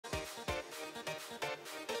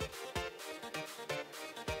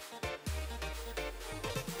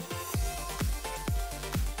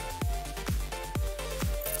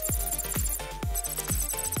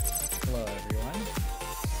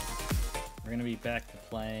gonna be back to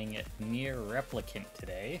playing Nier Replicant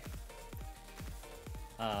today.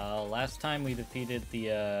 Last time we defeated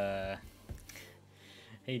the,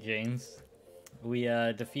 Hey James. We,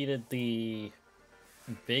 defeated the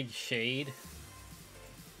big shade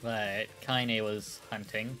that Kaine was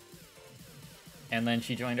hunting. And then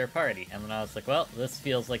she joined our party. And then I was like, well, this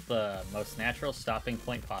feels like the most natural stopping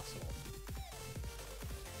point possible.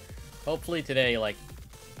 Hopefully today, like,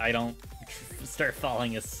 I don't start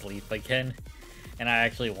falling asleep again. And I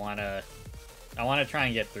actually want to try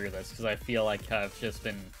and get through this, because I feel like I've just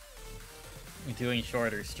been doing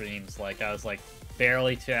shorter streams. Like, I was like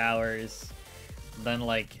barely 2 hours, then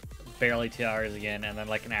like barely 2 hours again, and then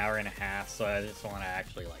like an hour and a half. So I just want to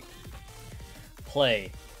actually like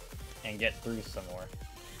play and get through some more.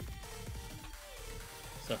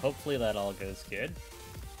 So hopefully that all goes good.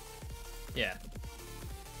 Yeah.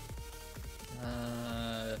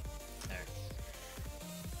 There.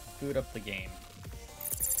 Boot up the game.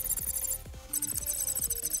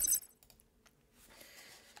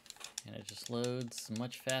 And it just loads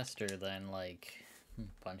much faster than, like, a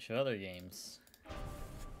bunch of other games.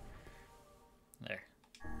 There.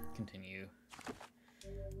 Continue.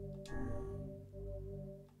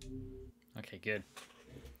 Okay, good.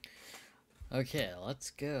 Okay, let's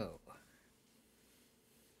go.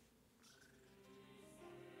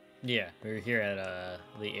 Yeah, we were here at,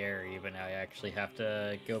 the area, but now I actually have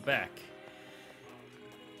to go back.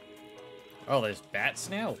 Oh, there's bats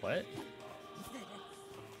now? What?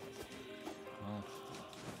 Oh.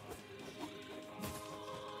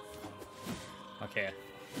 Okay.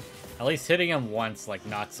 At least hitting him once, like,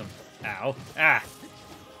 knocks him... Ow. Ah!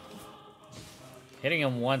 Hitting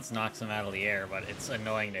him once knocks him out of the air, but it's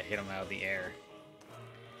annoying to hit him out of the air.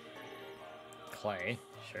 Clay,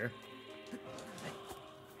 sure.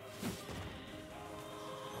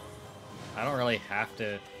 I don't really have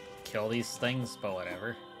to kill these things, but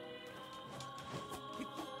whatever.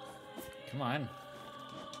 Come on.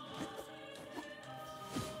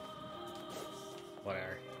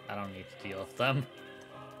 Whatever. I don't need to deal with them.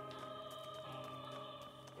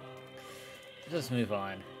 Just move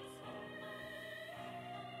on.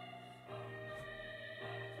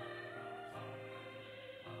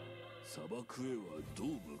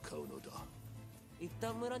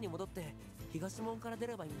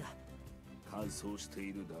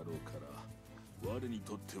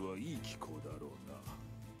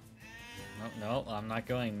 No, I'm not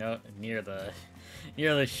going near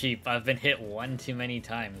the sheep. I've been hit one too many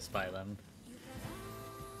times by them.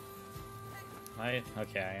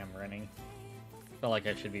 Okay, I am running. I feel like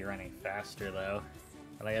I should be running faster though,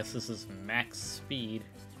 but I guess this is max speed.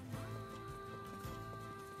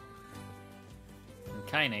 And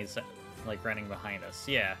Kaine's like running behind us.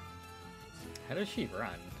 Yeah. How does she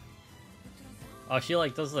run? Oh, she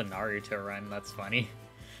like does the Naruto run. That's funny.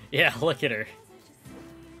 Yeah, look at her.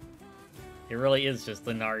 It really is just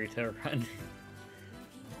the Naruto run.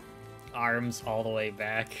 Arms all the way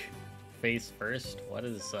back. Face first. What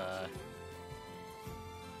is,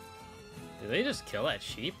 Did they just kill that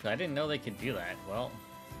sheep? I didn't know they could do that. Well.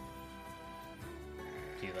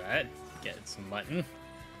 Do that. Get some mutton.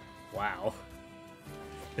 Wow.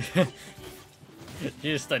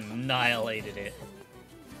 Just annihilated it.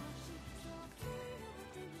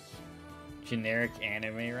 Generic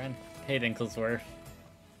anime run? Hey, Dinklesworth.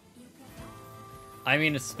 I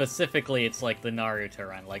mean, specifically, it's like the Naruto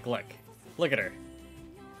run. Like, look. Look at her.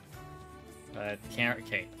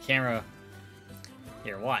 Okay, camera.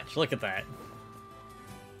 Here, watch. Look at that.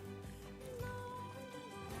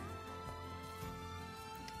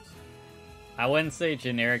 I wouldn't say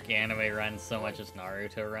generic anime run so much as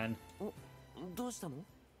Naruto run. どうしたの？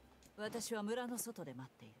私は村の外で待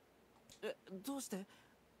っている。どうして？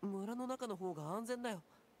村の中の方が安全だよ。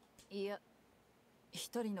いや、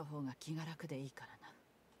一人の方が気が楽でいいからな。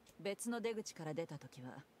別の出口から出たときは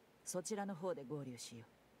そちらの方で合流しよ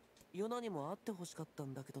う。ヨナにも会ってほしかった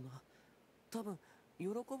んだけどな。多分喜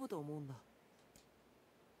ぶと思うんだ。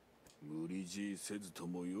無理強いせずと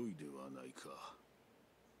も良いではないか。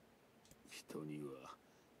人には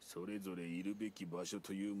それぞれいるべき場所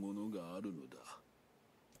というものがあるのだ。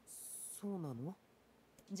そうなの？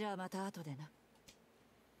じゃあまた後でな。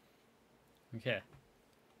Okay.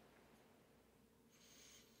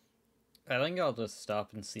 I think I'll just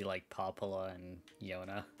stop and see, like, Popula and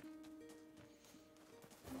Yona.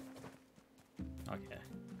 Okay.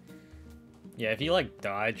 Yeah, if you, like,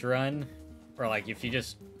 dodge run, or, like, if you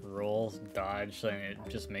just roll dodge, then it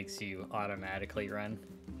just makes you automatically run.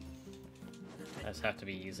 I just have to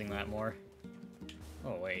be using that more.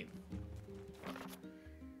 Oh, wait.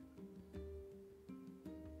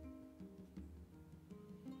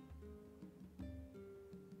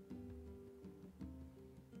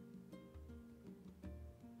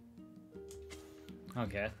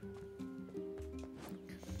 Okay.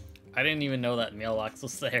 I didn't even know that mailbox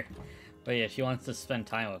was there. But yeah, she wants to spend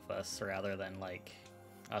time with us rather than, like,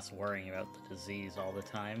 us worrying about the disease all the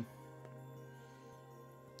time.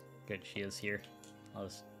 Good, she is here. I'll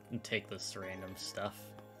just take this random stuff.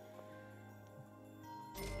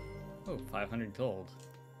 Oh, 500 gold.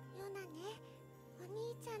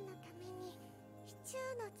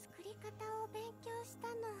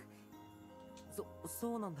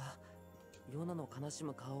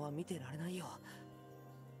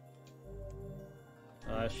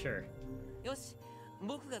 Sure.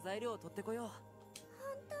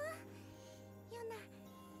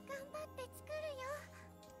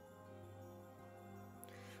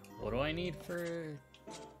 What do I need for it?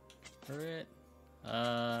 It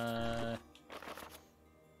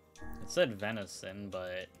said venison,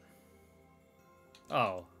 but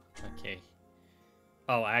oh, okay.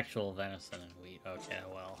 Oh, actual venison and wheat. Okay,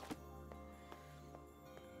 well.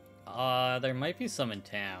 There might be some in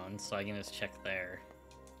town, so I can just check there.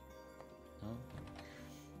 Oh.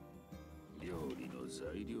 料理の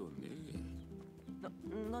材料ね。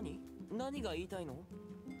何が言いたいの？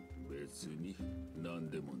別に何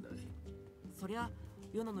でもない。そりゃ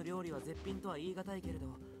ヨナの料理は絶品とは言い難いけれど、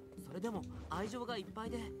それでも愛情がいっぱい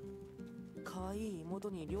で、可愛い妹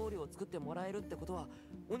に料理を作ってもらえるってことは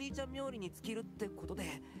お兄ちゃん冥利に尽きるってことで。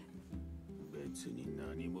別に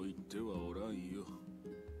何も言ってはおらんよ。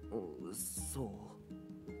そ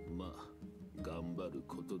う。まあ頑張る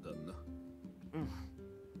ことだな。うん。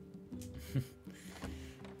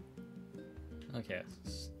Okay,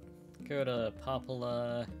 let's go to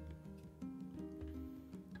Popula.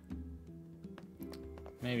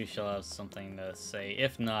 Maybe she'll have something to say.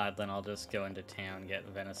 If not, then I'll just go into town, get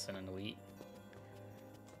venison and wheat.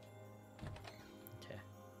 Okay.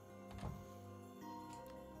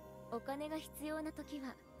 お金が必要な時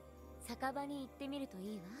は酒場に行ってみると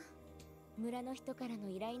いいわ。村の人からの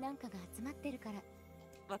依頼なんかが集まってるから。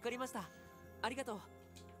わかりました。ありがとう。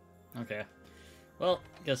Okay. Well,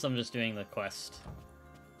 guess I'm just doing the quest.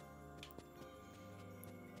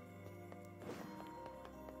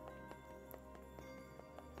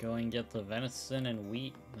 Go and get the venison and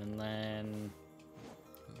wheat, and then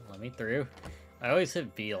let me through. I always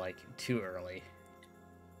hit B like too early.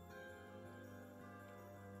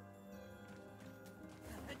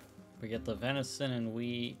 We get the venison and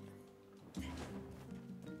wheat.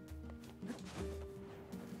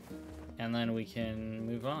 And then we can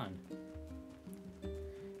move on.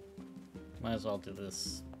 Might as well do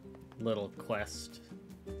this little quest.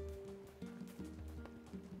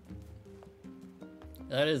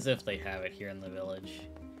 That is if they have it here in the village.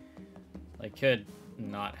 They could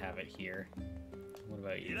not have it here. What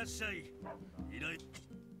about you? Do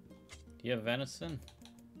you have venison?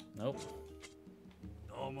 Nope.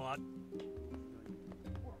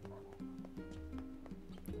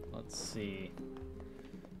 Let's see.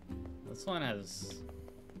 This one has...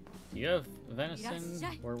 Do you have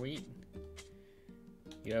venison or wheat?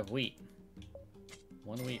 You have wheat.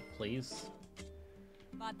 One wheat, please.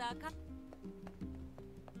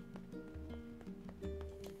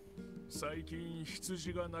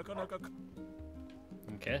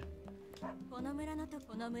 Okay. こ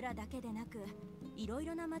の村だけでなく、いろい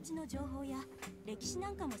ろな町の情報や歴史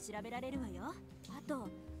なんかも調べられるわよ。あと、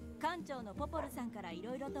館長のポポルさんからい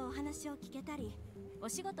ろいろとお話を聞けたり、お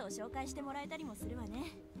仕事を紹介してもらえたりもするわ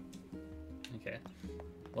ね。Okay.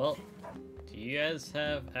 Well, do you guys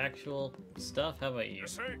have actual stuff? How about you?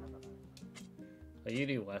 Oh, you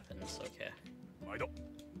do weapons, okay.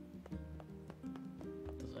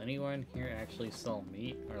 Does anyone here actually sell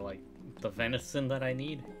meat? Or like the venison that I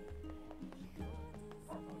need?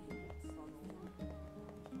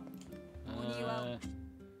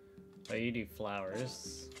 Oh, you do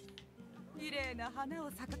flowers.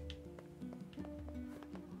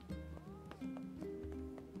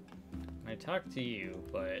 I talk to you,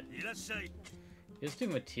 but just do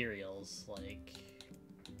materials, like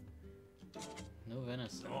no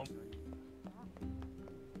venison.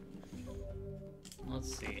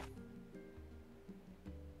 Let's see.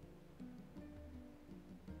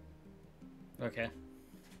 Okay.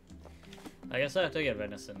 I guess I have to get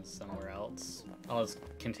venison somewhere else. I'll just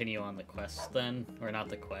continue on the quest then. Or not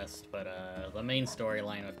the quest, but the main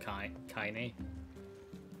storyline of Kaine.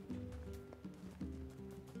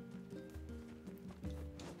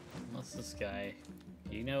 What's this guy?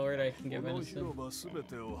 Do you know where I can get venison?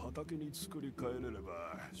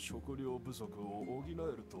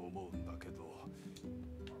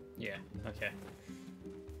 Yeah, okay.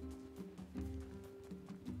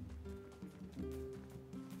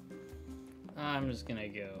 I'm just gonna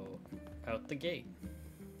go out the gate.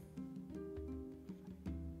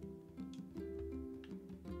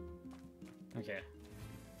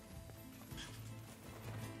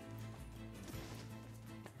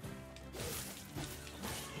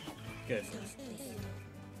 Good.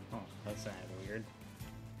 Oh, that's kind of weird.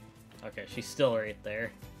 Okay, she's still right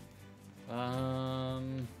there. Where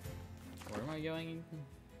am I going?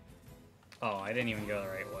 Oh, I didn't even go the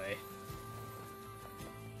right way.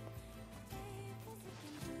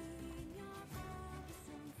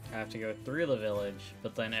 I have to go through the village,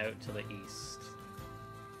 but then out to the east.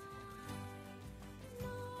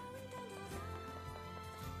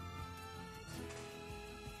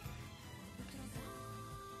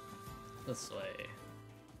 This way.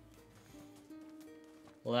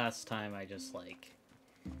 Last time I just like...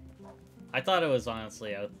 I thought it was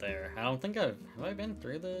honestly out there. I don't think Have I been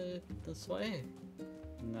through this way?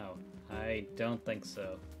 No, I don't think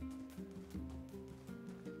so.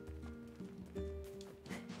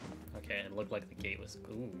 Okay, it looked like the gate was...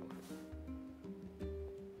 Ooh.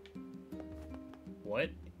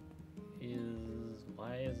 What is...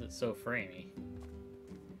 Why is it so framey?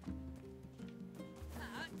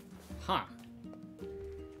 Huh.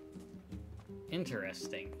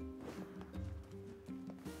 Interesting.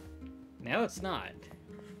 Now it's not.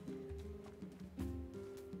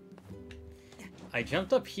 I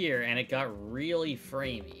jumped up here and it got really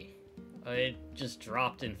framey. It just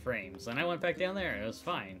dropped in frames. Then I went back down there and it was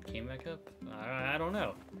fine. Came back up. I don't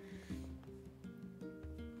know.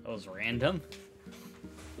 That was random.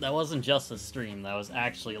 That wasn't just a stream. That was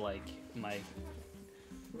actually like my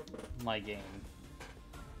game.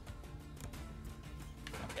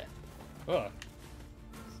 Okay. Oh,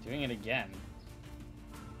 it's doing it again.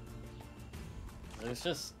 There's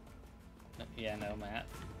just... Yeah, no, Matt.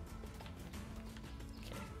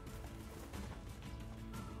 Okay.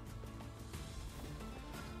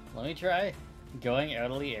 Let me try going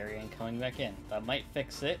out of the area and coming back in. That might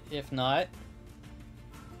fix it. If not...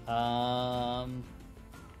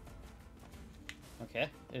 Okay,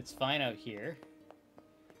 it's fine out here.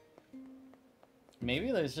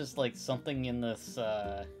 Maybe there's just, like, something in this,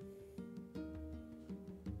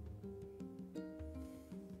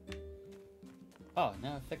 Oh,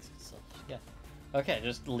 now it fixed itself. Yeah. Okay,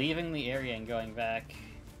 just leaving the area and going back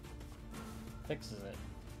fixes it.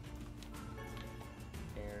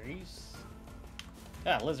 Berries.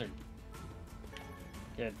 Ah, lizard.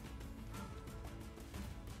 Good.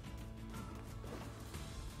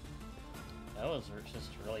 That was just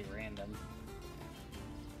really random.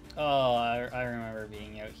 Oh, I remember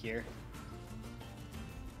being out here.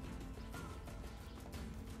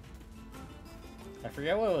 I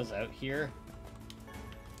forget what was out here.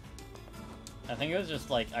 I think it was just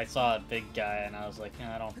like, I saw a big guy and I was like,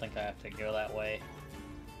 I don't think I have to go that way.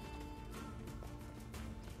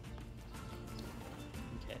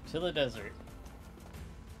 Okay, to the desert.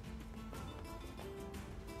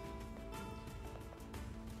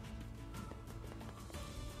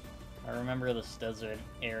 I remember this desert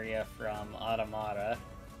area from Automata.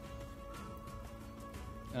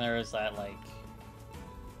 And there was that, like...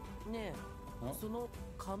 Oh. その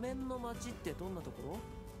仮面の町ってどんなとこ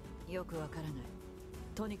ろ？よくわからない。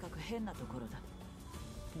とにかく変なところだ。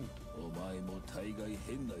お前も大概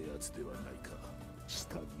変なやつではないか。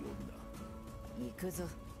下着女。行くぞ。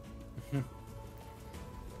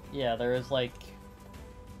Yeah, there was like...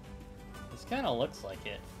 This kind of looks like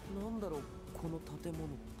it. なんだろう、この建物。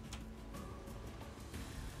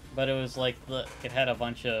But it was like it had a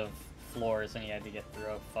bunch of floors and you had to get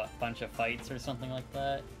through a bunch of fights or something like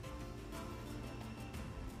that.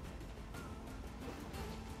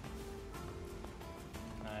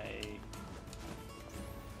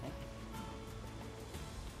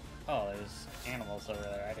 Oh, there's animals over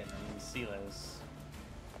there. I didn't even see those.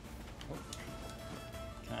 Oh.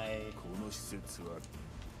 Can I...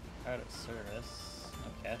 Out of service.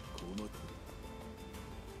 Okay. Well,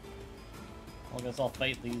 I guess I'll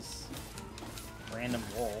fight these random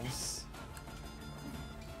wolves.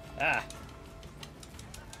 Ah!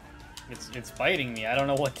 It's biting me. I don't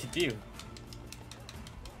know what to do.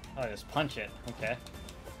 Oh, just punch it. Okay.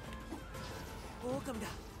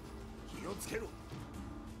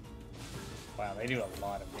 Wow, they do a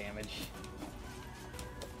lot of damage.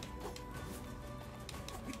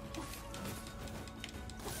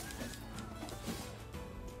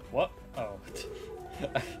 What? Oh.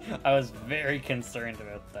 I was very concerned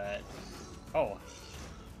about that. Oh.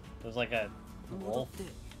 There's like a wolf.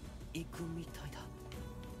 It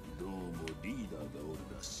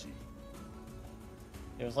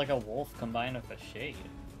was like a wolf combined with a shade.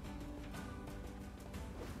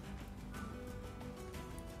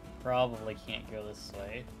 Probably can't go this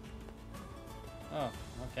way. Oh,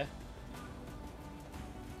 okay.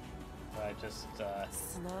 So I just,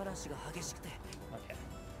 okay.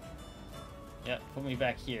 Yeah, put me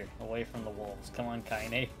back here, away from the wolves. Come on,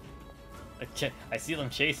 Kaine. I see them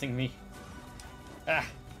chasing me. Ah.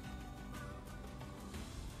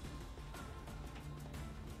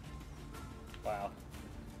 Wow.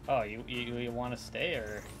 Oh, you want to stay,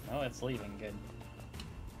 or no? It's leaving. Good.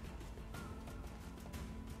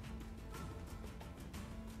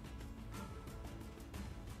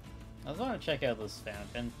 I just want to check out this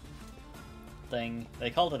fountain thing. They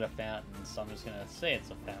called it a fountain, so I'm just gonna say it's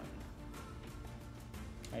a fountain.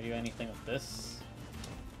 Can I do anything with this?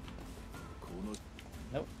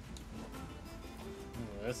 Nope.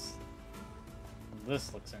 Ooh, this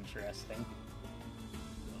looks interesting.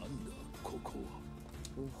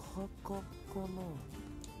 お墓かな。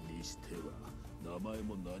にしては名前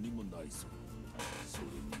も何もないぞ。それ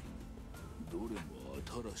にどれも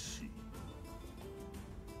新しい。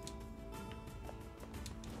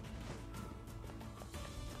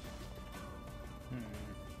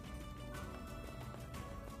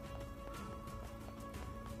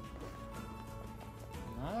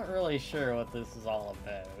Not really sure what this is all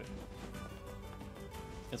about.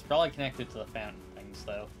 It's probably connected to the fountain things,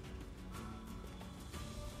 though.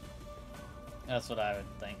 That's what I would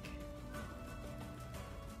think.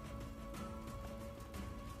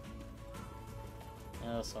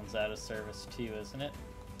 Oh, this one's out of service too, isn't it?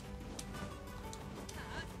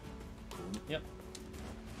 Yep.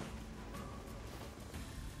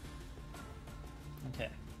 Okay.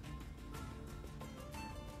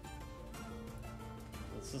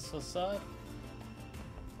 Is this facade?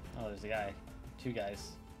 Oh, there's a guy. Two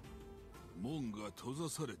guys. 門が閉ざ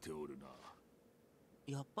されておるな。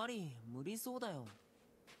やっぱり無理そうだよ。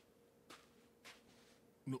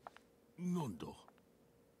なんだ。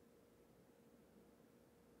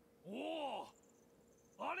おお、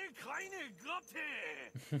あれかいねガテ。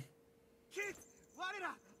キッズ、我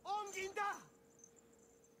ら恩銀だ。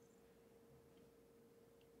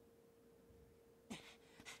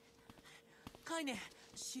カイネ、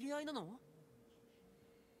知り合いなの？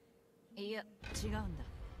いや、違うんだ。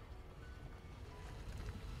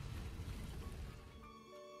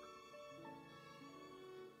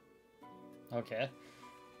Okay.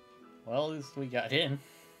 Well, at least we got in.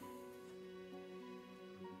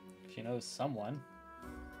 She knows someone.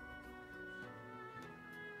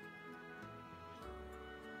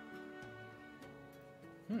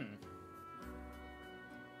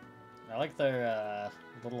 I like their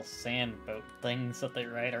little sand boat things that they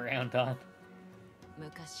ride around on.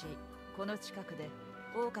 昔、この近くで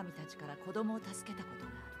狼たちから子供を助けたこと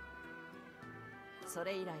がある。そ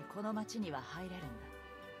れ以来この町には入れるんだ。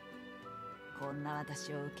こんな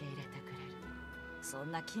私を受け入れてくれる。そ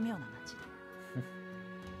んな奇妙な町だ。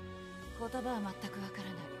言葉は全くわからな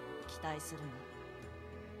い。期待する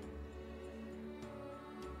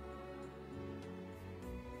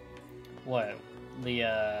な。What? The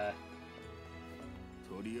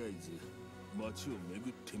とりあえず街を巡っ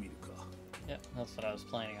てみるか。Yeah, that's what I was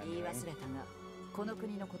planning on 言い doing. 忘れたが、この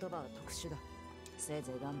国の言葉は特殊だ。せい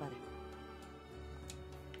ぜい頑張れ。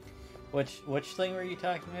Which thing were you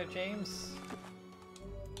talking about, James?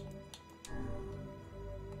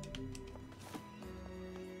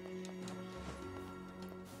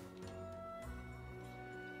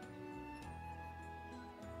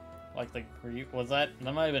 Like was that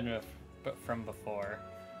might have been from before.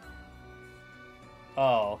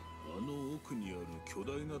 Oh. あの奥にある巨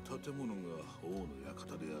大な建物が王の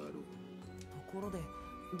館である。ところで、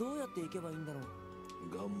どうやって行けばいいんだろう。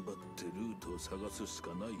頑張ってルートを探すし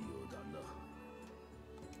かないようだな。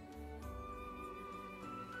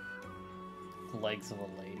Legs of a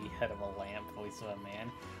lady, head of a lamp, voice of a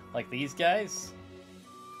man. Like these guys?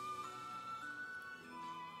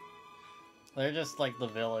 They're just like the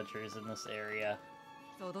villagers in this area.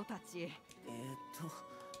 トドたち。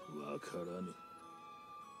わからぬ。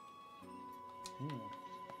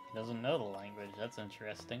Doesn't know the language. That's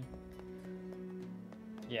interesting.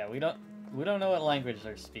 Yeah, we don't know what language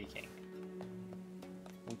they're speaking.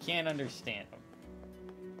 We can't understand them.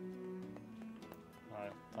 Oh, I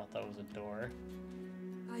thought that was a door.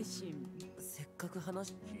 配信。せっかく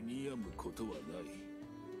話。気に病むことはな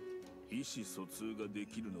い。意思疎通がで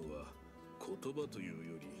きるのは言葉という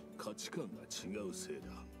より価値観が違うせいだ。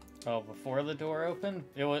Oh, before the door opened?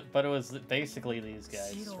 But it was basically these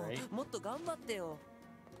guys, right? もっと頑張ってよ。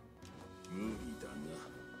無理だな。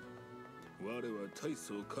我は大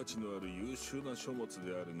層価値のある優秀な書物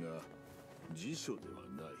であるが、辞書では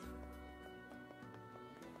ない。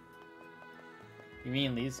You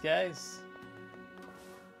mean these guys?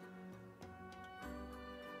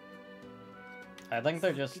 I think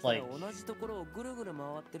they're just like... 同じところをぐるぐる回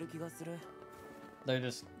ってる気がする。They're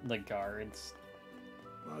just the guards.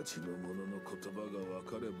 町の者の言葉が分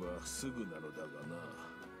かればすぐなのだがな。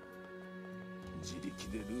自力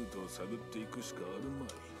でルートを探っていくしかあるまい。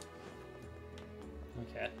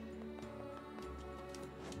Okay.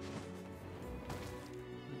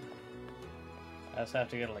 I just have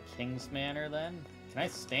to go to the King's Manor then? Can I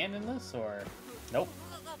stand in this or? Nope.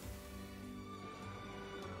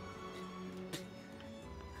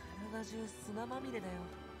 体中砂まみれだよ。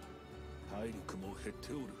体力も減っ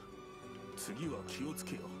ておる。次は気をつ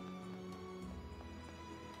けよ。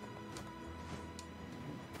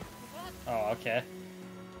Oh, okay.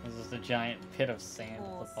 This is the giant pit of sand at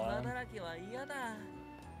もう the 砂 bottom. だらけは嫌だ。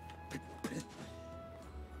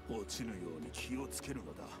落ちぬように気をつける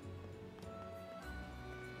のだ。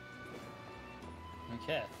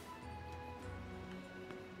Okay.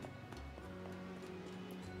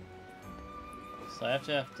 So I have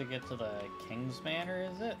to get to the King's Manor,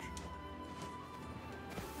 is it?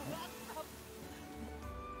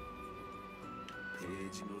 ペ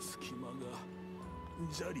ージの隙間が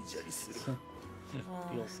ジャリジャリする。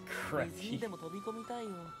Feels 水に crunchy. でも飛び込みたい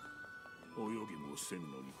よ。泳ぎもせんの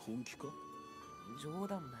に本気か？冗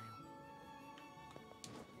談だよ。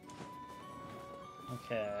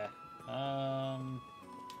 Okay.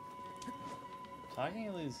 Talking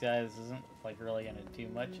to these guys isn't like really gonna do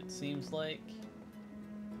much, it seems like.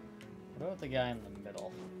 What about the guy in the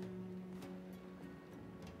middle?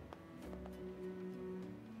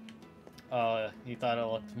 Oh, you thought it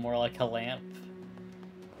looked more like a lamp?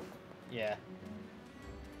 Yeah.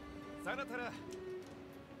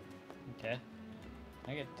 Okay. Can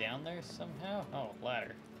I get down there somehow? Oh,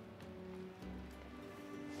 ladder.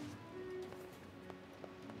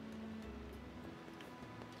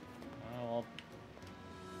 Oh, well.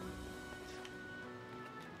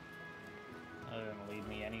 That didn't lead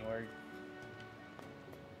me anywhere.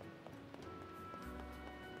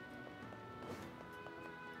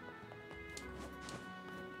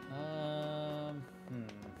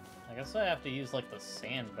 I guess I have to use like the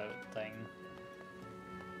sand boat thing.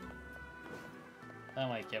 That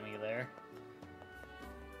might get me there.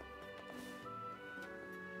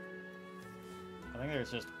 I think there's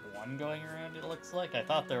just one going around, it looks like. I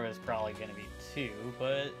thought there was probably going to be two,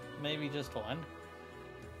 but maybe just one.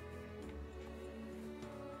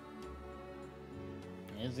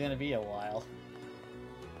 It's going to be a while.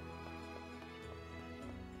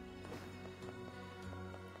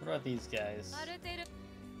 What about these guys?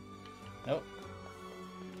 Nope.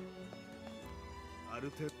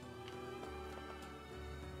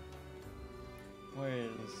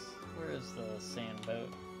 Where is the sand boat?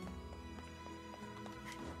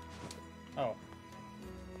 Oh.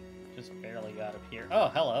 Just barely got up here. Oh,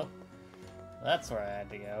 hello. That's where I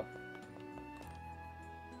had to go.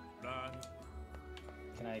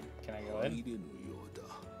 Can I go in? 入れぬようだ。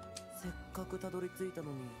せっかくたどり着いた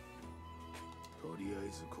のに。とりあえ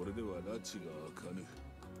ずこれでは拉致が開かぬ。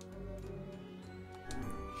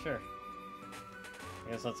Sure.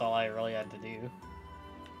 I guess that's all I really had to do.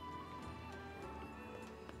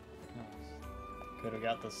 Could have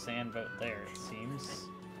got the sand boat there, it seems.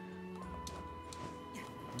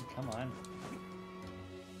 Come on.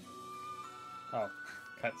 Oh,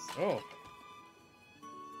 cuts. Oh!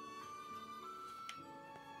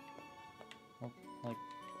 Well, like,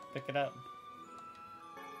 pick it up.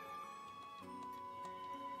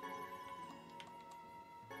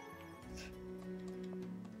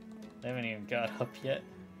 They haven't even got up yet.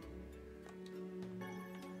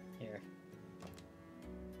 Here.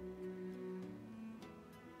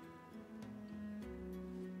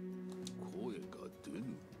声が出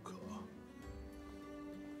ぬか。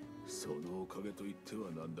そのおかげと言っては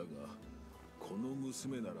なんだが、この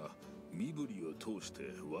娘なら身振りを通し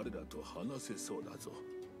て我らと話せそうだぞ。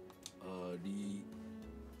あり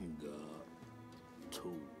がと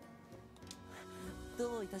う。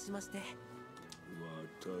どういたしまして。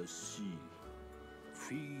私、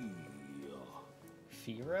フィーヤ。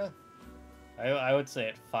Fira? I would say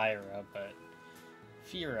it Fyra, but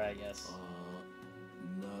Fira, I guess. あ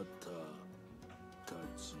なたた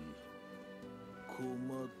ち困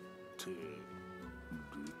ってる。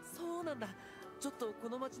そうなんだ。ちょっとこ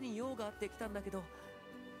の町に用があって来たんだけど、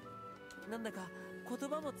なんだか言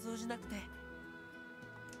葉も通じなくて。あ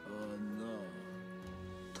な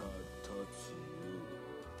たたち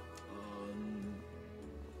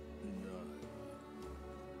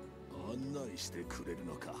を案内してくれる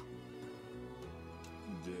のか。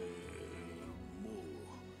でも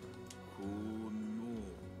この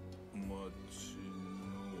町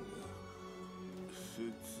の説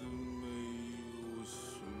明を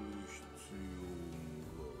する必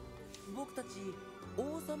要が。僕たち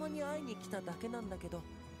王様に会いに来ただけなんだけど。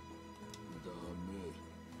ダメ。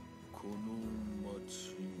この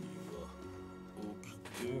町には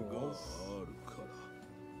掟があるか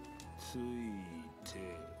ついて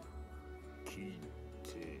き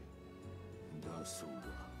てだそう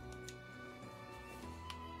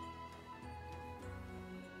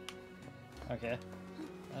だ。Okay.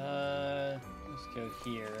 Let's go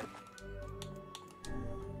here.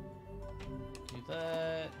 Do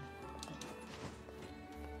that.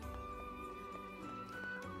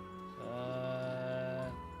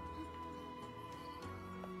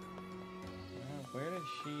 Where did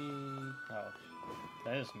she... Oh,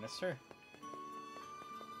 did I just miss her?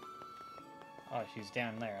 Oh, she's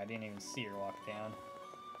down there. I didn't even see her walk down.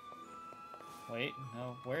 Wait,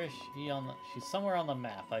 no, where is she on the... She's somewhere on the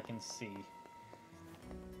map, I can see.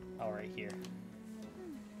 Oh, right here.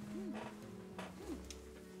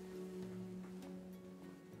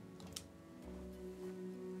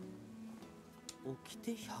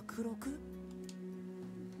 Okite 106?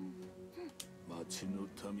 町の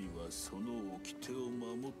民はその掟を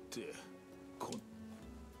守って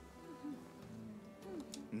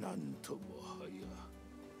なんともはや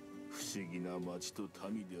不思議な町と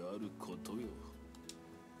民であることよ。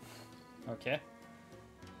Okay.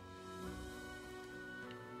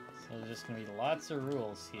 So there's just gonna be lots of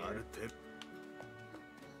rules here.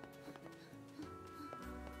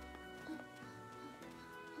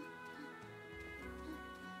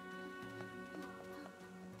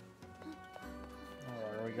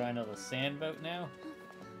 Oh, are we going to the sand boat now?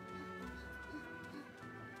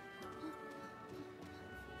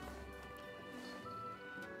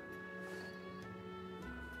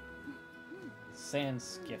 Sand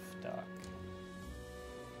skiff dock.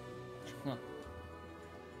 Huh.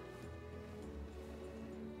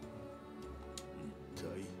 一体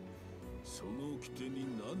その掟に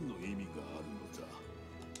何の意味があるのだ。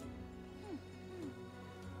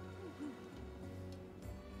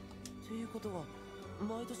ということは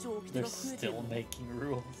毎年掟 They're が増えてる still の？ making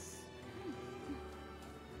rules.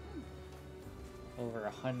 Over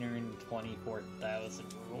 124,000 無理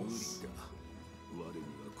rules. だ。我に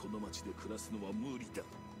はこの町で暮らすのは無理だ。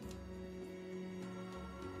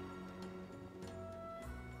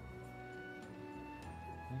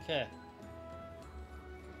Okay.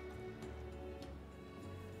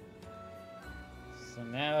 So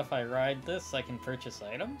now if I ride this, I can purchase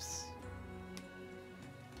items?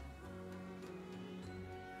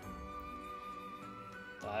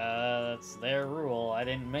 That's their rule. I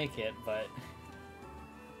didn't make it, but...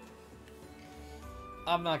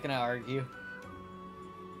 I'm not gonna argue.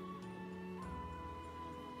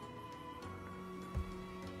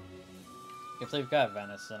 If they've got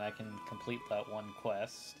venison, I can complete that one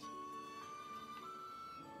quest.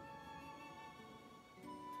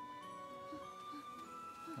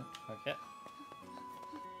 Okay.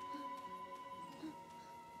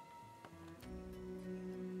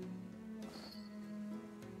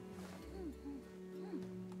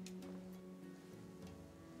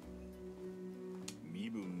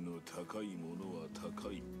 Takai mono wa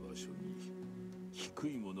takai basho ni,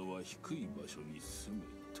 hikui mono wa hikui basho ni sume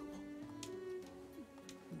to.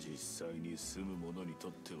 実際に住む者にと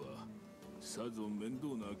ってはさぞ面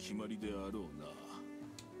倒な決まりであろうな。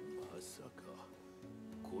まさか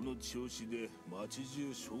この調子で町中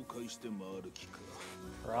紹介して回る気か。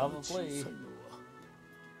 Probably.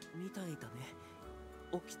 みたいだね。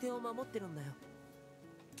掟を守ってるんだよ。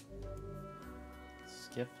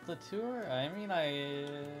Skip the tour? I mean,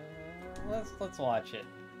 let's watch it.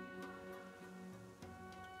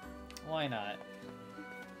 Why not?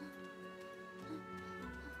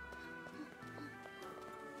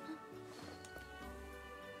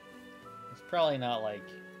 It's probably not like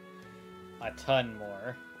a ton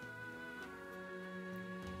more.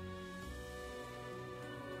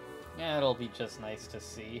 Yeah, it'll be just nice to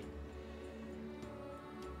see.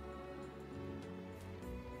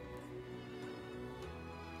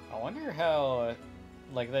 I wonder how,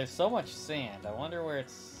 like, there's so much sand. I wonder where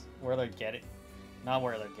they're getting, not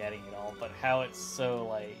where they're getting it all, but how it's so,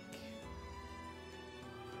 like,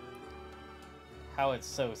 how it's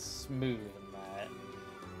so smooth in that.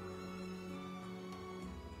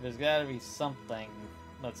 There's gotta be something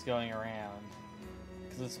that's going around.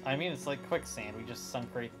 Because I mean, it's like quicksand. We just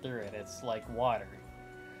sunk right through it. It's like water.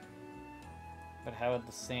 But how would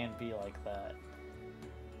the sand be like that?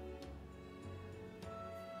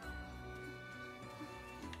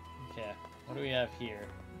 Okay, what do we have here?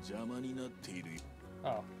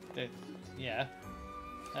 Oh, yeah.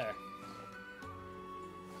 There.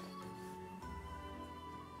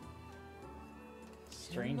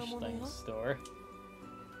 Strange things store.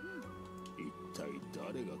 一体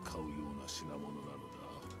誰が買うような品物なのだ。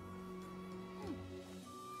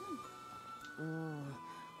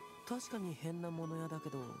確かに変なもの屋だけ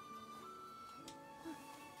ど。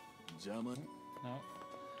No.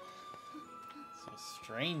 So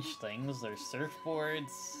strange things. There's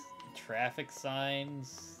surfboards, traffic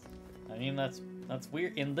signs. I mean, that's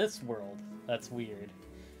weird. In this world, that's weird.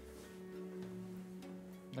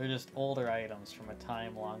 They're just older items from a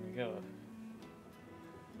time long ago.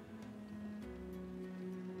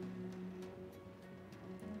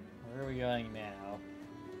 Where are we going now?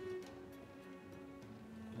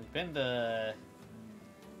 We've been to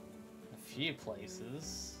a few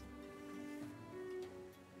places.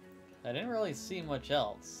 I didn't really see much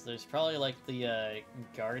else. There's probably like the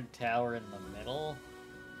guard tower in the middle.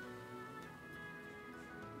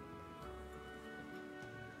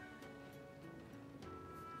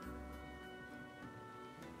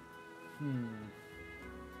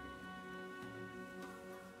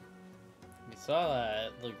 We saw that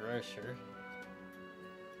at the grocer.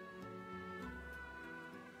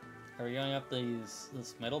 Are we going up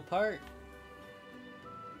this middle part?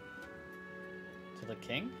 To the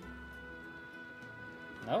king?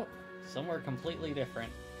 Nope. Somewhere completely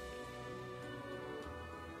different.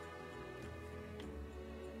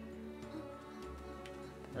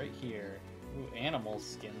 Right here. Ooh, animal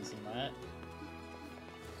skins in that.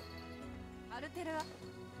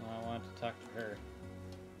 I wanted to talk to her.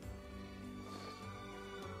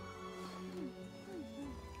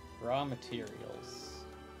 Raw materials.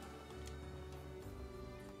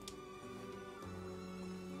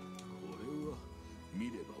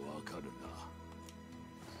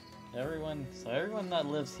 Everyone that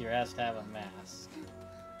lives here has to have a mask.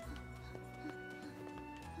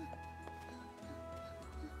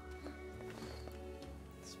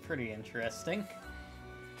 It's pretty interesting.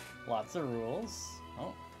 Lots of rules.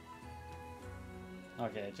 Oh.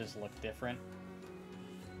 Okay, it just looked different.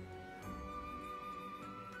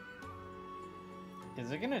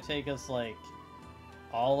 Is it gonna take us, like,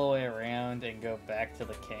 all the way around and go back to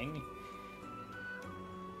the king?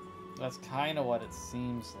 That's kind of what it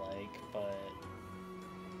seems like, but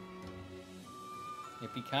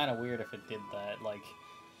it'd be kind of weird if it did that, like,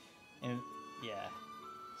 yeah.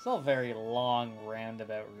 It's a very long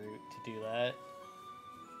roundabout route to do that.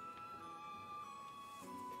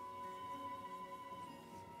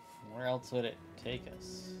 Where else would it take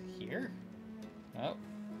us? Here? Oh.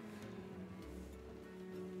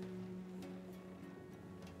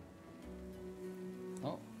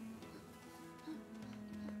 Oh.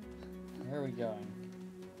 Where are we going?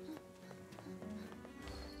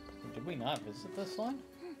 Did we not visit this one?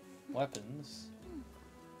 Weapons.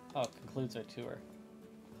 Oh, it concludes our tour.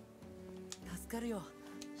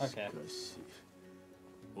 Okay.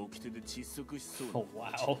 Oh,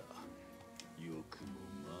 wow.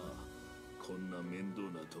 こんな面倒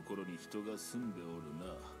なところに人が住んでおる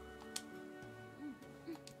な。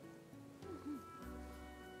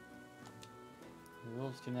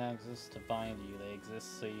Rules do not exist to bind you, they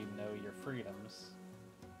exist so you know your freedoms.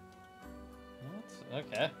 What?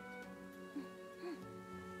 Okay.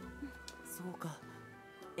 そうか。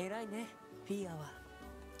偉いね、フィアは。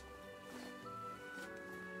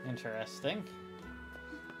Interesting.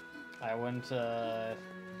 I wouldn't,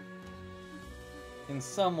 in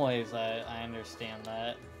some ways, I understand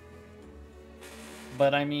that.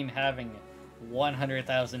 But I mean, having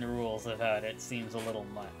 100,000 rules about it seems a little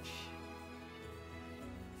much.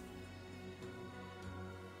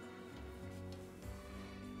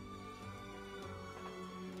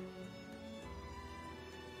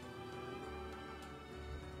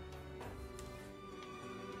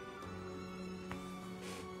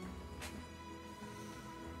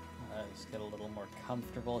 Just get a little more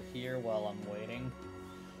comfortable here while I'm waiting.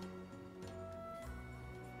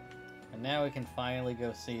 And now we can finally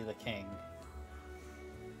go see the king.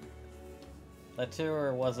 That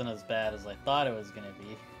tour wasn't as bad as I thought it was gonna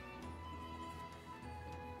be.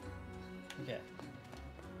 Okay.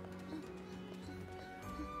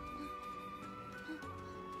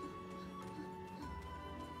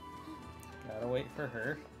 Gotta wait for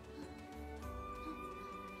her.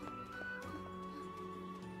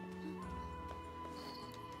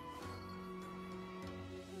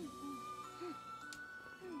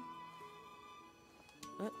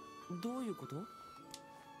 Eh, どういうこと?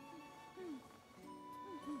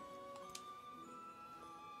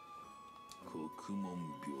 国門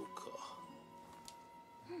病か。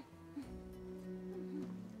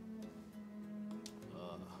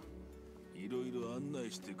ああ、いろいろ案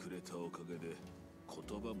内してくれたおかげで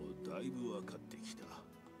言葉もだいぶ分かってきた。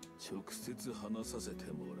直接話させ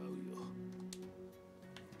てもらうよ。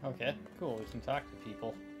Okay, cool. We can talk to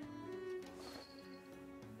people.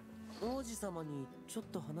 王子様にちょっ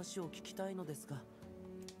と話を聞きたいのですが。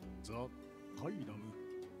ザ・ハイラム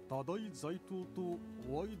多大在党と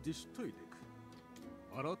お会いでしたいでく。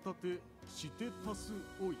あらたてしてたす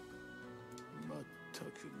おい。まったく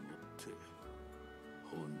もって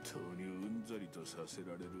本当にうんざりとさせら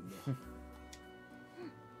れるな。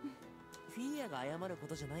フィーヤが謝るこ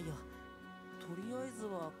とじゃないよ。とりあえず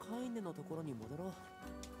はカイネのところに戻ろう。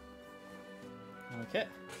Okay.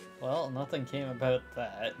 Well, nothing came about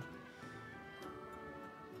that.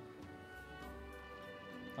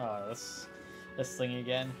 Oh, this thing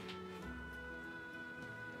again.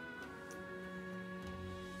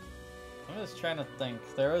 I'm just trying to think.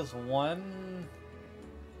 There was one...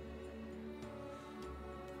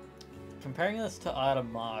 Comparing this to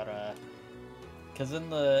Automata, because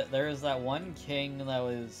there was that one king that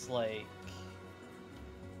was like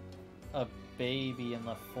a baby in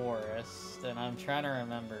the forest, and I'm trying to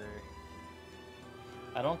remember.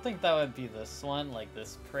 I don't think that would be this one, like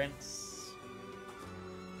this prince,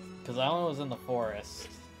 because that one was in the forest.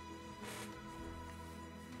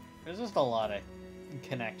 There's just a lot of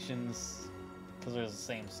connections, because there's the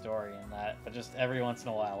same story in that, but just every once in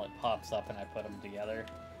a while it pops up and I put them together.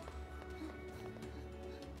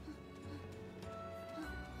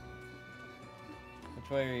 Which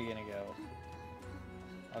way are you gonna go?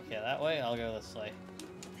 Okay, that way? I'll go this way.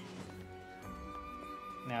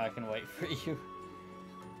 Now I can wait for you.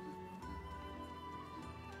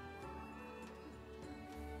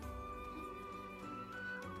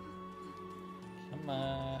 Come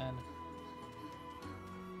on.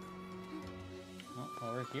 Oh,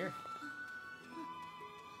 over here.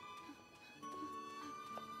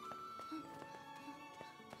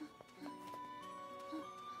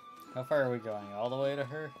 How far are we going? All the way to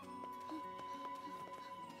her?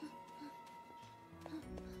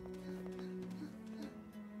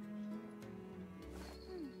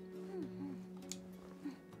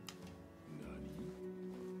 Nani?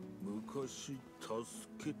 昔助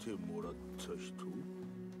けてもらった人？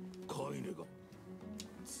カイネが。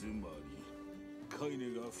つまりカイ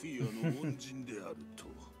ネがフィーアの恩人であると。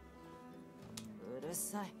うる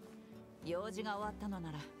さい。用事が終わったの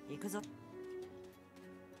なら行くぞ。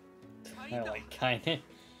I like kinda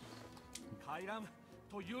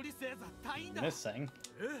missing. い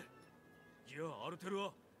や、アルテル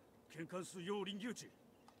は喧嘩すよう臨牛地。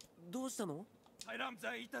どうしたの？タイラム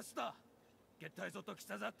ザイタスタ。月体ぞと来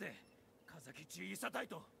たざって風きちいさたい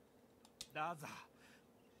と。だざ、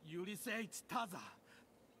ユリセイチタザ。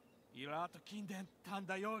イラート近伝たん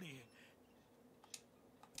だより。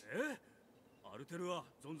アルテルは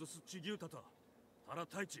ゾンゾスチギュータタ。タラ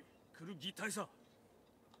タイチ、クルギタイサ。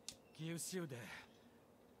ギウシウで。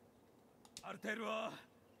アルテルは。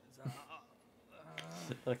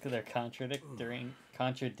Look, they're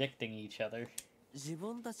contradicting each other. 自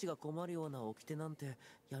分たちが困るような掟なんて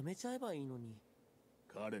やめちゃえばいいのに。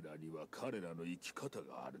彼らには彼らの生き方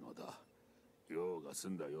があるのだ。用が済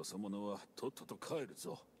んだよそ者はとっとと帰る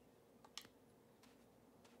ぞ。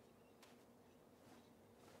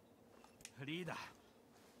リーダー、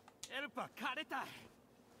エルパ枯れたい。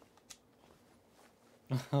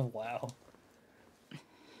Wow.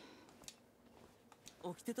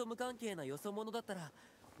 掟と無関係なよそ者だったら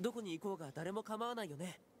どこに行こうが誰も構わないよ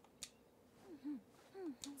ね。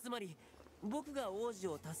つまり僕が王子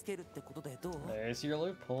を助けるってことでどう？ There's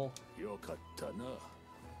your loophole. よかったな。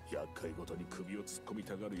厄介ごとに首を突っ込み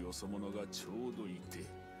たがるよそ者がちょうどいて。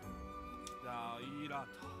だいら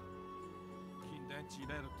と近電地入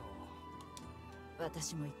れると。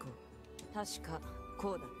私も行こう。確か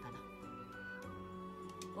こうだったな。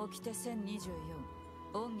掟1024。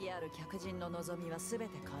恩義ある客人の望みはすべ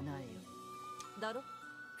て叶えよ。だろ、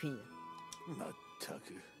フィーヤ。まったく、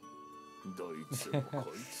どいつも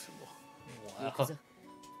こいつも。Wow.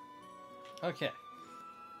 Okay.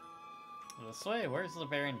 This way, where's the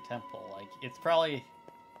Baron Temple? Like, it's probably...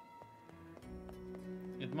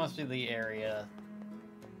 It must be the area...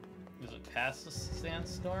 Is it past the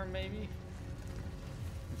sandstorm, maybe?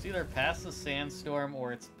 It's either past the sandstorm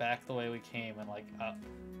or it's back the way we came and, like, up.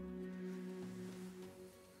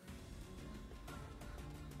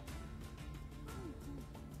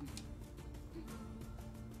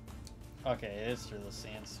 Okay, it is through the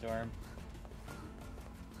sandstorm.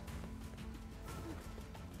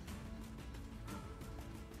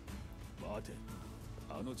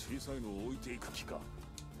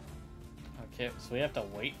 Okay, so we have to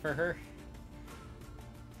wait for her?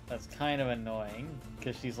 That's kind of annoying,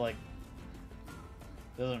 because she's like...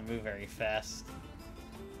 doesn't move very fast.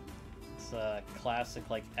 It's a classic,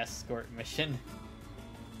 like, escort mission.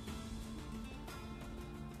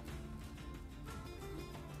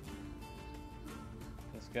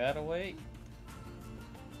 Just gotta wait.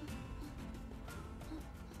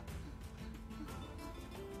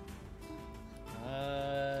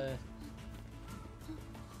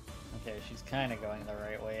 she's kind of going the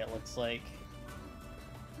right way, it looks like.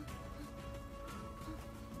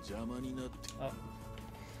 Oh.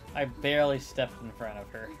 I barely stepped in front of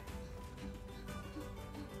her.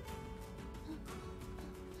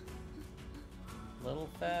 A little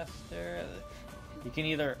faster. You can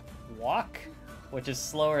either walk, which is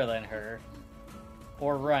slower than her,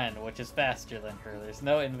 or run, which is faster than her. There's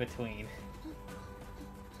no in between.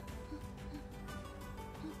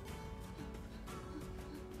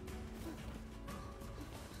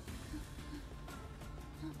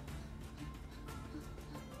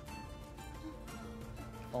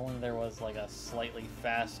 If only there was like a slightly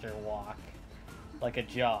faster walk, like a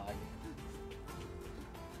jog.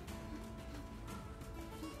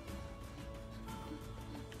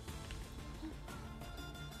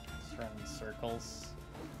 Just run in circles.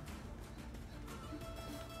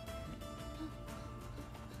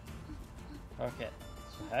 Okay,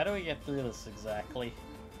 so how do we get through this exactly?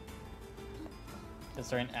 Is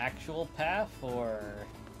there an actual path, or...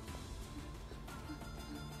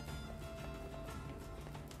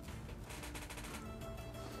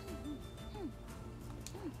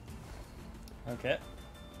 Okay.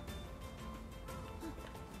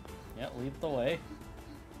 Yeah, lead the way.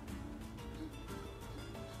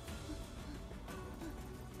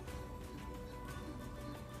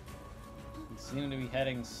 We seem to be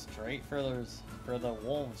heading straight for the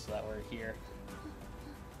wolves that were here.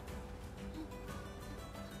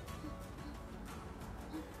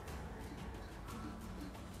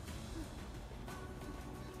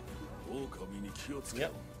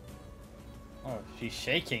 Yep. Oh, she's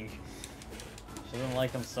shaking. She doesn't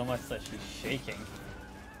like them so much that she's shaking.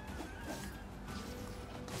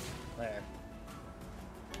 There.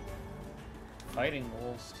 Fighting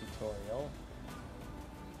wolves tutorial.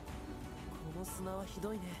 この砂はひ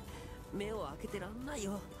どいね。目を開けてらんない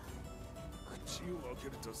よ。口を開け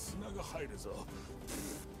ると砂が入るぞ。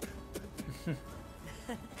フ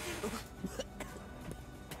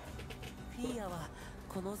ィーアは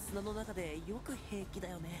この砂の中でよく平気だ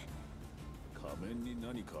よね。仮面に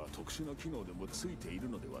何か特殊な機能でもついている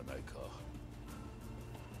のではないか。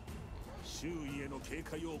周囲への警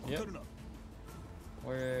戒を怠るな。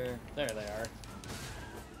Where? There they are.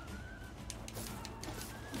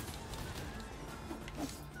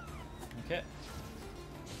 Okay.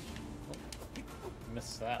 Oh,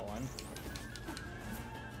 missed that one.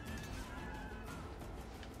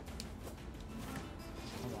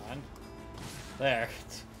 Come on. There.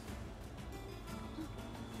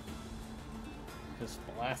 Just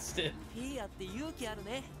blasted. フィーアって勇気ある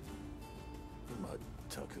ね。まっ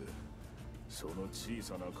たく、その小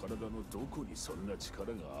さな体のどこにそんな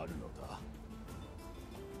力があるのだ。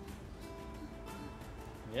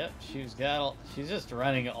Yep, she's just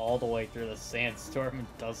running all the way through the sandstorm and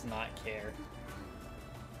does not care.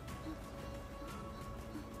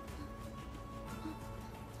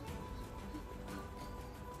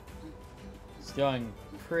 It's going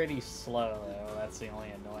pretty slow though, that's the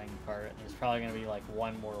only annoying part. There's probably gonna be like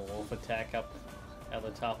one more wolf attack up at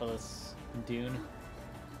the top of this dune.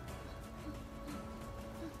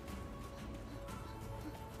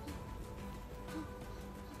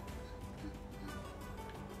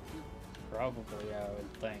 Probably, I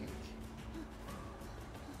would think.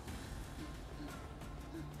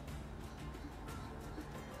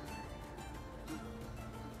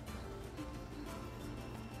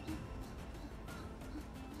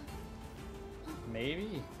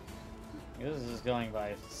 Maybe? This is just going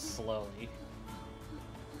by slowly.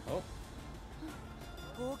 Oh.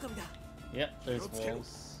 Yep, there's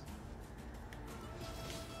wolves.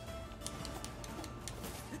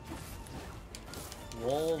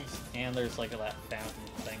 Wolves, and there's like that fountain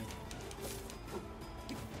thing.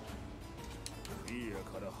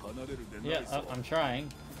 Yeah, I'm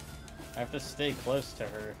trying. I have to stay close to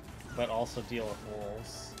her, but also deal with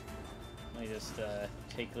wolves. Let me just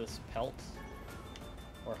take this pelt,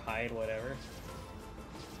 or hide, whatever.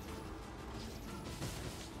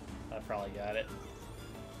 I probably got it.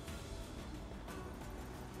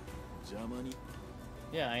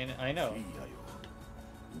 Yeah, I know.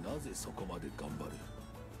 なぜそこまで頑張る？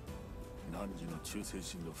汝の忠誠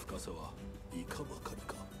心の深さはいかばかり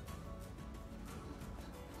か。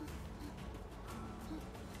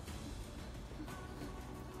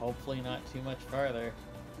Hopefully not too much farther.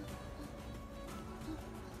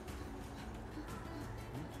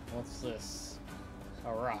 What's this?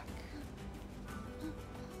 A rock.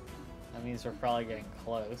 That means we're probably getting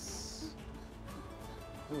close.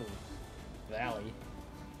 Ooh, valley.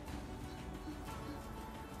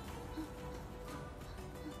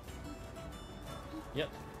 Yep.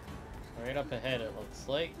 Right up ahead it looks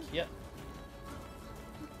like. Yep.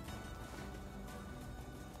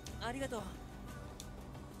 ありがとう。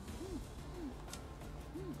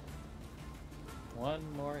 One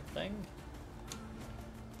more thing.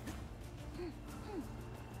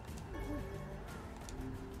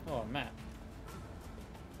 Oh, a map.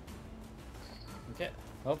 Okay.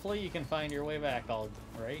 Hopefully you can find your way back all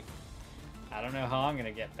right. I don't know how I'm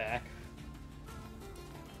gonna get back.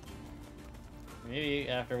 Maybe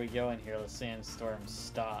after we go in here, the sandstorm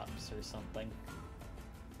stops or something.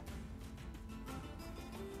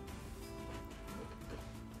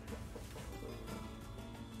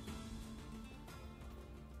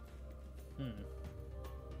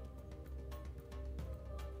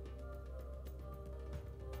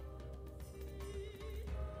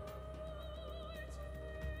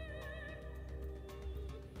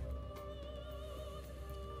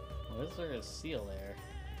 Is there a seal there?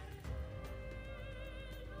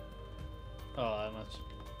 Oh,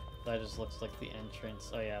 that just looks like the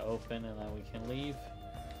entrance. Oh yeah, open and then we can leave.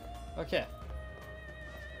 Okay.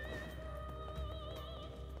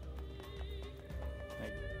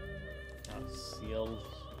 Oh, sealed.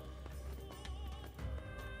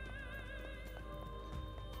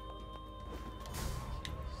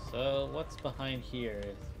 So what's behind here?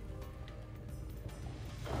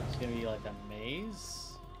 It's gonna be like a maze?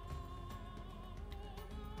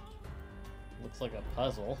 Looks like a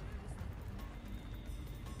puzzle.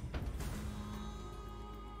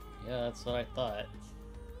 Yeah, that's what I thought.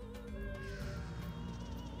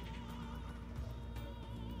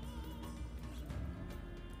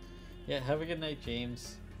 Yeah, have a good night,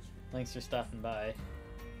 James. Thanks for stopping by.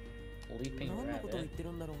 Leaping rabbit.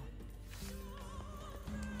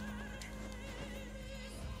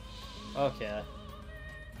 Okay.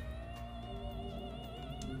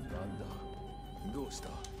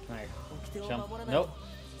 Can I jump? Nope.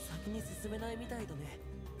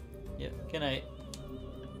 Yep, can I?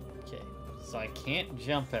 Okay, so I can't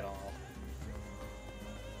jump at all.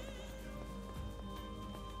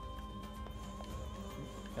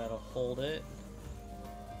 Gotta hold it.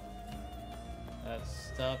 That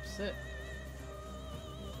stops it.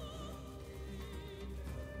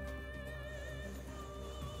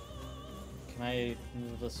 Can I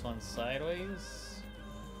move this one sideways?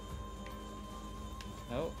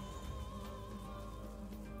 Nope.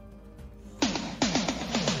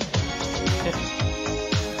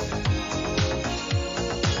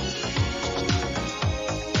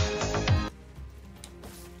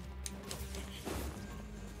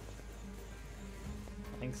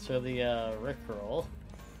 Thanks for the rickroll.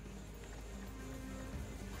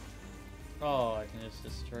 Oh, I can just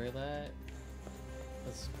destroy that.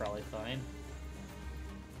 This is probably fine.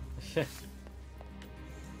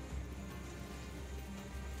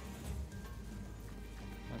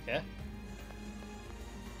 Okay.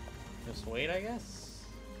 Just wait, I guess?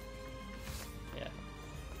 Yeah.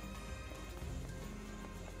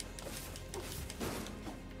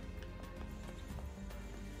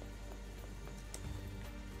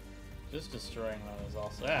 Just destroying them is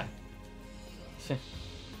also... Ah!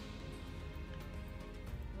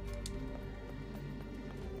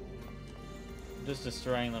 Just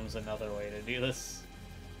destroying them is another way to do this.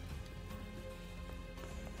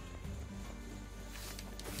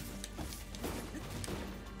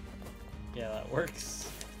 Yeah, that works.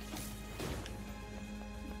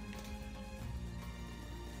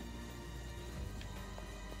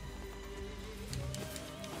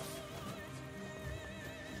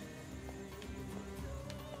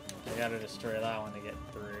 I gotta destroy that one to get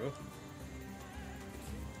through.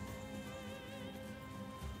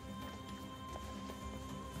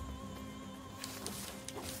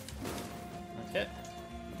 Okay.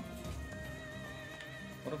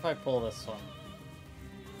 What if I pull this one?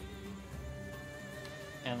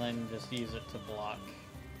 And then just use it to block.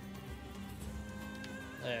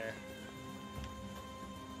 There.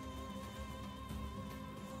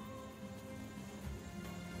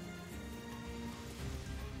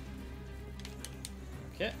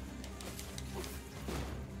 Okay.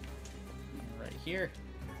 Right here.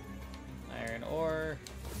 Iron ore.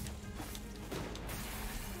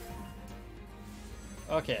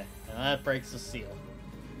 Okay, and that breaks the seal.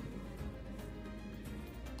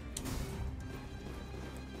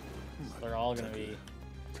 They're all gonna be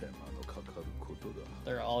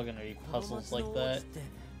puzzles like that.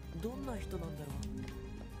 本来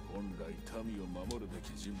民を守るべ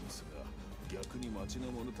き人物が逆に町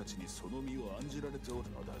の者たちにその身を案じられておる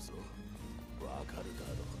のだぞ。わかるだ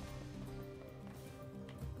ろう。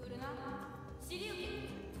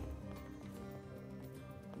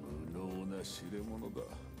無能な知れ者だ。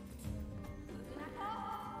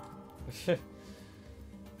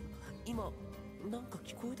今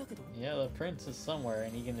Yeah, the prince is somewhere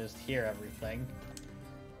and he can just hear everything.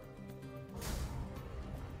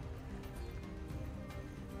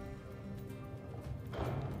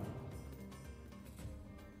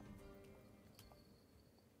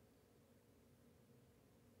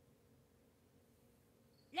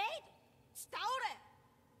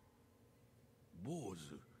 Boz,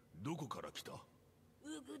 どこから来た？ウ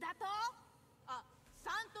グダと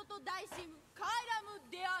サントと大神カイラム・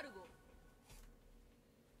デアルゴ。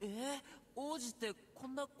王子ってこ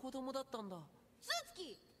んな子供だったんだ。スーツ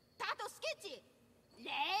キ、タトスケッチ、レ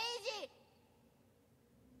イジ。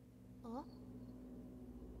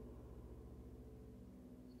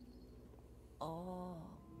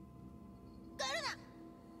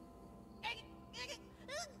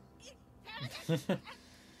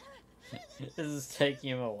This is taking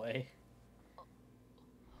him away.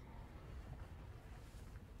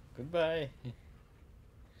 Goodbye.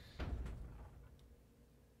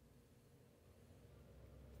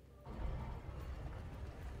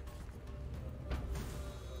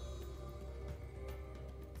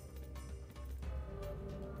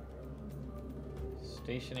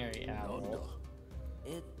 Stationary owl.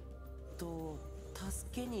 助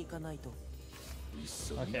けに行かないと。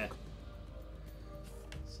Okay.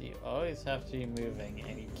 So you always have to be moving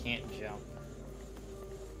and you can't jump.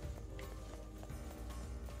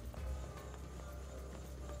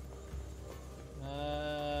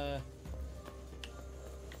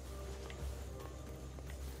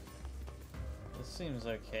 This seems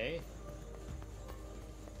okay.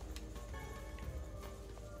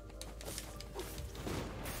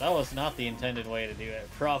 That was not the intended way to do it,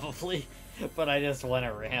 probably, but I just went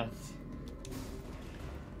around.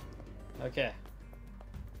 Okay.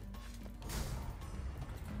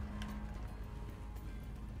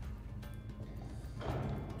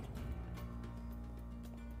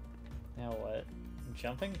 Now what?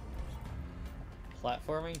 Jumping?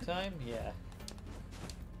 Platforming time? Yeah.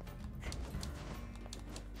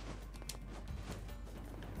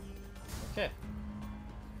 Okay.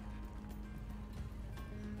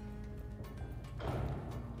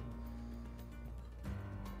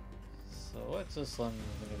 So what's this one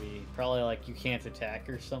gonna be? Probably like you can't attack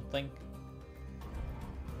or something.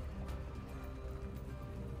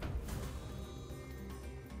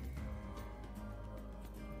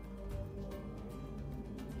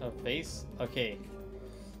 A face? Okay.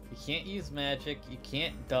 You can't use magic, you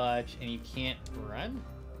can't dodge, and you can't run?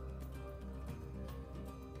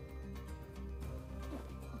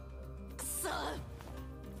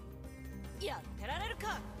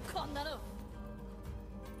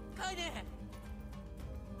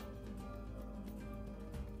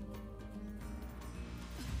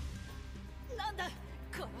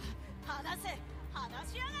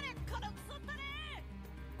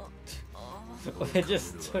 It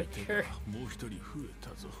just took her.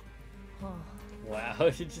 Wow,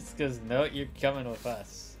 it just goes, no, you're coming with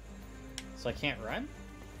us. So I can't run?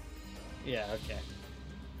 Yeah, okay.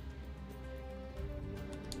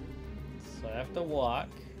 So I have to walk.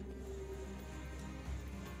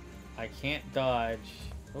 I can't dodge.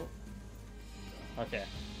 Oh. Okay.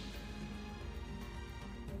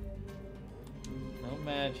 No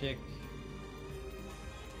magic.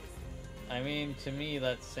 I mean, to me,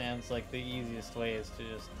 that sounds like the easiest way is to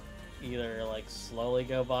just either, like, slowly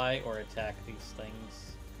go by or attack these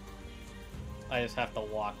things. I just have to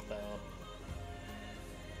walk, though.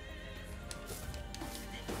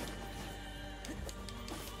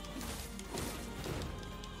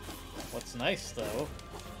 What's nice, though,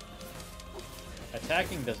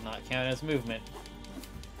 attacking does not count as movement.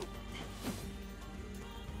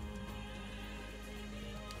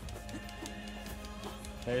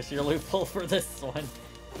 There's your loophole for this one.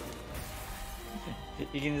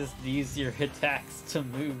 You can just use your attacks to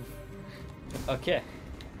move. Okay.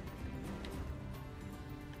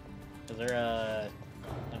 Is there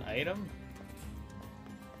an item?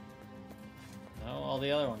 No, all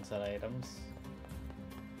the other ones had items.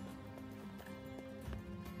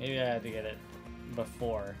 Maybe I had to get it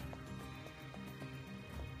before.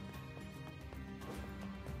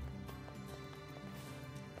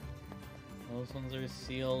 Those ones are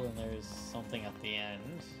sealed, and there's something at the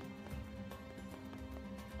end.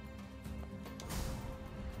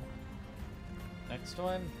 Next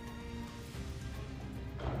one.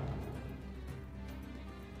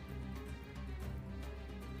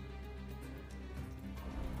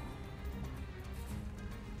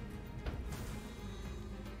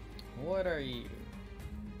 What are you?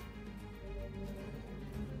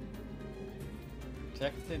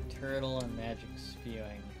 Protected turtle and magic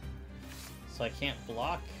spewing. So I can't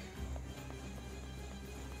block?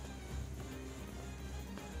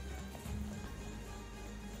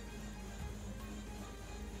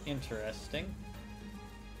 Interesting.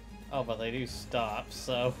 Oh, but they do stop,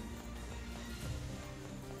 so...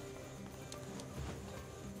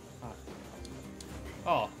 Huh.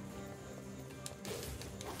 Oh.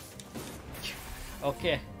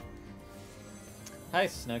 Okay. Hi,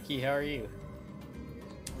 Snooky, how are you?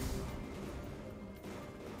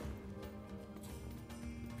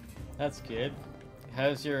 That's good.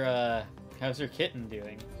 How's your kitten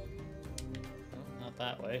doing? Oh, not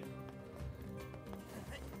that way.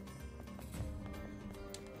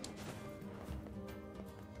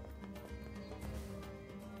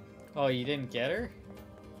 Oh, you didn't get her?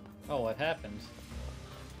 Oh, what happened?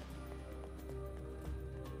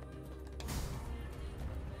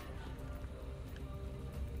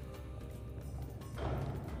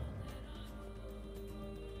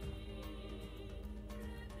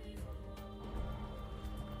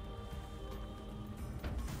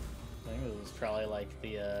 I think this was probably like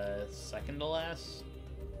the second to last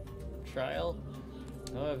trial.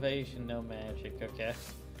 No evasion, no magic. Okay.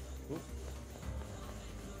 Oop.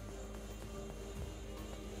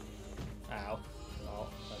 Ow. Well,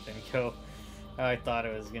 that didn't go how I thought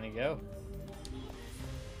it was gonna go.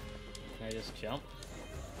 Can I just jump?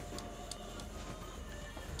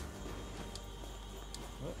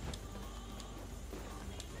 Whoop.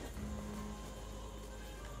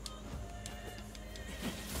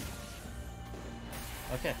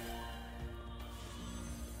 Okay.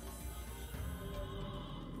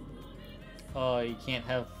 Oh, you can't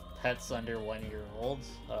have pets under 1 year olds?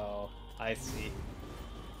 Oh, I see.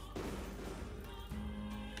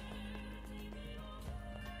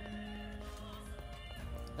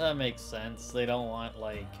 That makes sense. They don't want,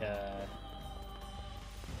 like,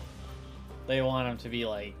 they want them to be,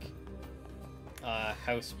 like,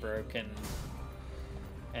 housebroken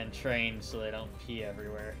and trained so they don't pee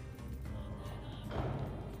everywhere.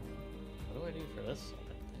 What do I do for this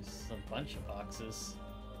one? There's a bunch of boxes.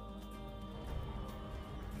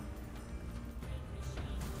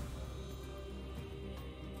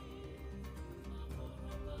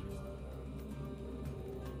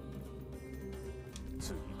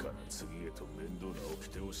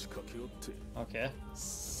 Okay.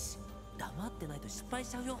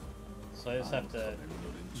 So I just have to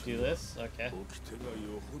do this? Okay.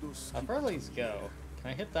 How far do these go?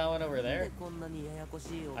 Can I hit that one over there?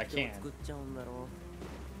 I can.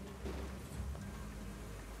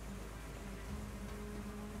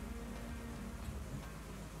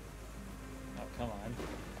 Oh, come on.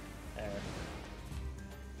 There.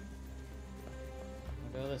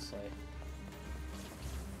 I'll go this way.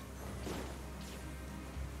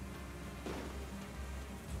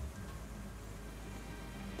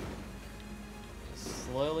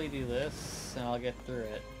 Slowly do this, and I'll get through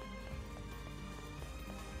it.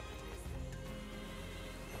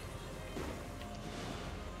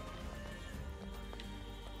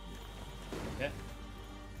 Okay. Is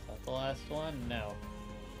that the last one? No.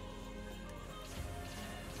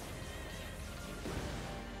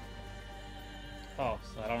 Oh,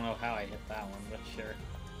 so I don't know how I hit that one, but sure.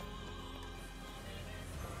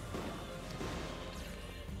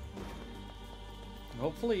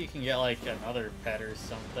 Hopefully you can get, like, another pet or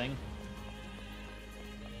something.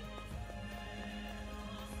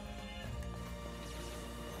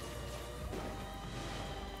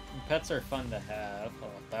 Pets are fun to have. Oh,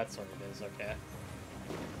 that's what it is, okay.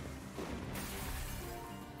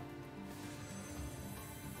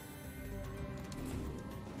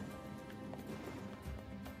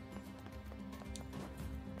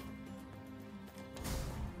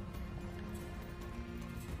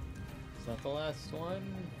 Is that the last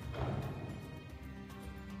one?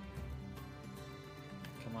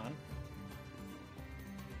 Come on.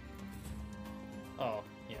 Oh,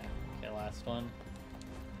 yeah. Okay, last one.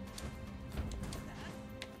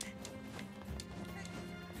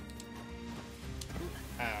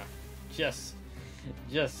 Ah, just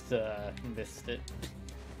missed it.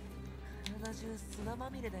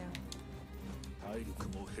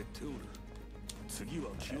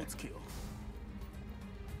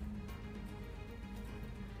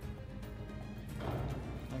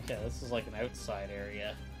 Okay, this is like an outside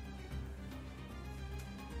area.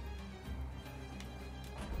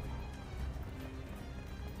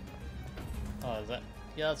 Oh, is that?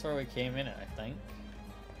 Yeah, that's where we came in at, I think.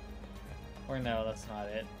 Or no, that's not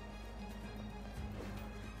it.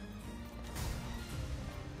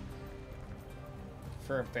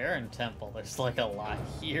 For a Baron Temple, there's like a lot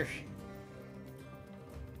here.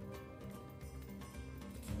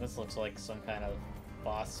 This looks like some kind of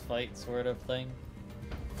boss fight sort of thing.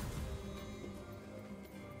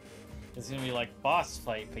 It's gonna be like boss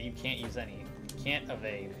fight, but you can't use any. You can't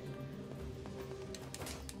evade.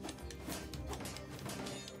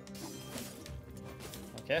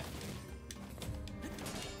 Okay.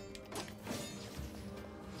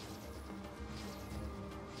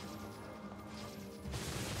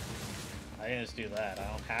 I can just do that. I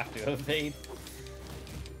don't have to evade.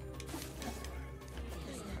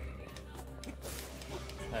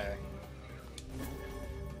 There.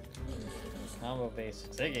 Combo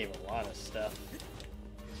basics. They gave a lot of stuff.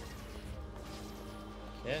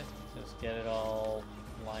 Okay, just get it all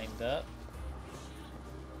lined up.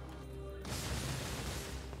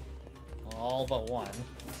 All but one.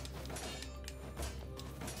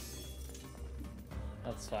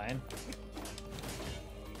 That's fine.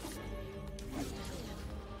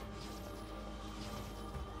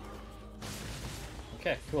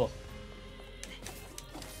 Okay, cool.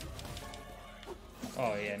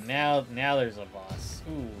 Oh yeah, now there's a boss.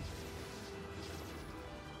 Ooh.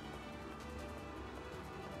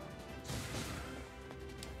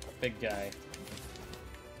 Big guy.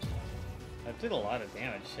 That did a lot of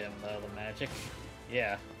damage to him though, the magic.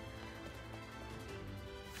 Yeah.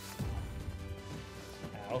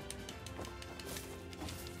 Ow.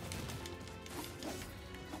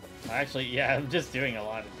 Actually, yeah, I'm just doing a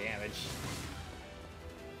lot of damage.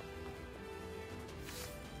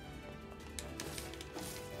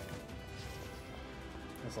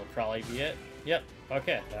 This'll probably be it. Yep,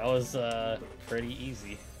 okay, that was pretty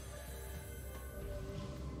easy.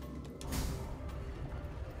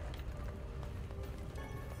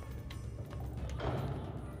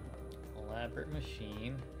 Elaborate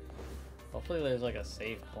machine. Hopefully there's like a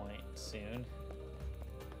save point soon.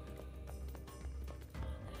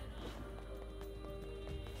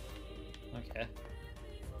 Okay.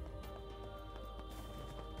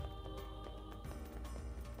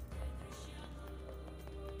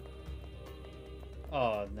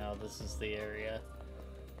 Oh no, this is the area.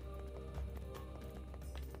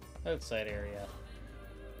 Outside area.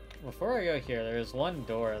 Before I go here, there's one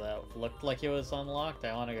door that looked like it was unlocked.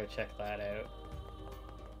 I want to go check that out.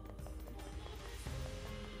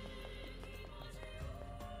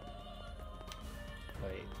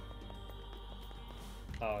 Wait.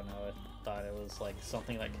 Oh no, I thought it was like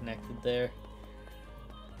something that connected there.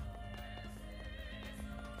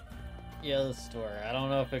 Yeah, this door. I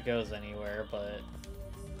don't know if it goes anywhere, but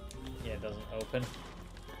yeah, it doesn't open.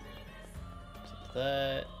 Check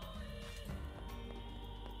that.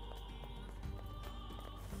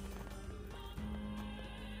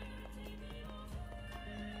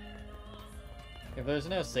 If there's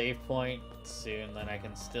no save point soon, then I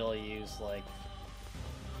can still use like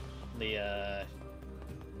the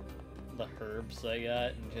herbs I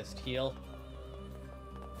got and just heal.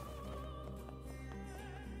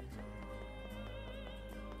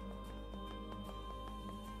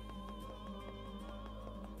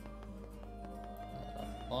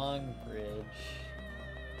 Long bridge.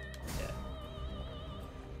 Yeah.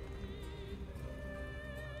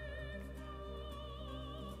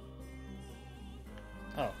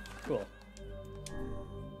 Oh, cool.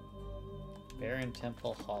 Baron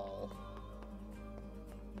Temple Hall.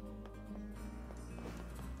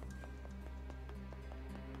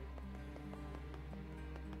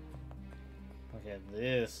 Okay,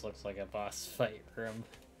 this looks like a boss fight room.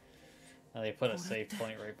 Now they put a save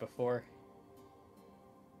point right before.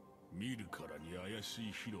 見るからに怪し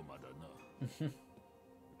い広間だな。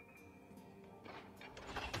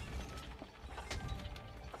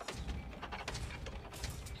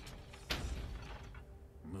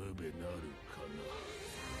ムベなるか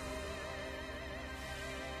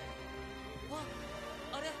な。あ、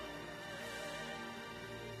あれ。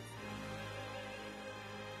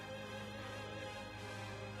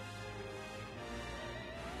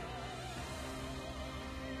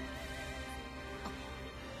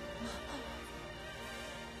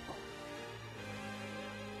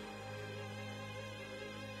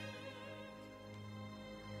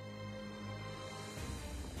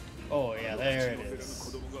Oh yeah, there it is.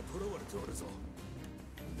 子供が囚われておるぞ。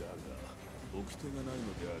だが、掟がない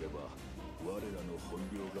のであれば、我らの本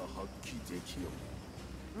領が発揮できよ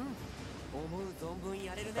う。思う存分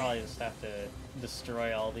やれるね。 Probably just have to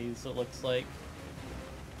destroy all these, it looks like.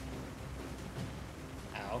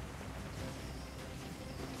 Ow.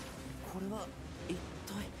 これは一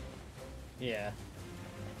体。 Yeah.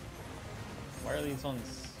 Why are these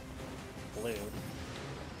ones blue?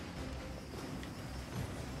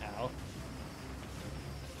 Ow.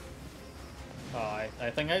 Oh, I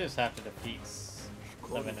think I just have to defeat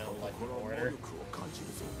them in like order.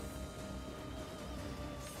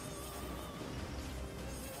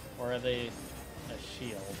 Or are they a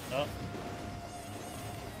shield? Oh.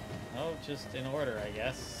 Oh, just in order, I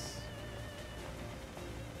guess.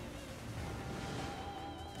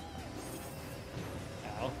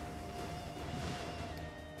 Ow.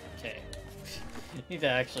 Need to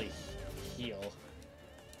actually heal.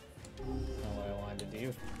 Not what I wanted to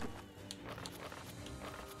do.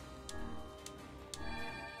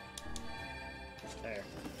 There.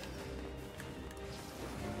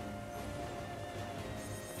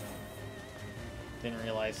 Didn't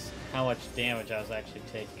realize how much damage I was actually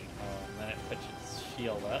taking. Oh, and then it puts its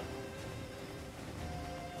shield up.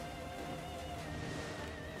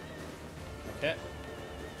 Okay.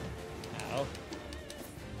 Ow.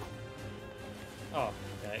 Oh,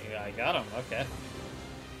 yeah, I got him. Okay.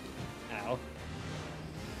 Ow.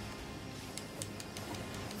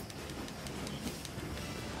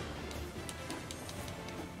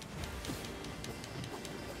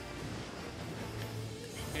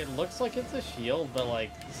 It looks like it's a shield, but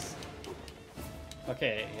like...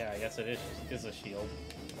 Okay, yeah, I guess it is a shield.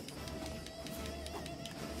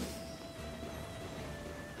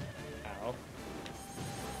 Ow.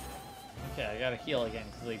 Okay, I gotta heal again,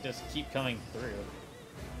 because they just keep coming through.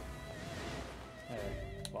 There.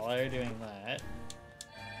 While they're doing that...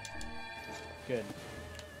 Good.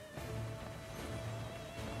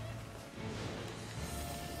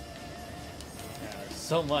 Yeah, there's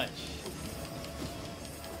so much.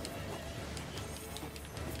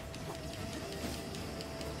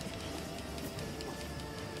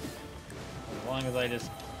 As long as I just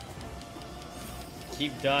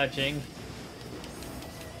keep dodging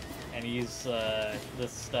and use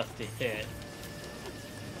this stuff to hit,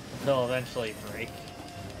 they'll eventually break.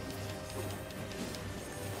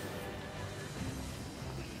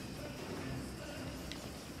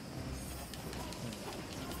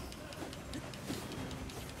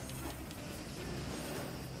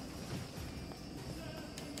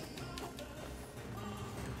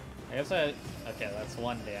 I guess okay, that's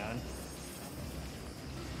one down.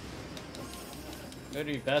 It would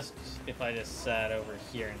be best if I just sat over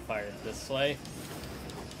here and fired this way.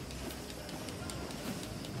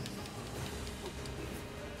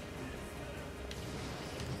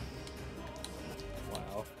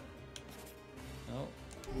 Wow. Oh,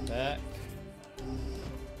 back.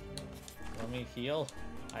 Let me heal.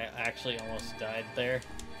 I actually almost died there.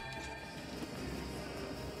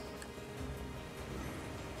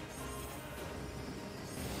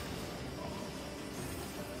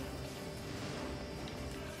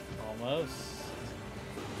 Almost.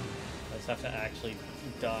 I just have to actually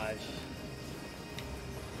dodge.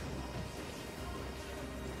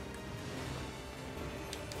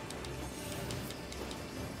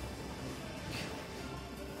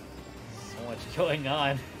 So much going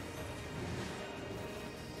on.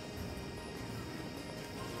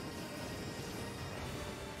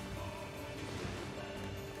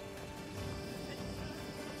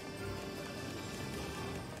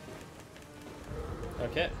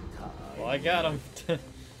 Okay. Well, I got him.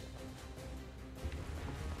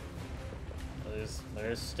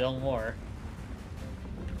 There's still more.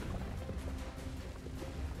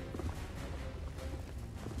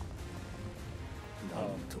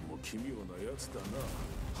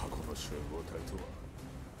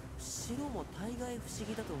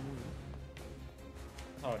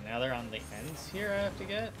 Oh, now they're on the ends here I have to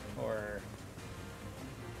get? Or...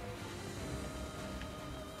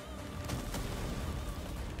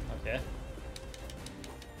 Okay.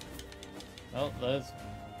 Oh, those...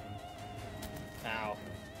 Ow.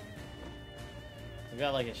 I've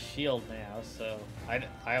got like a shield now, so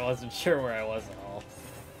I wasn't sure where I was at all.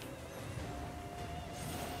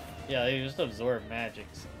 Yeah, they just absorb magic.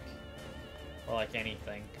 Or like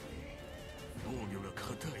anything.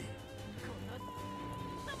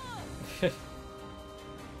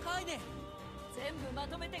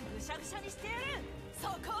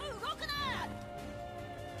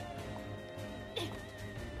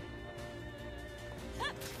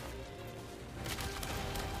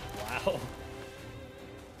 Wow.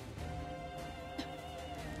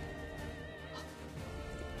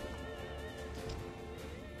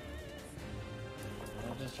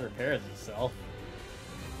 It just repairs itself.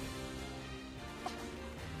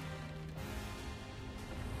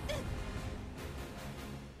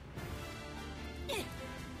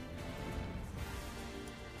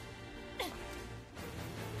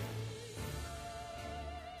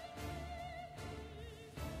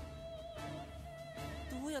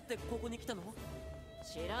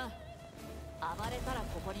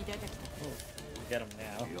 Get him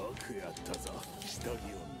now.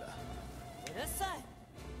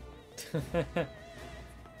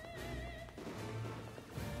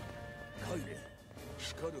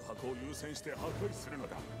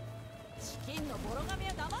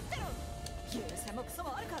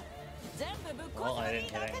 Well, I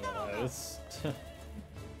didn't get any of those.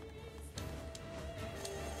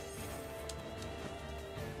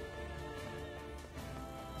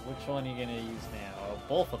 Which one are you gonna use now? Oh,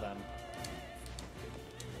 both of them.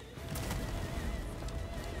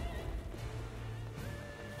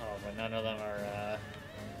 Oh, but none of them are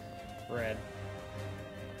red.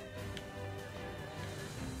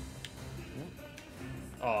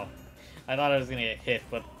 Oh, I thought I was gonna get hit,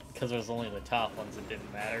 but because it was only the top ones, it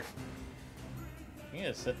didn't matter. I'm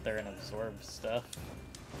gonna sit there and absorb stuff.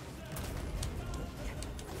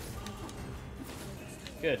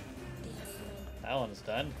 Good. That one's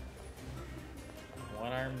done.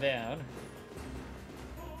 One arm down.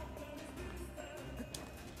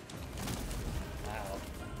 Wow.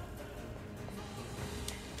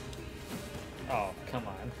 Oh, come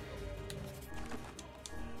on.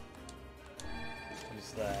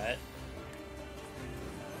 Use that.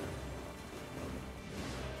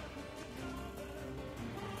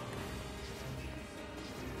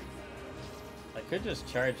 I could just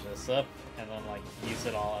charge this up and then like use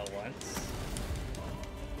it all at once.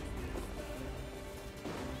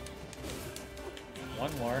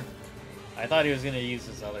 One more. I thought he was gonna use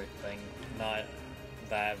his other thing, not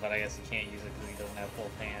that, but I guess he can't use it because he doesn't have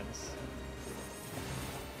both hands.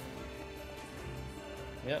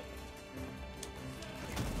 Yep.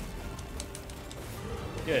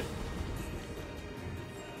 Good.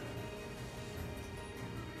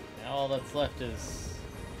 Now all that's left is...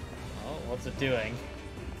 Oh, what's it doing?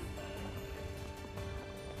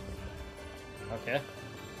 Okay.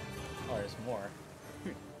 Oh, there's more.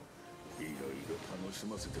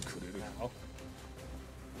 Ow.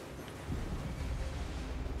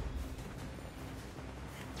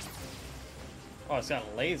 Oh, it's got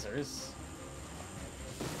lasers.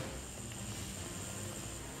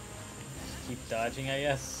 Just keep dodging, I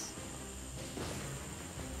guess.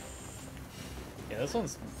 Yeah, this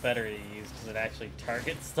one's better to use because it actually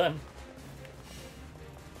targets them.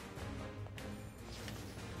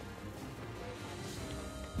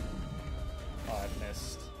 Oh, I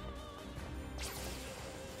missed.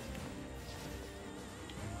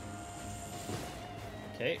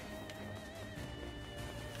 Okay.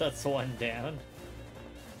 That's one down.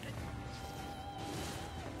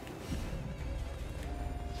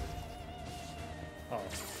 Oh,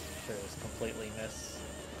 sure, it's completely missed.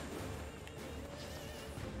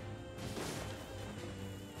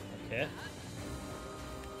 Okay.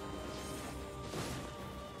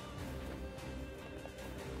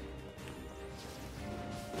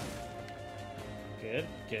 Good,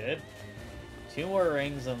 good. 2 more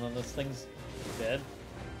rings and then this thing's dead.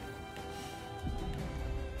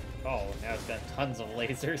 Oh, now it's got tons of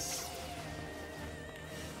lasers.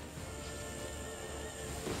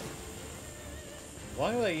 As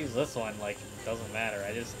long as I use this one, like, it doesn't matter.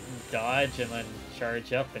 I just dodge and then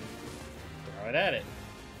charge up and throw it at it.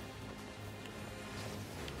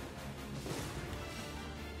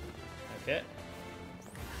 Okay.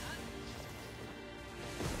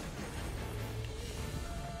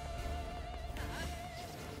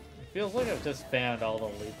 It feels like I've just found all the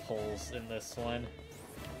loopholes in this one.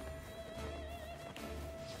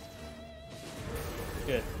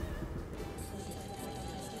 Good.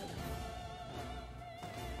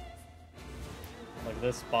 Like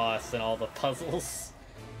this boss and all the puzzles.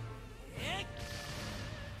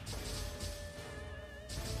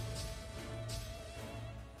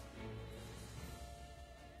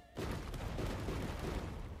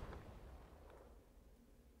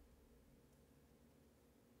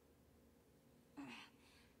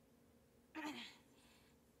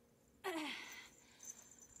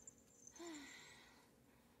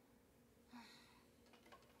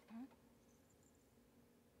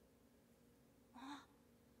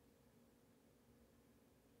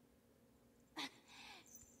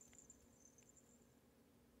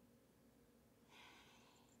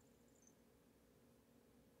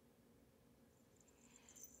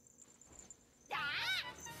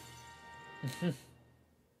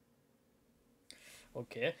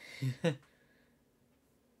 Okay.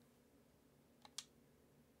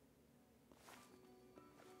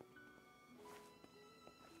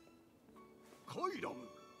 カイラム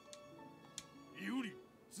ユリ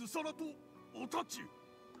ズサラとオタチ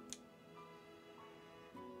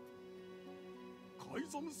カイ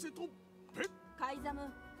ザムセとペカイザム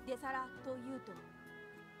デサラとユート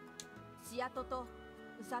シアトと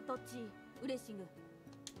ウサトチウレシグ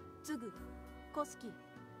ツグコスキ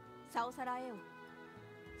サオサラエオ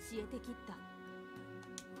シエテキッタ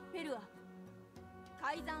ペルア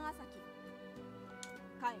カイザンアサ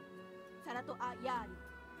キカエサラトアヤーリ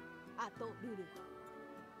アトルル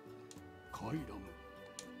カイラム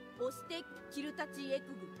オステキルタチエク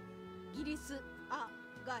グギリスア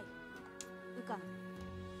ガイウカン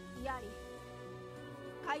ヤリ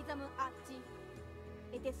カイザムアチ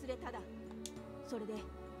エテスレタだ。それで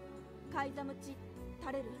カイザムチ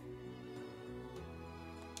タレル。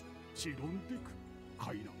チロンデク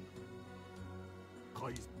カイランカ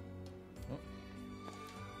イ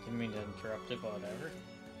Didn't mean to interrupt it, but whatever.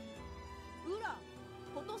 ウラ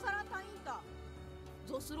ポトサラタインタ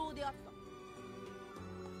ゾスローであった。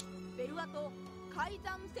ベルアとカイ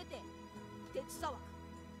ザンセテ鉄砂枠。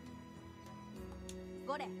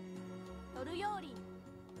ゴレトルヨーリ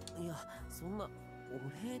ン。いや、そんなお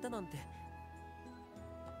礼だなんて。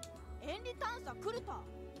エンリ探査クルタ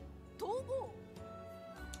統合。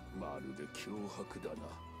まるで脅迫だな。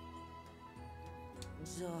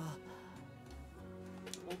じゃあ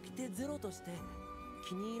掟ゼロとして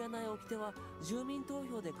気に入らない掟は住民投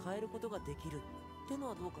票で変えることができるっての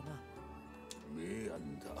はどうかな。明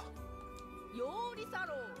暗だ。ヨーリサ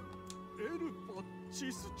ローエルパ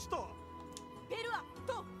チスチタペルア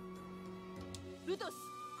とルトス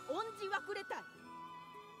オンジワクレタイ。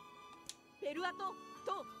ペルアと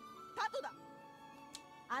タトだ。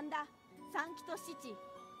アンダサンキトシチ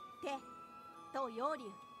テとヨーリュ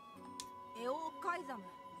エオーカイザム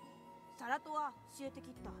サラトは教えて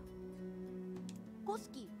きった。コス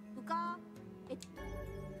キウカエ。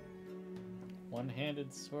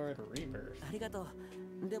 One-handed sword rebirth. ありがと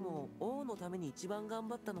う。でも王のために一番頑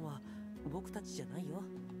張ったのは僕たちじゃないよ。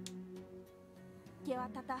ケワ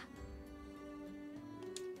タタ。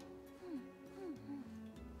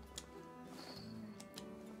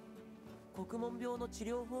国門病の治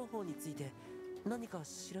療方法について何か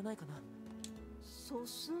知らないかな。ソ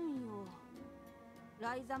スンよ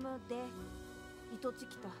ライザムでイトチ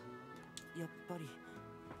キタ。やっぱり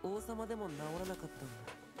王様でも治らなかったんだ。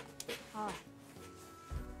ああ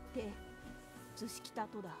でズシキタ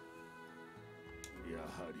とだ。や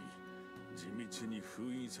はり地道に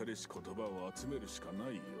封印されし言葉を集めるしかな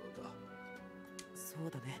いようだ。そう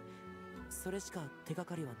だね。それしか手が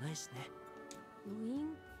かりはないしね。ウイ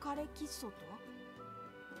ンカレキッソと。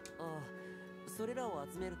ああ、それらを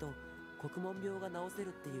集めると国門病が治せる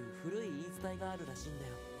っていう古い言い伝えがあるらしいんだ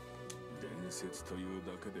よ。伝説という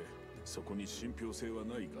だけでそこに信憑性は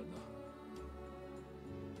ないがな。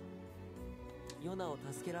ヨナを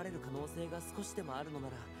助けられる可能性が少しでもあるのな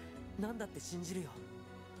ら何だって信じるよ。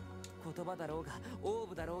言葉だろうがオー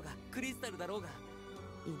ブだろうがクリスタルだろうが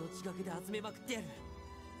命がけで集めまくってやる。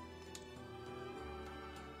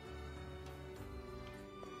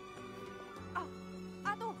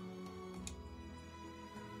あと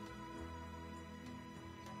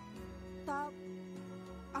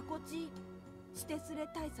アコチシテスレ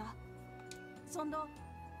大佐そんど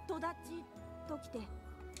トダチときて。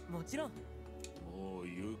もちろん。もう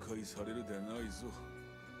誘拐されるでないぞ。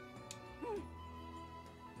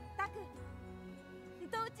タク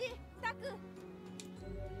トウチタク。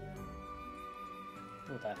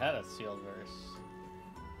 Ooh, that had a sealed verse.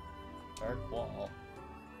 Dark wall.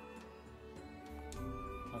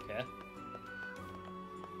 Okay.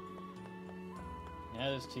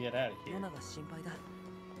 Now just to get out of ヨ here. ナが心配だ。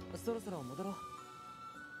そろそろ戻ろう。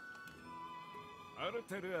アル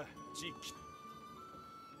テルチキ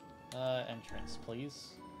Entrance,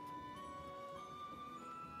 please.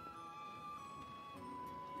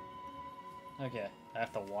 Okay, I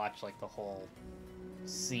have to watch like the whole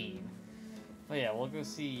scene. Oh yeah, we'll go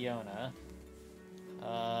see Yona.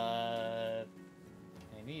 I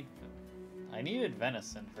needed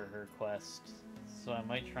venison for her quest, so I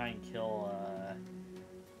might try and kill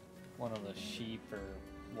one of the sheep or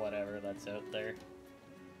whatever that's out there.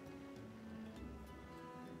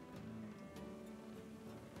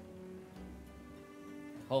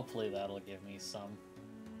 Hopefully that'll give me some.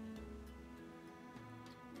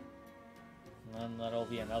 And then that'll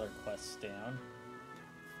be another quest down.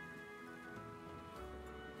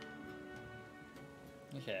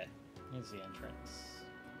 Okay, here's the entrance.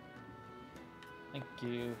 Thank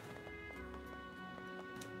you.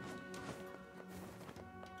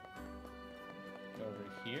 Go over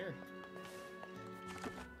here.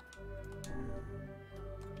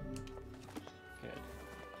 Good.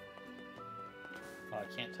 Oh,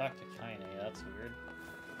 I can't talk to Kaine, that's weird.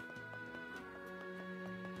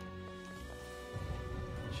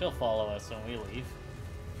 She'll follow us when we leave.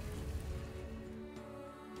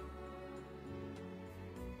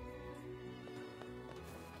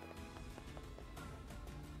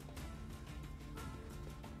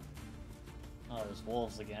 Oh, there's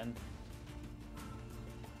wolves again.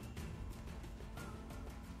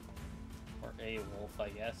 Or a wolf, I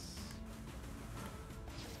guess.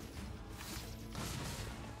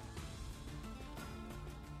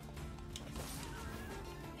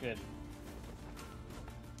 Good.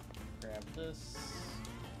 Grab this.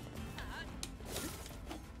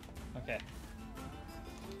 Okay.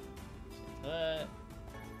 Ooh,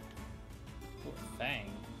 Fang.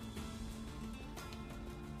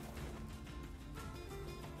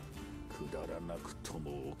 くだらなくと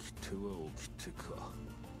も起きては起きてか。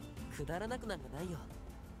くだらなくなんかないよ。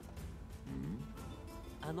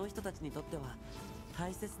あの人たちにとっては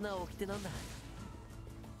大切な掟なんだ。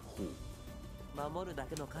ほう。守るだ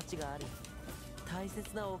けの価値があり大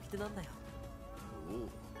切な掟なんだよ。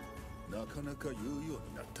おう、なかなか言うよう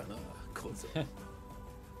になったな、小僧。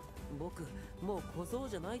僕もう小僧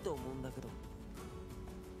じゃないと思うんだけど。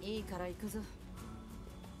いいから行くぞ。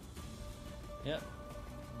 Yep.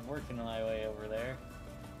 I'm working my way over there.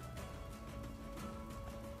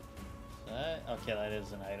 Okay, that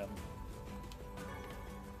is an item.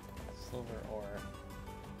 Silver ore.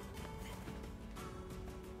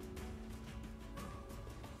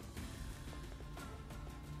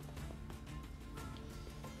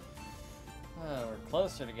 Oh, we're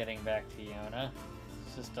closer to getting back to Yona.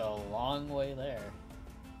 It's just a long way there.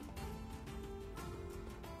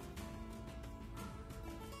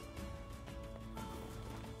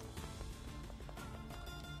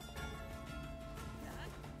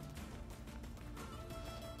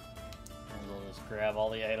 I'll just grab all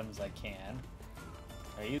the items I can.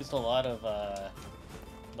 I used a lot of the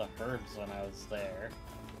herbs when I was there.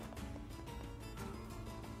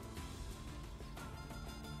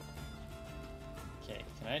 Okay,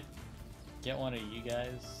 can I get one of you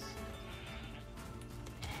guys?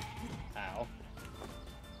 Ow.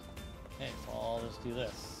 Okay, so I'll just do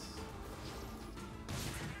this.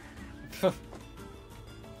 Do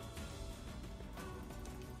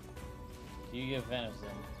you get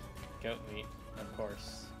venison? Goat meat, of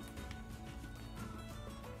course.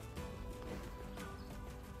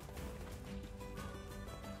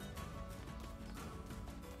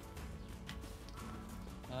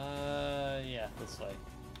 Yeah, this way.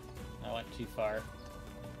 I went too far.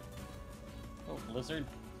 Oh, lizard.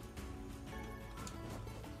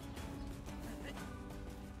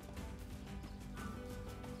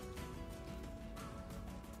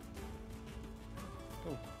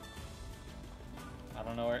 Oh. I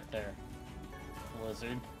don't know where there.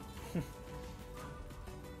 Lizard.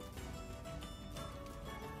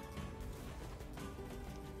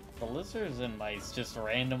 The lizards and mice just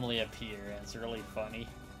randomly appear, and it's really funny.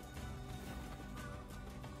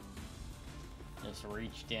 Just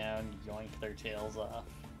reach down, yoink their tails off.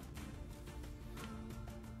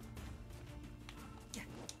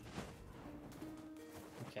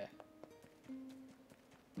 Okay.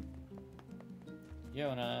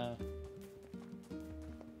 Yona.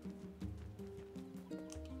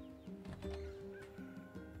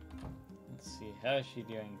 Let's see, how is she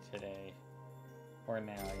doing today? Or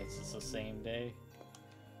now, I guess it's the same day.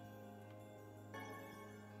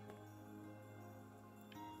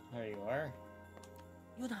 There you are.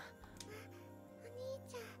 ヨナ、お兄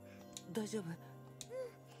ちゃん。大丈夫？お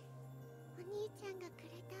兄ちゃんがくれ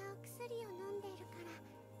たお薬を飲んでるから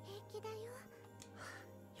平気だよ。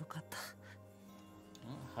よかった。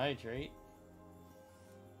Hydrate.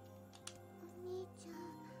 お兄ちゃん。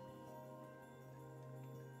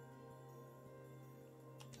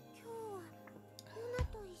今日はヨナ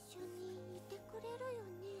と一緒にいてくれるよ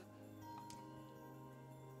ね。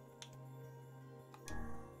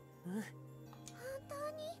うん。 本当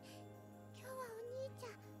に？今日はお兄ちゃん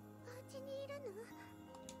お家にいるの？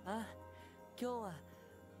ああ、今日は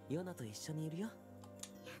ヨナと一緒にいるよ。やっ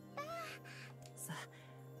たー。さあ、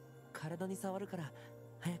体に触るから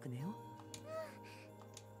早く寝よ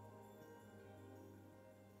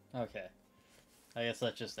う。 Okay. I guess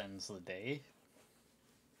that just ends the day.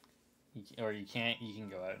 Or you can't, you can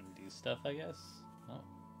go out and do stuff, I guess. Oh.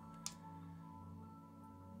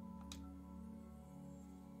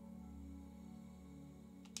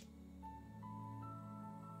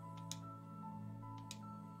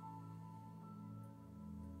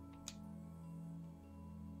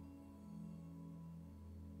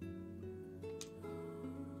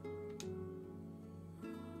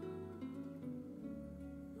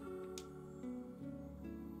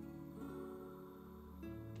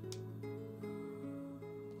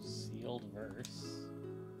 Sealed verse.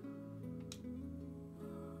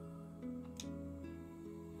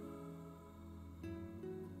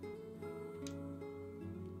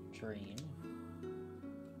 Dream.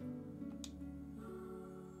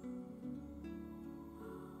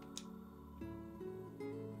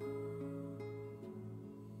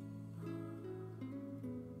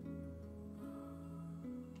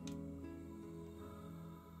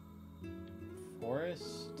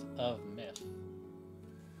 Forest of Myth.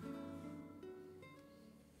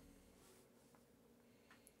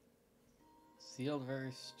 Sealed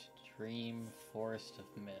verse, Dream, Forest of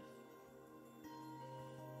Myth.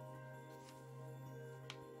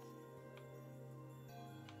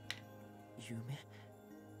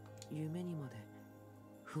 夢にまで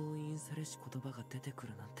封印されし言葉が出てく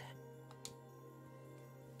るなんて。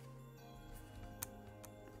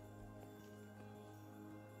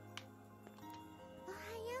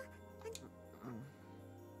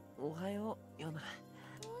おはよう、ヨナ。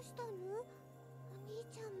どうしたの？お兄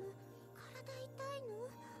ちゃんも体痛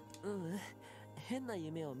いの？変な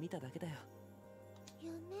夢を見ただけだよ。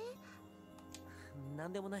夢？な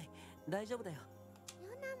んでもない。大丈夫だよ。ヨ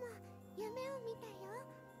ナも夢を見たよ。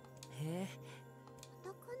へえ。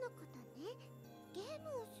男の子とね、ゲー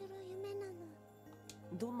ムをする夢なの。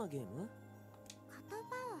どんなゲーム？言葉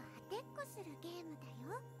を当てっこするゲームだ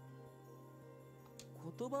よ。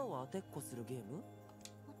言葉を当てっこするゲーム？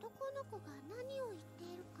男の子が何を言って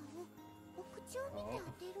いるかをお口を見て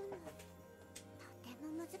当てるの。とても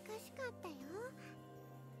難しかったよ。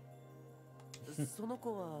その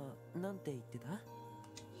子はなんて言ってた？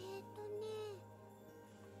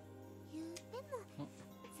言うても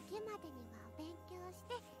次までには勉強し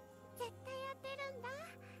て絶対当てるんだ。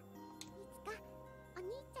いつかお兄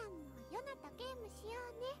ちゃんもヨナとゲームしよ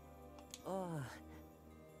うね。ああ。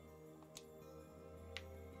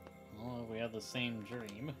Oh, we have the same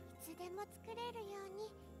dream. いつでも作れるように、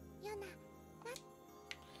ヨナ。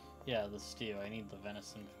Yeah, the stew. I need the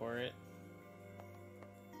venison for it.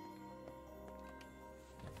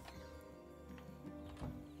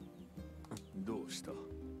 どうした？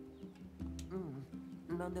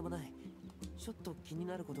なんでもない。ちょっと気に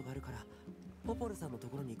なることがあるから、ポポルさんのと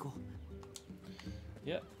ころに行こう。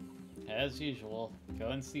Yep. As usual, go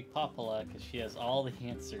and see Popola because she has all the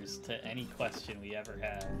answers to any question we ever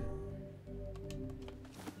have.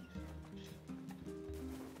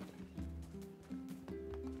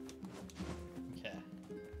 Okay.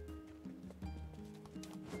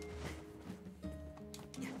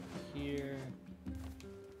 Here.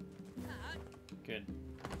 Good.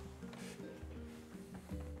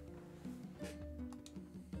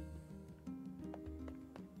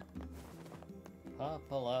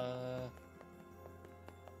 Popola.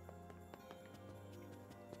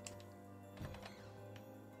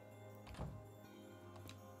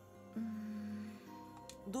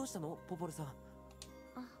 どうしたの、ポポルさん？あ、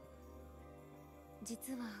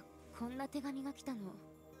実はこんな手紙が来たの。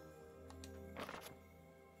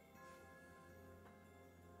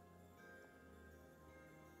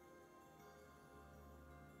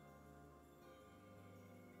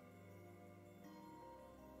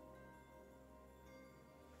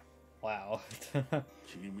Wow.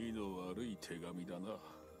 君の悪い手紙だな。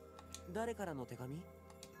誰からの手紙？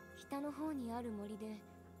北の方にある森で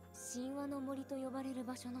神話の森と呼ばれる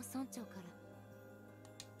場所の村長から。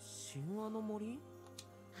神話の森？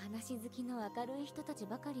話好きの明るい人たち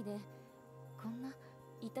ばかりで、こんな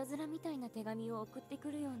いたずらみたいな手紙を送って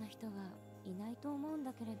くるような人はいないと思うん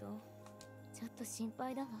だけれど、ちょっと心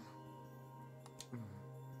配だわ。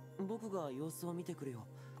僕が様子を見てくるよ。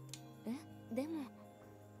え、でも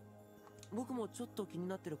僕もちょっと気に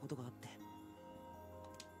なってることがあって。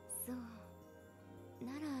そう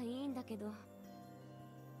ならいいんだけど、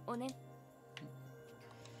おね。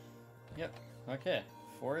Yep. Okay.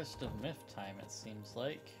 Forest of Myth time, it seems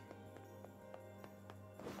like.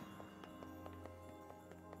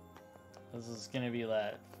 This is gonna be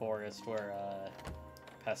that forest where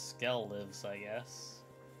Pascal lives, I guess.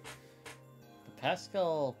 But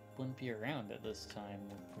Pascal wouldn't be around at this time,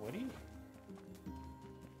 would he?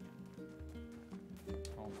 I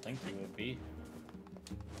don't think he would be.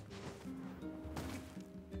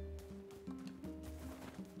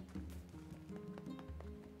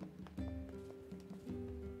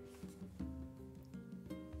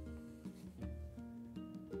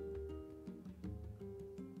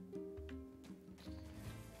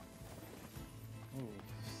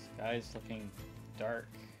 Sky's looking dark.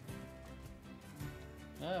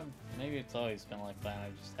 Maybe it's always been like that,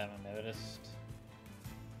 I just haven't noticed.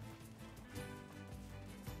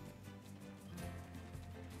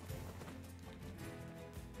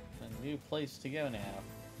 A new place to go now.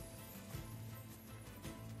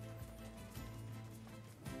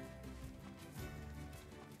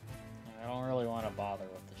 I don't really want to bother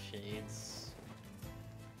with the shades.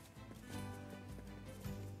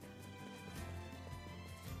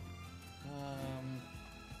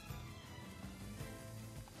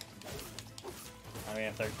 I mean,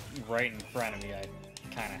 if they're right in front of me, I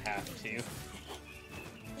kind of have to.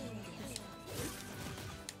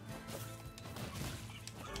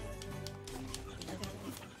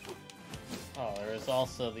 Oh, there is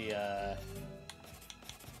also the,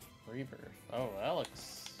 Rebirth. Oh, that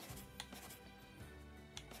looks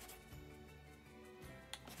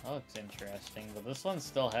interesting, but this one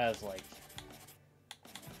still has, like,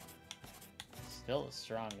 Feel the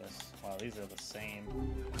strongest. Wow, these are the same.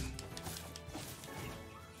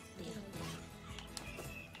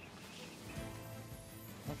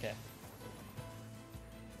 Okay.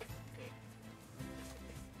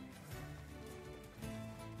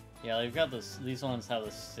 Yeah, they've got this. These ones have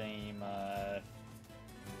the same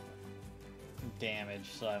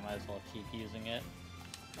damage, so I might as well keep using it.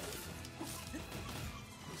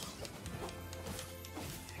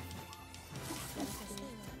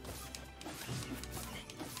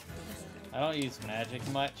 I don't use magic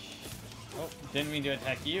much. Oh, didn't mean to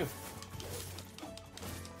attack you.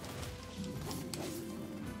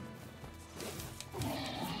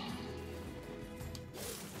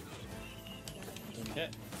 Okay.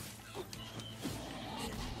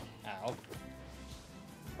 Ow.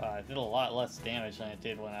 Wow, I did a lot less damage than I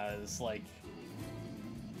did when I was, like,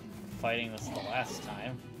 fighting this the last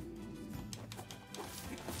time.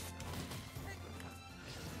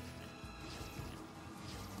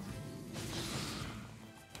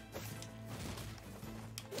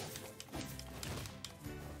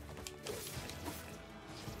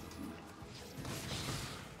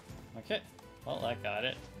 Okay, well, that got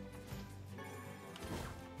it.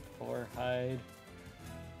 Four hide.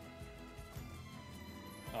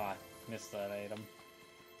 Oh, I missed that item.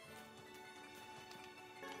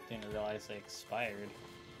 Didn't realize they expired.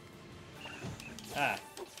 Ah.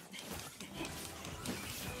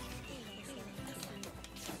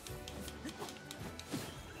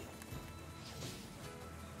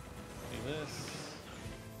 Do this.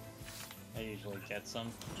 I usually get some.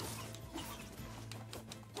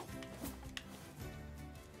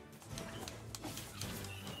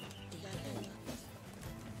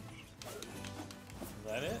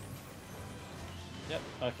 Is that it? Yep,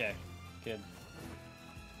 okay. Good.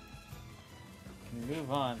 Can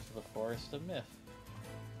move on to the Forest of Myth.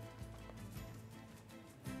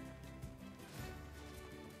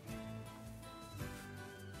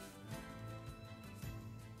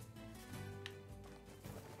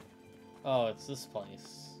 Oh, it's this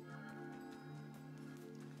place.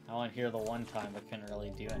 I went here the one time but couldn't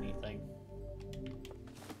really do anything.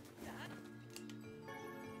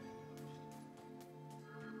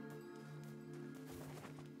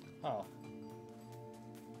 Oh.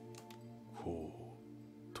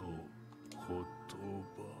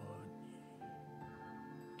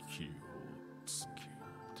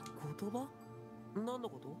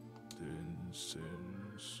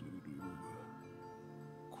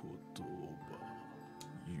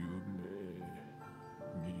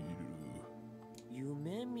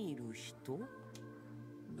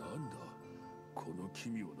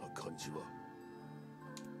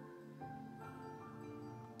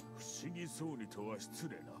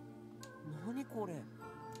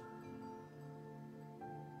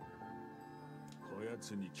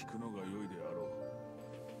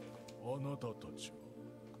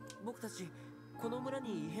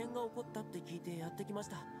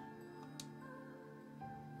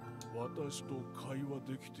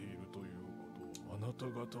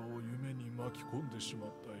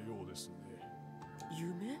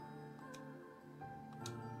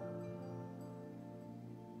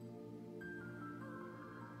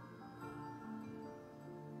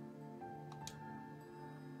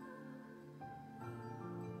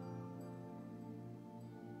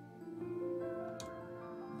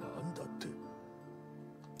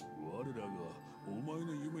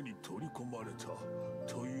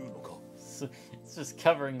 So it's just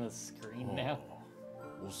covering the screen now.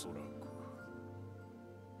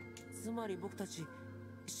 つまり僕たち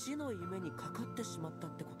死の夢にかかってしまった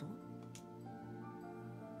ってこと？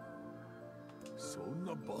そん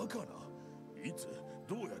なバカな。いつ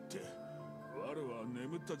どうやって？我は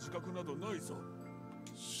眠った自覚などないぞ。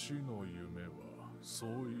死の夢はそう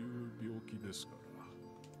いう病気ですか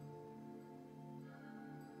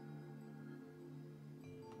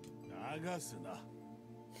ら。流すな。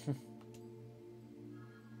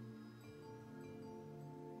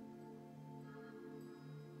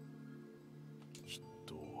きっ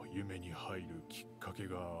と夢に入るきっかけ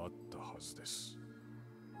があったはずです。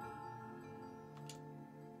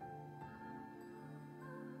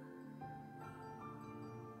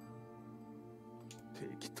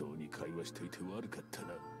適当に会話していて悪かったな。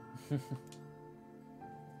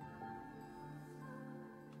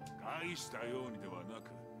害したようにではな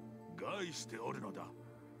く害しておるのだ。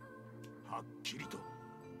はっきりと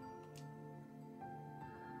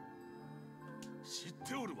知っ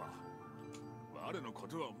ておるわ。我のこ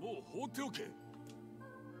とはもう放っておけ。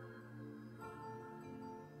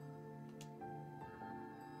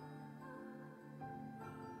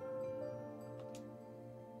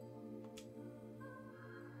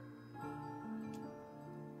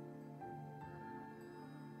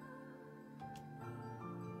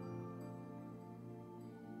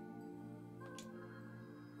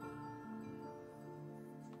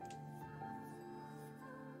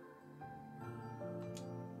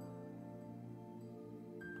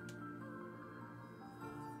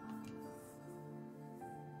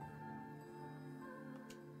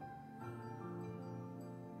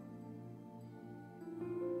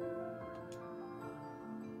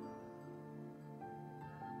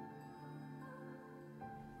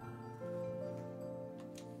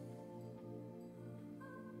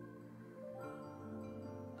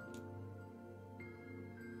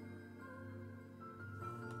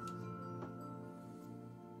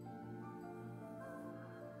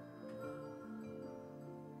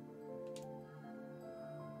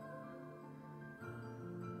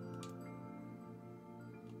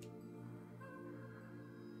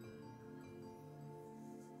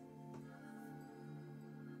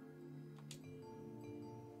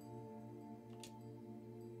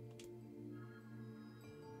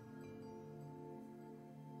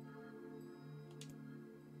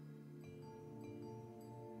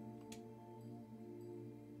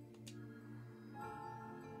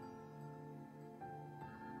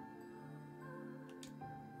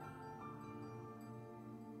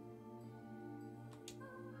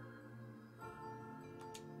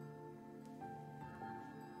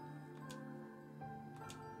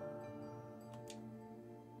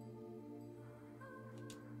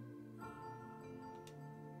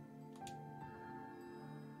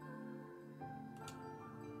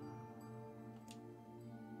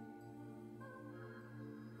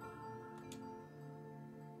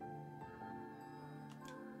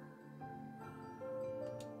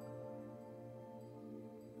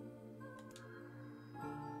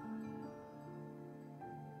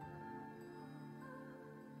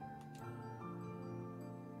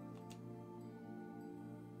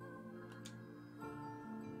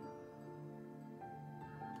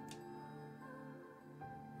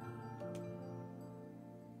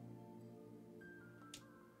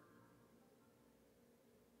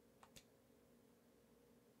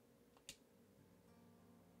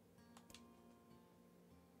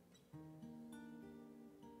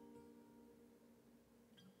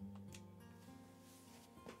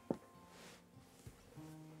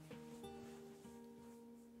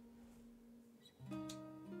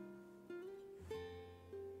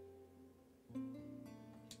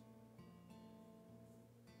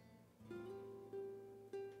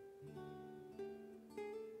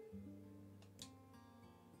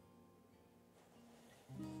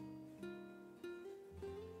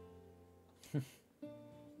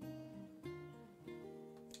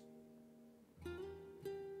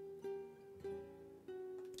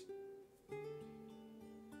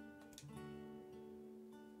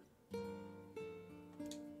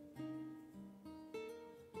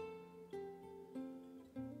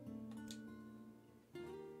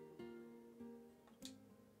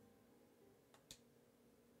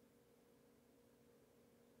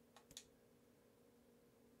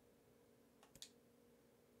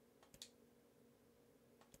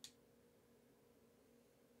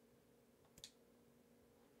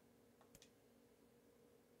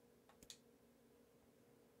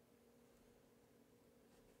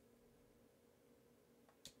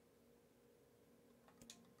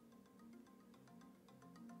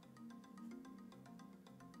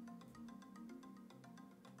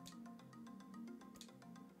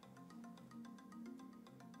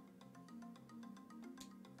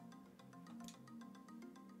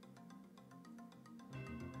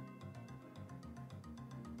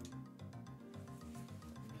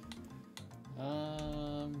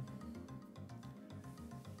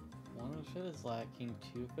One of it is lacking,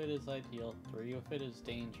 2 of it is ideal, 3 of it is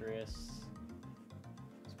dangerous.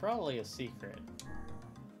 It's probably a secret.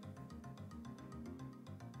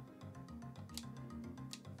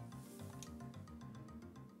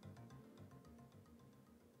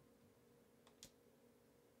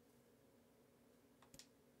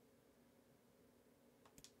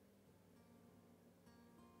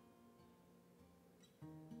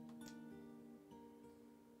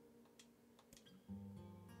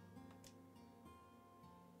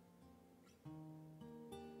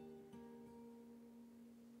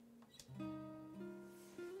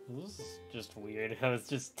 This is just weird how it's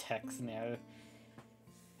just text now.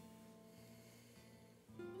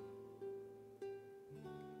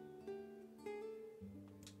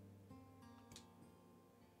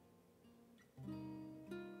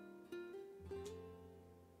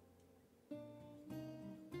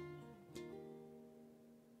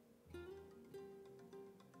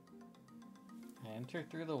 I enter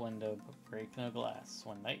through the window, but break no glass.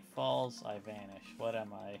 When night falls, I vanish. What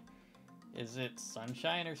am I? Is it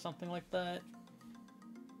sunshine or something like that?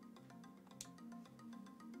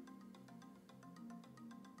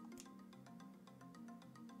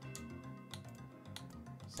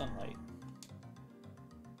 Sunlight.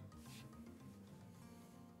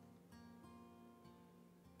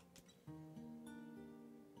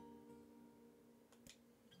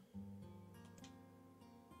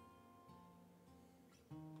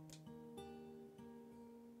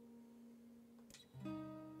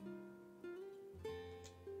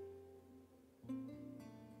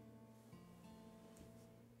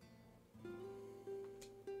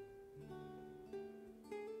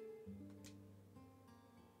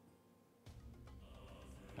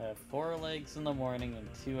 I have 4 legs in the morning and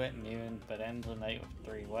 2 at noon, but end the night with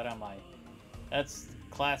 3. What am I? That's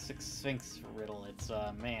classic Sphinx riddle. It's,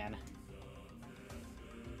 man.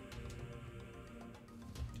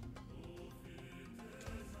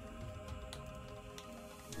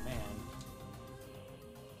 Man.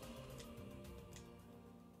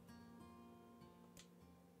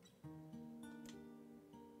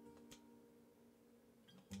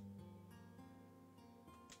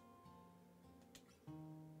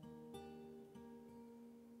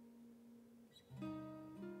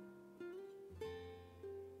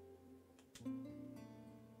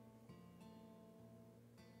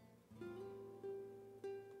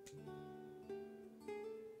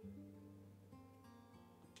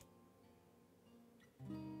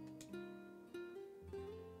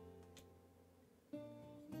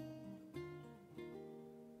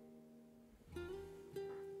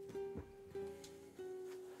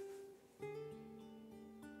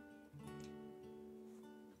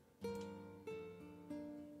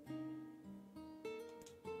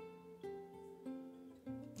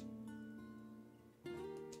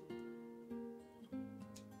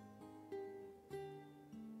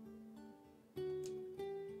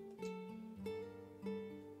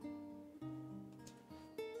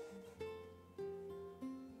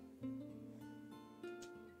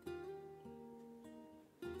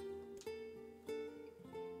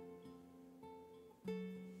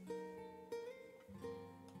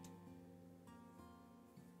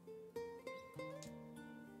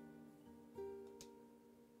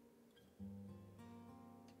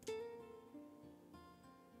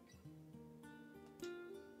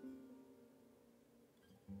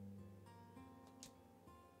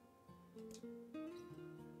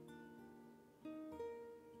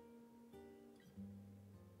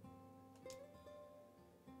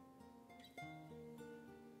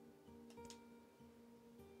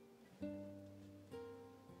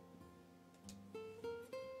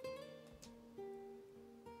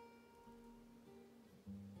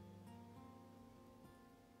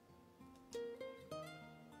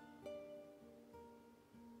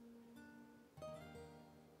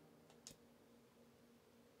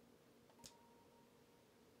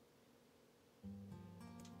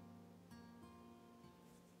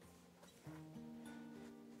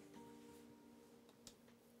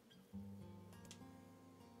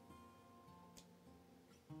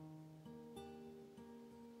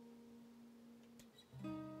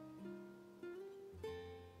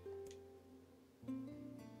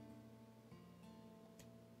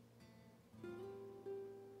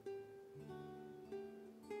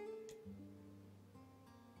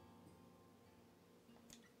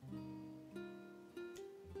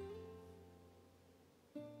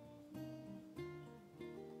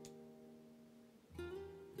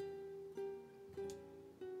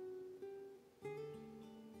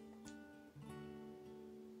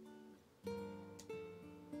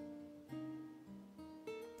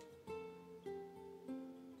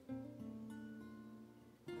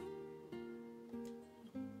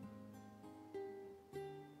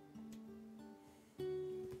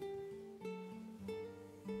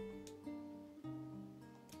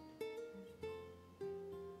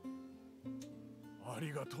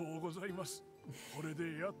 りがとうございます。これ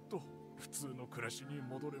でやっと普通の暮らしに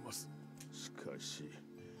戻れます。しかし、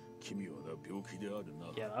奇妙な病気であるな。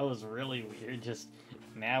Yeah, that was really weird. Just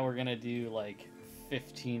now we're gonna do like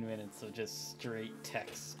 15 minutes of just straight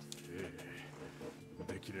text.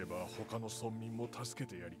 できれば他の村民も助け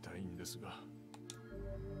てやりたいんですが。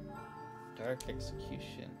Dark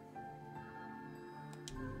execution.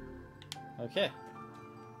 Okay.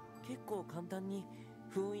 結構簡単に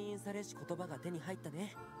封印されし言葉が手に入った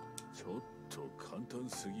ね。ちょっと簡単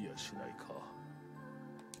すぎやしないか。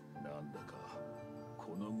なんだか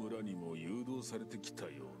この村にも誘導されてきた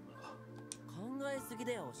ような。考えすぎ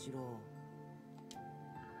だよ、シロ。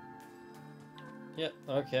Yeah,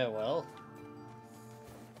 okay, well.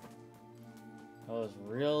 That was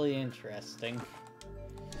really interesting.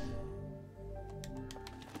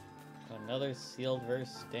 Another sealed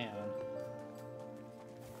verse down.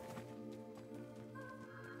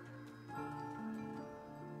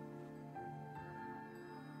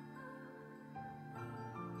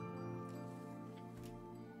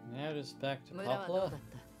 Now just back to Popla.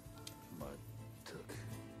 まった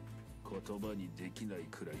く言葉にできない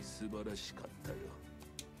くらい素晴らしかったよ。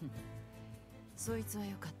そいつは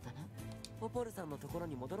よかったな。ポポルさんのところ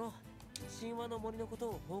に戻ろう。神話の森のこと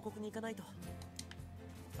を報告に行かないと。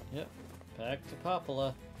Yep, back to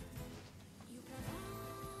Popla.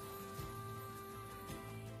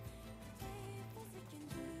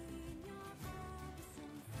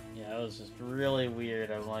 Yeah, it was just really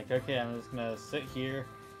weird. I'm like, okay, I'm just gonna sit here,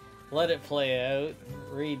 let it play out,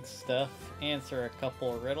 read stuff, answer a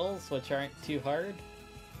couple of riddles, which aren't too hard.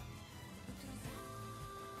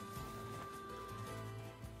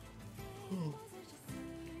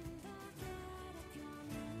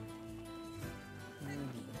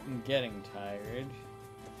 I'm getting tired.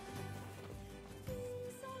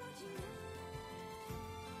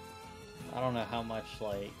 I don't know how much,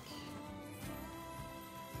 like,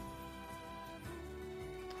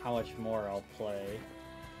 how much more I'll play.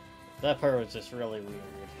 That part was just really weird.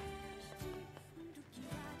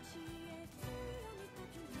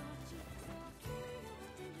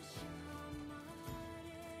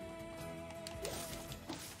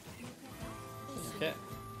 Okay.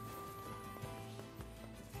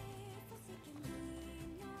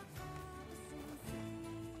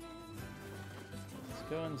 Let's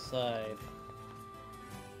go inside.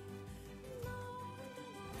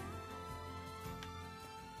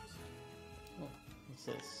 Oh, what's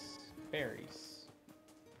this? Berries.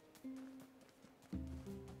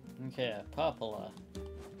 Okay, Popala.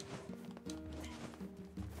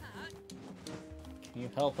 Can you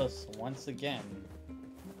help us once again?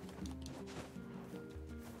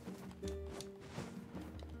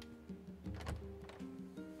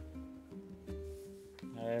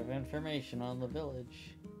 I have information on the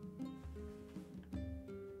village.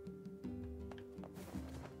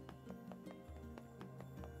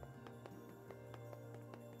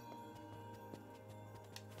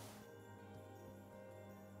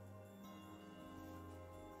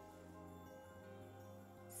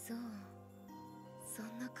そう、そ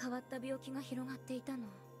んな変わった病気が広がっていたの。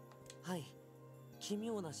はい、奇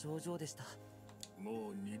妙な症状でした。も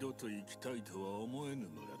う二度と行きたいとは思えぬ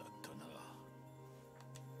村だったな。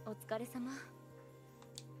お疲れ様。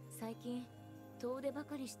最近遠出ば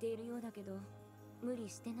かりしているようだけど、無理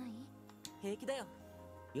してない？平気だよ。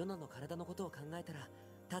ヨナの体のことを考えたら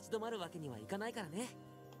立ち止まるわけにはいかないからね。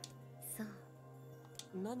そう。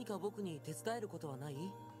何か僕に手伝えることはない？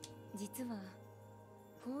実は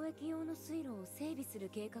交易用の水路を整備する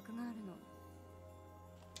計画があるの。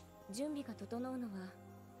準備が整うのは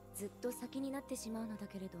ずっと先になってしまうのだ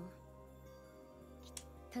けれど、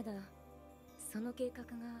ただその計画が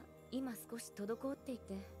今少し滞ってい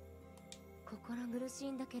て心苦し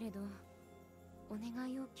いんだけれど、お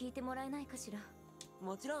願いを聞いてもらえないかしら。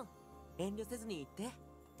もちろん、遠慮せずに言って。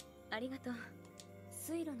ありがとう。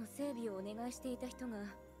水路の整備をお願いしていた人が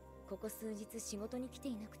ここ数日仕事に来て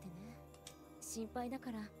いなくてね、心配だ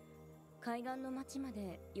から海岸の町ま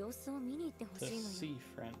で様子を見に行ってほしい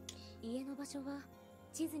のよ。家の場所は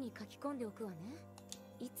地図に書き込んでおくわね。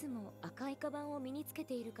いつも赤いカバンを身につけ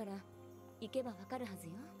ているから行けばわかるはず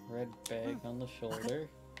よ。 Red bag on the shoulder.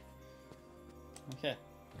 Okay.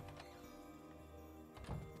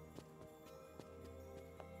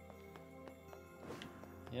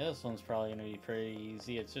 Yeah, this one's probably gonna be pretty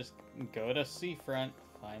easy. It's just go to seafront,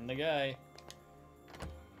 find the guy.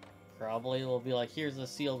 Probably will be like, here's a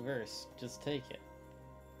sealed verse, just take it.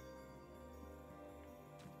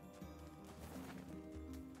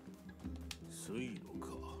 水路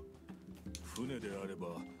か。船であれ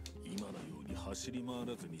ば今のように走り回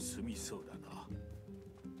らずに済みそうだな。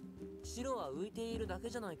白は浮いているだけ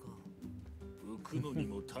じゃないか。浮くのに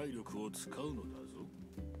も体力を使うのだぞ。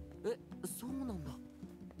え、そうなんだ。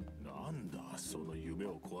なんだその夢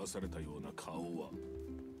を壊されたような顔は。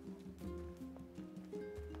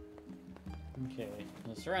Okay,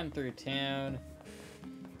 let's run through town.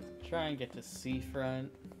 Try and get to seafront.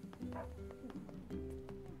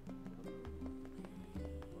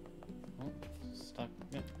 Oh, stuck.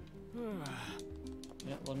 Yep.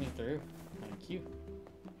 Yep, let me through. Thank you.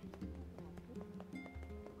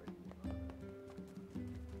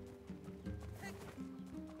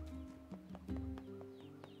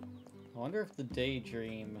 I wonder if the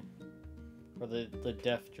daydream, or the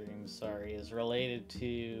death dream, sorry, is related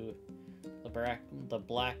to the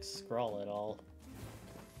black scroll at all.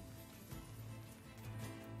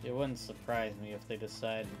 It wouldn't surprise me if they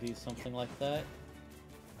decide to do something like that.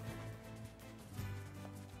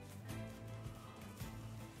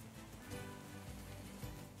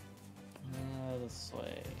 This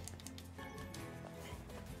way.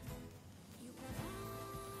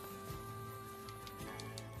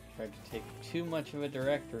 Tried to take too much of a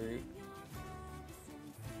direct route.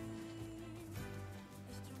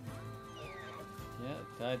 Yeah,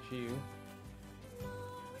 dodge you.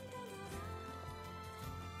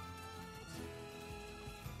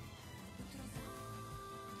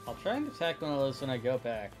 I'll try and attack one of those when I go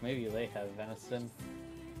back. Maybe they have venison.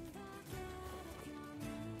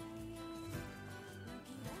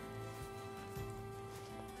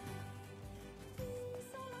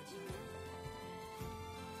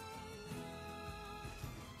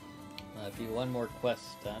 Be one more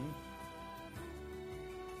quest done.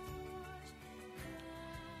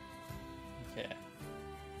 Okay.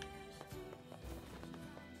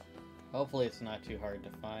 Hopefully it's not too hard to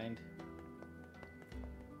find.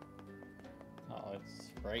 Oh,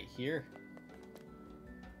 it's right here.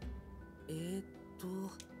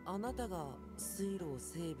 あなたが水路を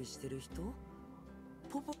整備してる人？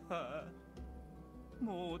ポポ。ああ、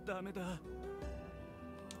もうダメだ。何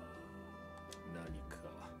か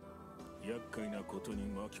厄介なことに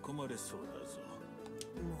巻き込まれそうだぞ。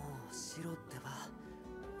もう白ってば。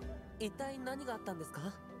一体何があったんです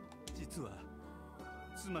か？実は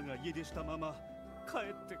妻が家出したまま帰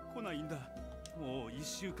ってこないんだ。もう1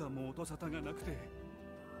週間も音沙汰がなくて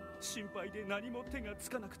心配で何も手がつ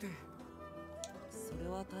かなくて。それ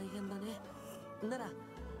は大変だね。なら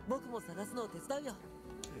僕も探すのを手伝うよ。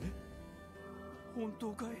え？本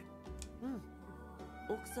当かい？うん。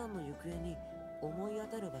奥さんの行方に思い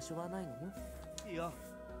当たる場所はないの？いや、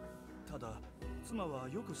ただ妻は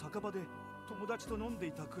よく酒場で友達と飲んで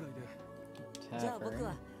いたくらいで。じゃあ僕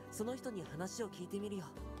はその人に話を聞いてみるよ。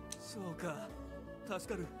そうか、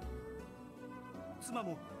助かる。妻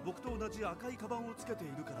も僕と同じ赤いカバンをつけてい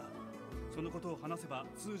るからそのことを話せば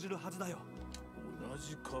通じるはずだよ。同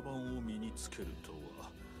じカバンを身につけるとは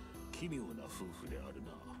奇妙な夫婦である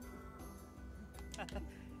な。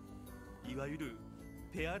いわゆる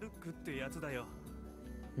ペアルックってやつだよ。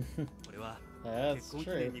これは結婚記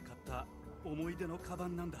念に買った思い出のカバ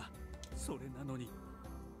ンなんだ。それなのに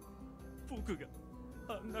僕が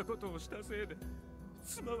あんなことをしたせいで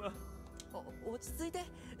妻は。落ち着いて、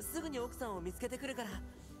すぐに奥さんを見つけてくるから。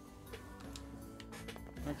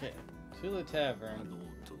Okay, to the tavern. あの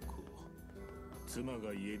男、妻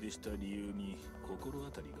が家出した理由に心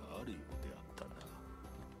当たりがあるようであったな。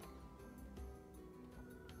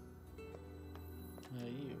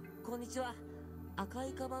こんにちは。赤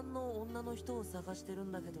いカバンの女の人を探してる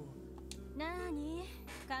んだけど。なーに？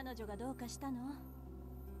彼女がどうかしたの？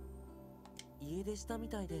家出したみ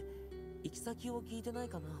たいで行き先を聞いてない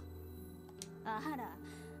かな。あら、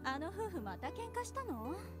あの夫婦また喧嘩した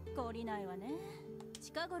の？懲りないわね。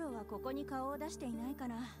近頃はここに顔を出していないか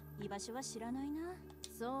ら居場所は知らないな。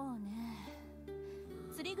そうね。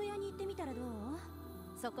釣り具屋に行ってみたらどう？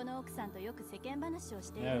そこの奥さんとよく世間話を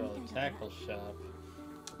しているみたいだから。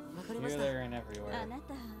わかりました。あな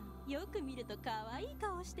た、よく見ると可愛い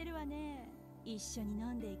顔してるわね。一緒に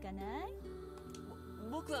飲んでいかない？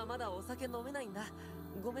僕はまだお酒飲めないんだ。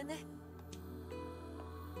ごめんね。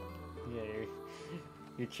Yeah,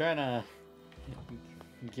 you're trying to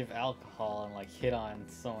give alcohol and like hit on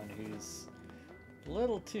someone who's a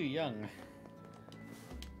little too young.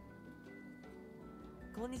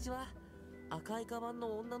 こんにちは。赤いカバン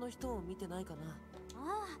の女の人を見てないかな。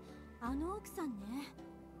ああ、あの奥さんね。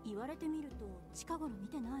言われてみると近頃見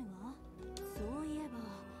てないわ。そういえ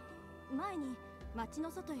ば前に町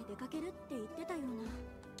の外へ出かけるって言ってたよう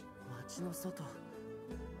な。町の外。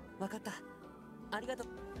わかった。ありがとう。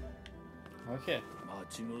Okay.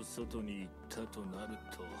 町の外に行ったとなる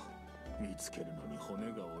と見つけるのに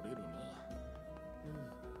骨が折れるな。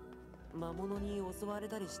魔物に襲われ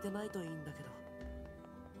たりしてないといいんだけど。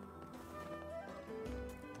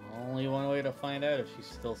 Only one way to find out if she's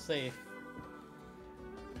still safe.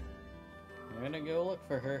 I'm gonna go look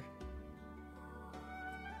for her.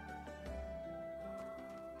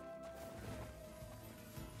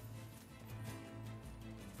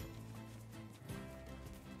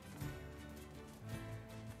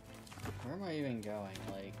 Where am I even going?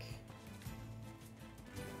 Like,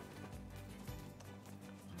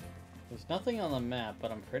 there's nothing on the map,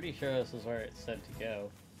 but I'm pretty sure this is where it said to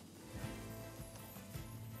go.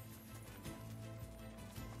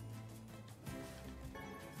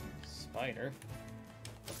 Spider.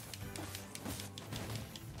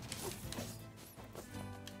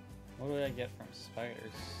 What do I get from spiders?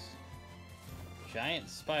 Giant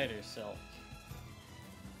spider silk.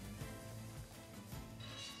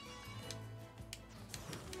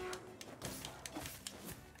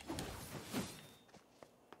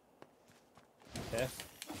 Okay.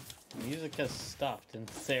 Music has stopped in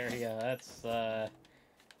this area. That's not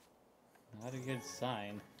a good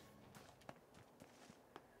sign.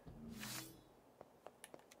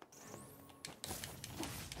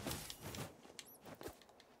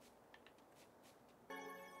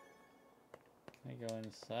 Can I go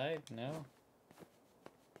inside? No.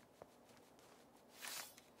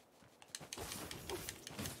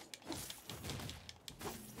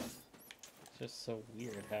 It's just so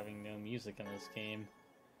weird having no music in this game.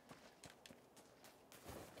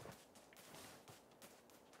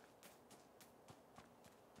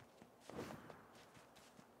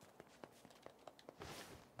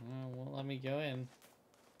 Won't let me go in.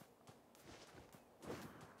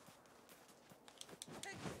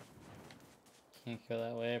 Can't go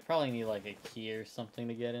that way. I probably need like a key or something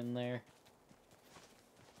to get in there.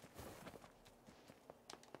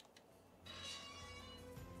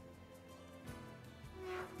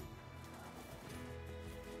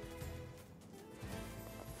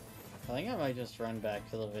 I think I might just run back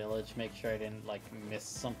to the village, make sure I didn't like miss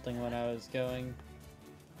something when I was going.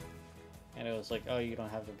 And it was like, oh, you don't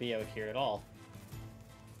have to be out here at all.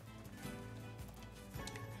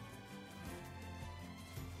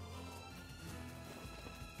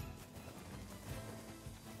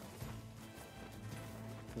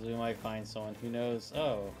 Because we might find someone who knows,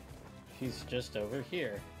 oh, she's just over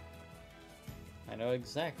here. I know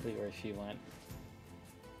exactly where she went.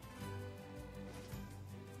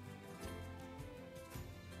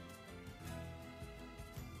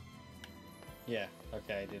 Yeah,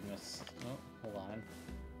 okay, I did miss. Oh, hold on.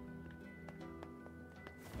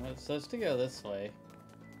 Well, it says to go this way.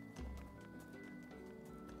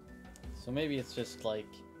 So maybe it's just like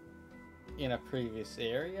in a previous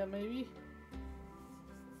area, maybe?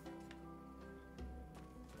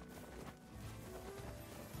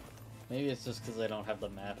 Maybe it's just because I don't have the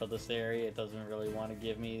map of this area. It doesn't really want to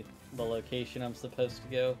give me the location I'm supposed to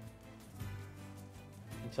go.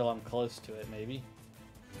 Until I'm close to it, maybe.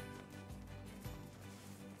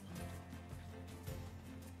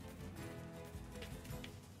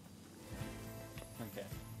 Okay.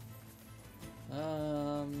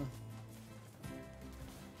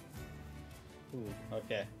 Ooh,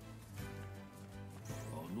 okay.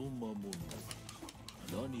 あの魔物、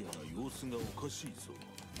何やら様子がおかしいぞ。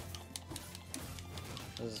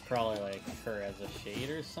 This is probably like her as a shade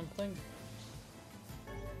or something.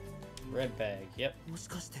 Red bag, yep. もし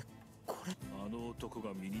かしてこれ。あの男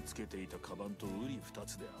が身につけていたカバンと瓜二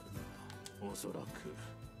つであるな。おそらく。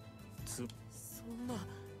そんな。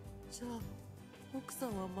じゃあ奥さ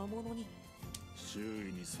んは魔物に。周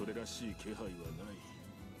囲にそれらしい気配はない。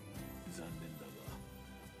残念だ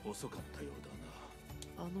が遅かったよう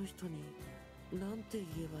だな。あの人に何て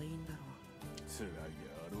言えばいいんだろう。辛いで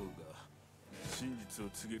あろうが。 真実を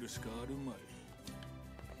告げるしかあるまい。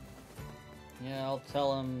 Yeah, I'll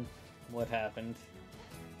tell him what happened.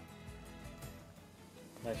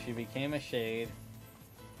 That she became a shade.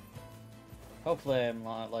 Hopefully I'm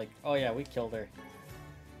not like, oh yeah, we killed her.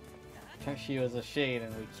 She was a shade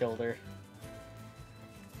and we killed her.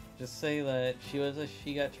 Just say that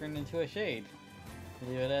she got turned into a shade.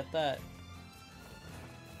 Leave it at that.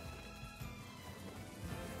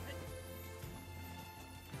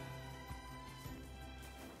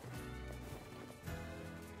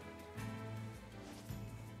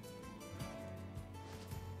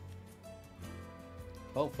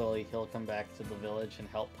 Hopefully he'll come back to the village and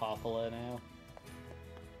help Popula now.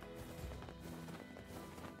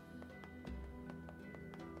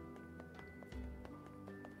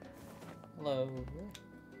 Hello.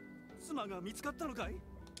 妻が見つかったのかい？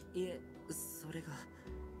いえ、それが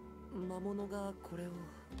魔物がこれを。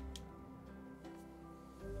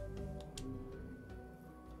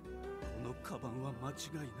カバンは間違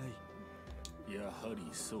いない。やはり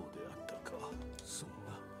そうであったか。そんな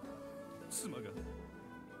妻が。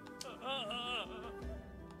ああ。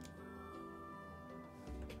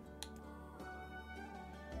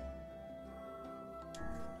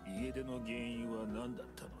家出の原因は何だっ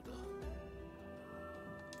たのだ。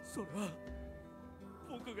それは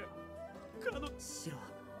僕がシロ、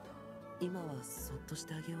今はそっとし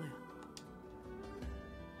てあげようよ。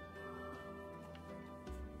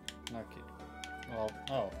Okay. Well,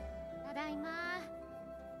 oh. ただいま。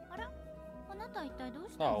あら、あなた一体どう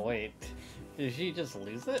したの？ Oh, wait. Did she just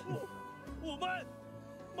lose it? お前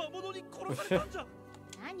魔物に殺されたんじゃ。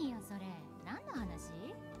何よそれ、何の話？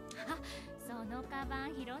あ、そのカバ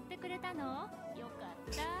ン拾ってくれたの？よか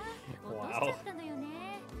った。落としちゃったのよ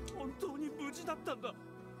ね。本当に無事だったんだ。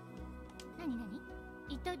何？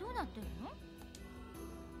一体どうなってるの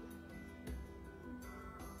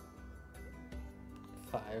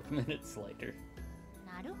5 minutes later.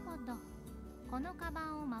 なるほど。このカバ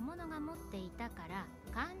ンを魔物が持っていたから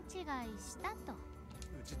勘違いしたと。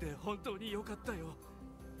無事で本当に良かったよ。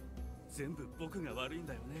全部僕が悪いん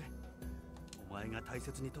だよね。お前が大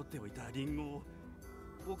切に取っておいたリンゴを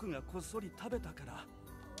僕がこっそり食べたから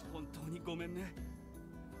本当にごめんね。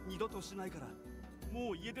二度としないから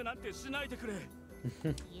もう家出なんてしないでくれ。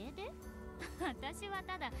家出？私は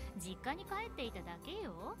ただ実家に帰っていただけ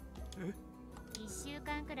よ。え？1週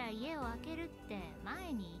間くらい家を空けるって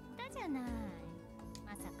前に言ったじゃない。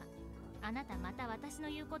まさかあなたまた私の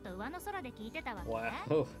言うこと上の空で聞いてたわけ？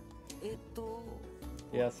 Wow.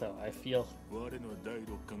 Yeah, so I feel. 我の第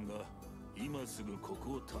六感が今すぐこ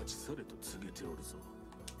こを立ち去れと告げておるぞ。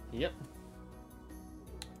Yep.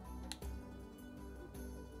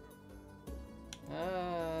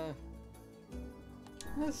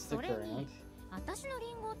 Let's stick それに around. 私の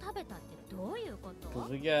リンゴを食べたってどういうこと？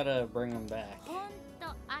 Because we gotta bring him back. ほん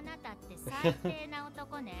とあなたって最低な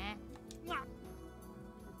男ね。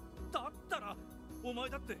だったらお前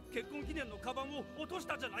だって結婚記念のカバンを落とし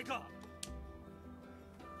たじゃないか。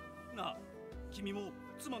なあ、君も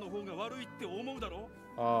妻の方が悪いって思うだろ？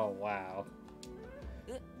 Oh, wow.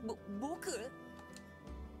 僕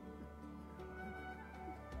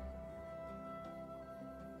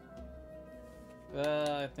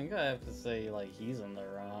？I think I have to say, like, he's in the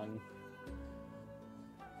wrong.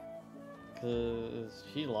 Because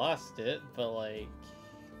she lost it, but, like...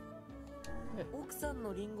 奥さん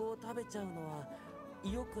のリンゴを食べちゃうのは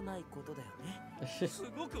良くないことだよね。す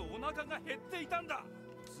ごくお腹が減っていたんだ。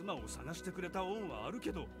妻を探してくれた恩はある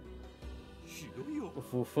けど、ひどいよ。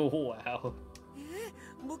Wow.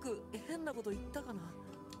 僕変なこと言ったかな。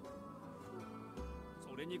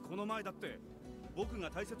それにこの前だって僕が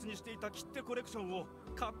大切にしていた切手コレクションを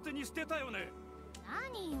勝手に捨てたよね。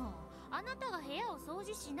何よ、あなたが部屋を掃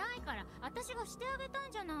除しないから私がしてあげた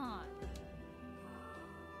んじゃな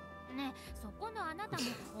い。ねえ、そこのあなたも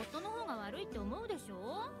夫の方が悪いって思うでし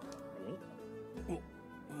ょ？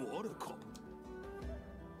我か。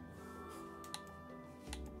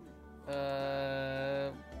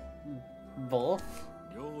Both?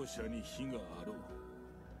 両者に非があろう。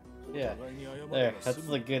 Yeah, there, that's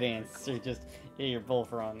the good answer. Just, yeah, you're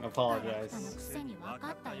both wrong. Apologize. あなたのくせに分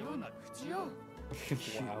かったような口を。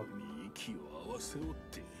 Wow. に息を合わせおっ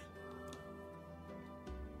て。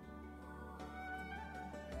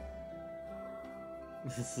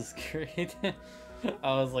 This is great.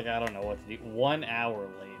 I was like, I don't know what to do. 1 hour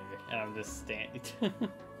later, and I'm just standing.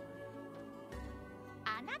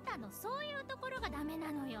 あなたのそういうところがダメ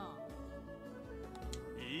なのよ。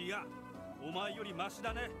いや、お前よりマシ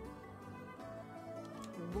だね。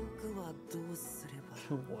僕はどうすれ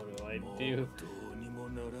ば。 What do I もう do? どうにも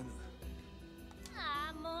ならぬ。あ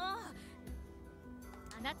あ、もう。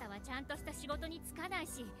あなたはちゃんとした仕事に就かない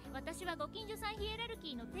し、私はご近所さんヒエラルキ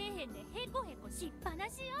ーの底辺でヘコヘコしっぱな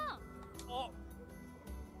しよ。あ、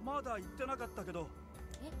まだ言ってなかったけど。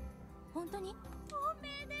え、本当に？おめ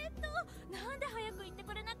でとう。なんで早く言って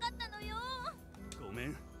くれなかったのよ。ごめ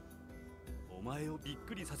ん。お前をびっ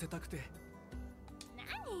くりさせたくて。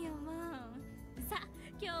何よもう。さあ、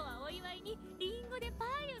今日はお祝いにリンゴでパ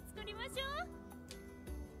イを作りましょう。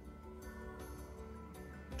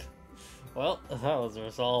 Well, that was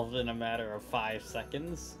resolved in a matter of 5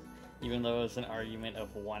 seconds, even though it was an argument of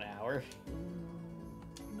 1 hour.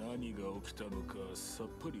 何が起きたのかさっ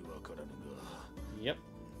ぱりわからぬが。 Yep.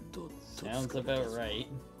 どっと Sounds 疲れた about ぞ。 right.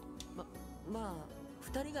 まあ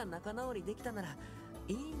二人が仲直りできたなら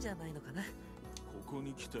いいんじゃないのかな。ここ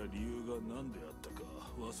に来た理由が何であったか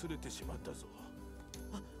忘れてしまったぞ。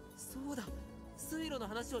あ、そうだ。水路の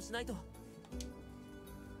話をしないと。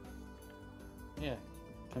 Yeah.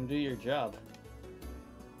 Come do your job.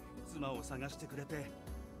 妻を探してくれて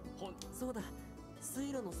そうだ、水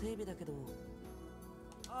路の整備だけど。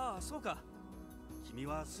ああ、そうか。君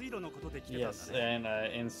は水路のことで来てたん Yes, だね。 and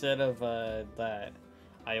instead of that,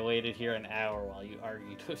 I waited here an hour while you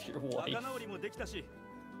argued with your wife. 仲直りもできたし、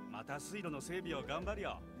また水路の整備を頑張る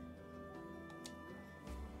よ。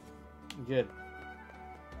Good.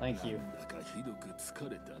 Thank you. なんだかひどく疲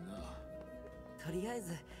れたな。とりあえ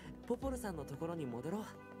ずポポルさんのところに戻ろう。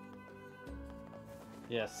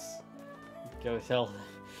Yes. Go tell.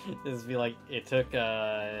 This would be like it took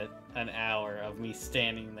an hour of me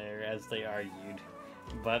standing there as they argued,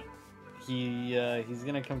 but he's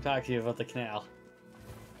gonna come talk to you about the canal.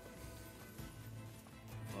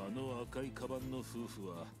 あの赤いカバンの夫婦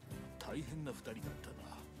は大変な二人だっ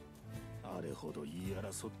たな。あれほど言い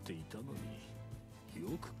争っていたのに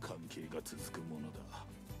よく関係が続くものだ。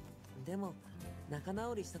でも仲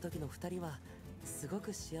直りした時の2人はすご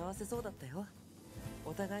く幸せそうだったよ。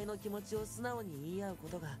お互いの気持ちを素直に言い合うこ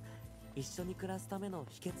とが一緒に暮らすための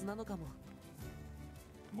秘訣なのかも。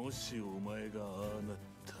もしお前がああなっ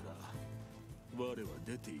たら我は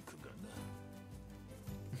出ていくが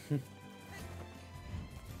な。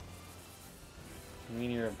When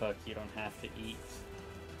you're a book, you don't have to eat.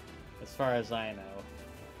 As far as I know.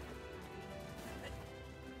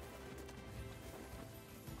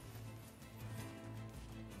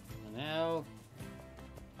 Now,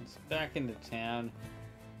 let's back into town.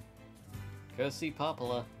 Go see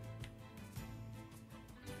Popola.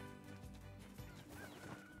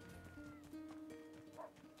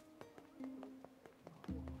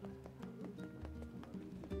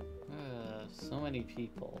 So many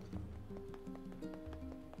people.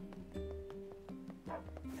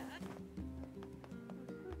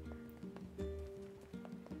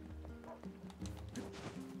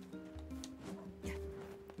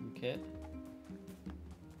 Okay.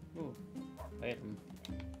 Ooh, item.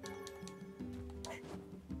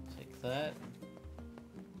 Take that.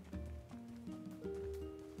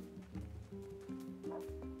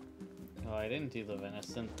 Oh, I didn't do the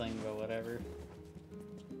venison thing, but whatever.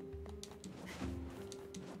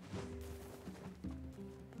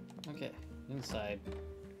 Okay, inside.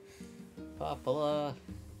 Popola,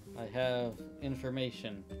 I have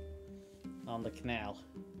information on the canal.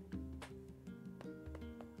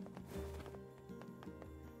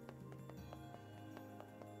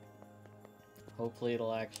 Hopefully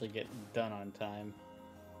it'll actually get done on time.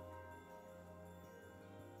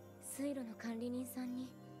 水路の管理人さんに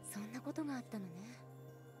そんなことがあったのね。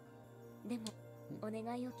でもお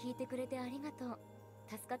願いを聞いてくれてありがとう。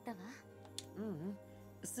助かったわ。うんうん。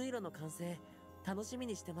水路の完成楽しみ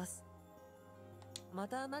にしてます。ま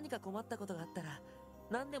た何か困ったことがあったら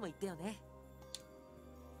何でも言ってよね。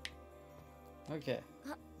Okay.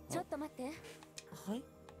 あ、ちょっと待って。はい。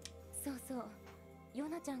そうそう。ヨ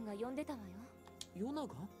ナちゃんが呼んでたわよ。ヨナが？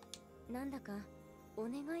なんだかお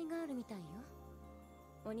願いがあるみたいよ。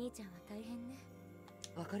お兄ちゃんは大変ね。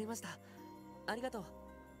わかりました。ありがと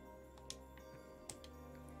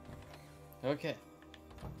う。Okay.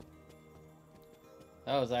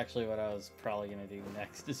 That was actually what I was probably gonna do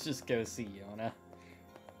next, is just go see Yona.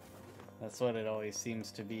 That's what it always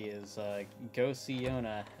seems to be, is go see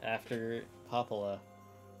Yona after Popola,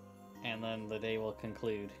 and then the day will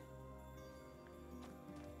conclude.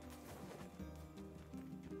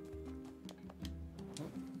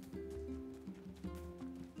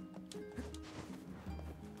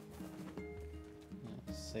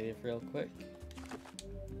 Save real quick.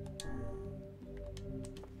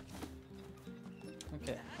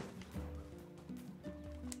 Okay.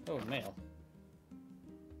 Oh, mail.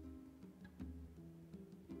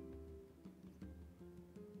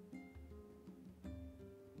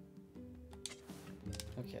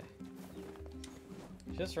 Okay.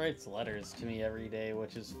 Just writes letters to me every day,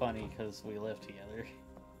 which is funny because we live together.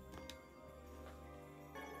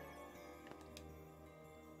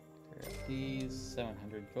 These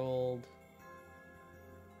 700 gold.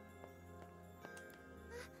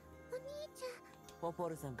 お兄ちゃん。ポポ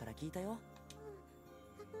ルさんから聞いたよ。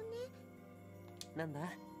なんだ？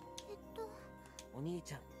お兄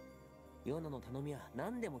ちゃん、ヨナの頼みは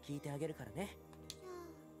何でも聞いてあげるからね。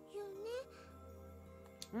じゃあ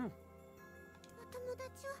言うね。うん。お友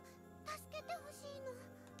達を助けてほしいの。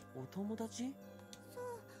お友達？そう、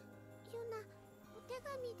ヨナ、お手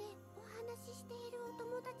紙でお話ししているお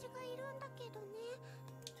友達がいるんだけどね。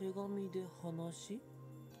手紙で話？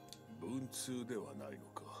文通ではないの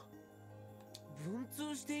か。文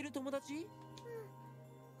通している友達？うん、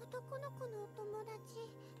男の子のお友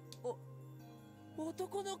達。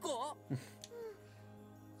男の子？うん、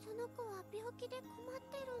その子は病気で困っ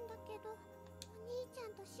てるんだけど、お兄ちゃ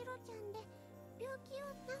んとシロちゃんで病気を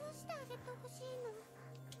治してあげてほしいの。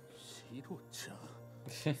ヒロちゃ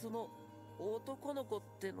ん。その男の子っ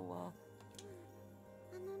てのは。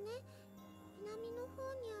あのね、南の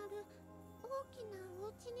方にある大きなお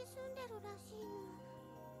家に住んでるらしいの。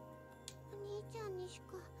お兄ちゃんにし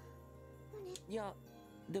かいや、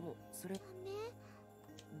でもそれ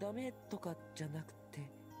ダメとかじゃなくて。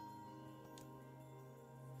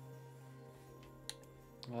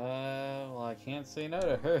Well, I can't say no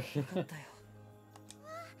to her. 分かったよ。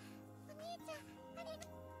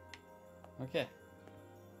Okay.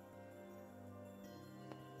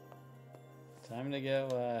 Time to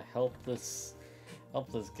go help this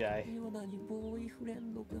guy. ようなにボーイフレ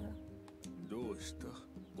ンドが。どうした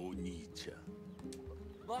お兄ちゃん。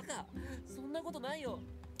バカ、そんなことないよ。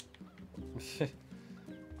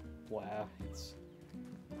Wow. It's...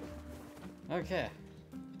 Okay.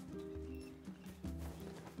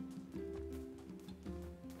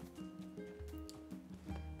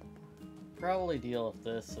 Probably deal with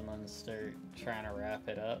this and then start trying to wrap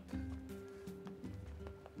it up.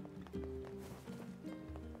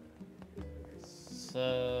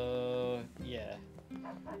 So, yeah.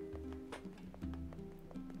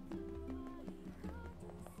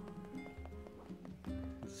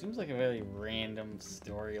 It seems like a very random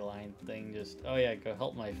storyline thing, just, oh yeah, go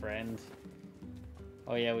help my friend.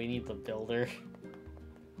 Oh yeah, we need the builder.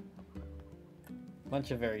 Bunch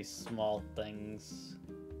of very small things.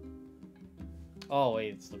 Oh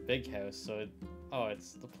wait, it's the big house, so it, oh,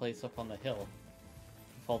 it's the place up on the hill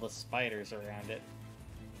with all the spiders around it.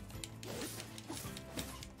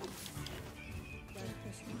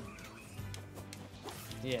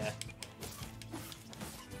 Yeah.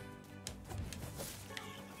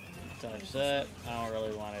 Dodge that. I don't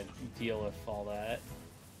really want to deal with all that.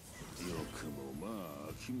 よくもま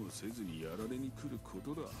あ飽きもせずにやられに来るこ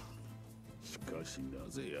とだ。しかしな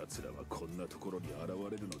ぜ奴らはこんなところに現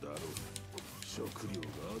れるのだろう。食料が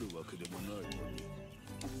あるわけでもないのに。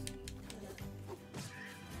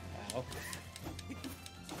Ow.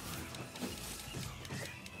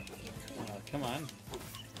 Oh, come on.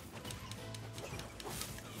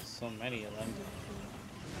 So many of them.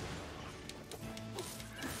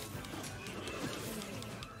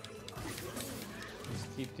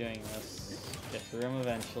 Just keep doing this. Get through them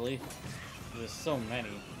eventually. There's so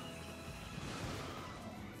many.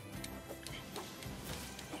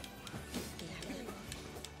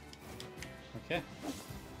 Okay.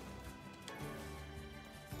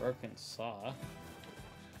 Broken saw.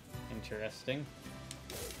 Interesting.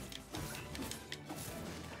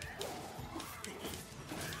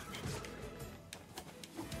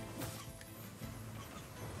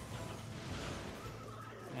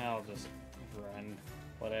 I'll just run.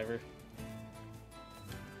 Whatever.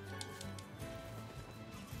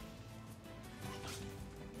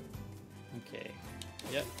 Okay.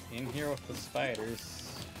 Yep, in here with the spiders.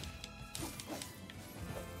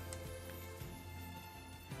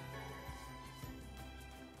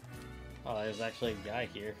 Oh, there's actually a guy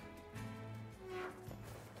here.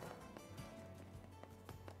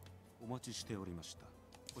 お待ちしておりました。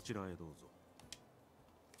こちらへどうぞ。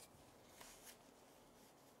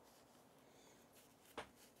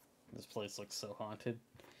This place looks so haunted.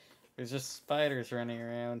 There's just spiders running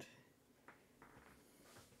around.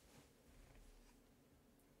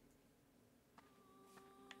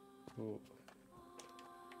 Ooh.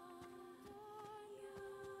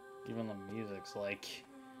 Even the music's like...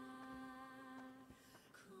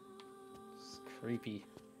 it's creepy.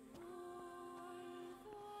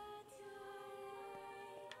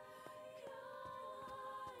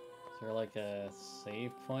 Is there like a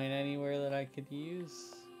save point anywhere that I could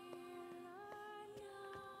use?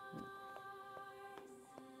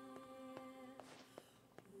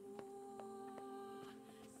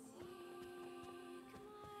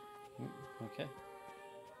 Okay.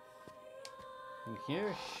 In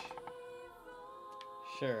here?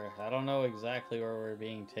 Sure. I don't know exactly where we're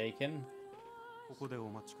being taken. ここでお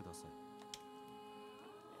待ちください。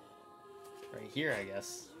 Right here, I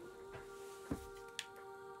guess.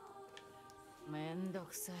 めんど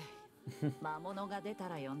くさい。魔物が出た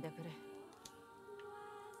ら呼んでくれ。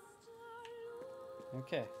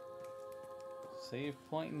Okay. Save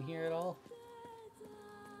point in here at all?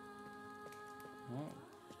 Oh.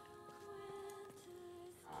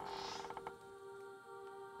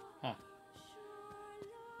 Huh.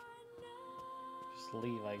 Just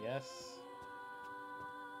leave, I guess.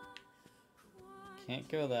 Can't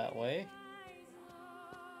go that way.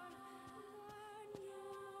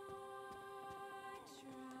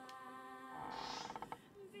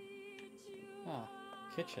 Ah,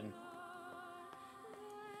 kitchen.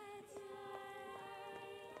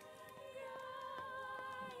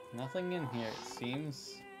 Nothing in here, it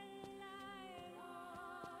seems.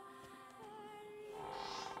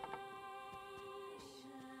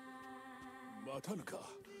 待たぬか。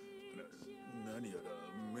何やら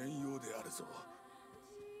面用であるぞ。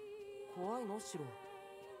怖いのシロ。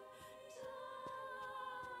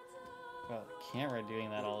 Well, camera doing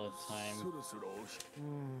that all the time. そろそろ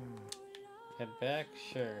Head back?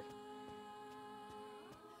 Sure.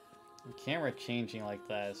 The camera changing like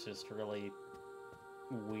that is just really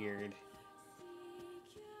weird.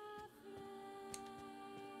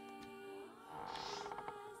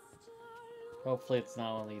 Hopefully it's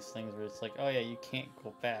not one of these things where it's like, oh yeah, you can't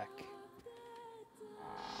go back.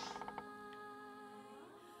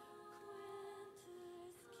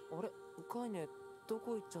 あれ、カイネど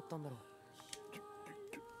こ行っちゃったんだろう。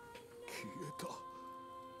消えた。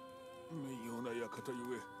面用な館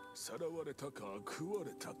ゆえ、さらわれたか食わ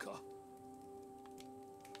れたか。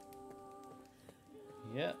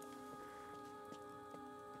Yeah.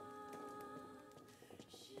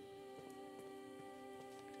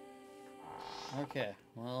 Okay,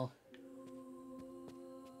 well,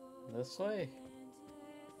 this way?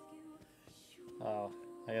 Oh,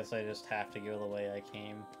 I guess I just have to go the way I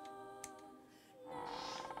came.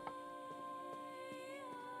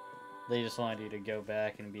 They just wanted you to go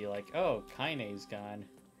back and be like, oh, Kaine's gone.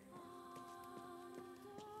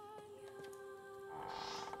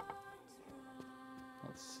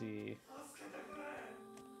 Let's see.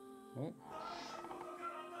 Oh.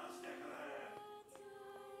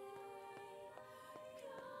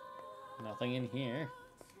 Nothing in here.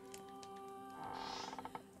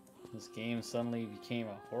 This game suddenly became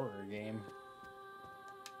a horror game.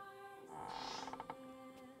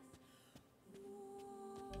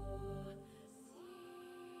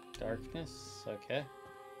 Darkness, okay.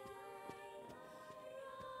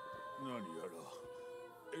 何やら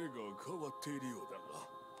絵が変わっているようだ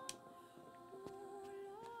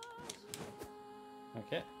が。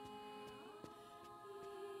Okay.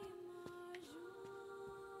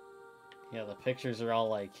 Yeah, the pictures are all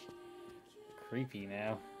like creepy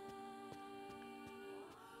now.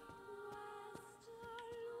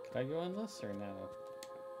 Can I go in this or no?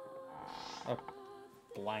 Oh,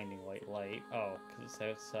 blinding white light. Oh, because it's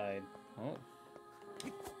outside. Oh.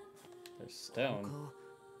 There's stone.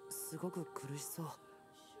 すごく苦しそう。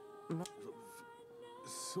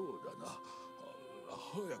そうだな。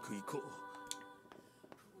早く行こう。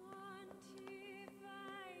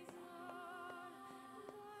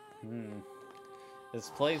This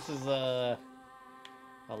place is a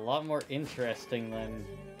lot more interesting than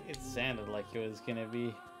it sounded like it was gonna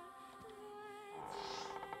be.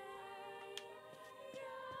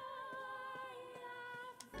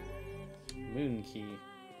 Moon key.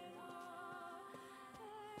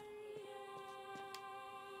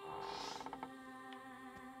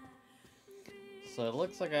 So it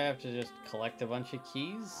looks like I have to just collect a bunch of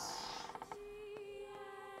keys.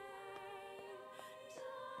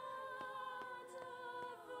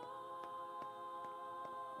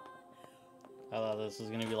 I thought this was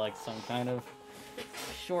gonna be like some kind of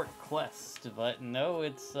short quest, but no,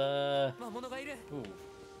 it's ooh.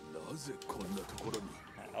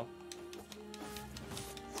 Ow.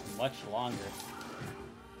 It's much longer.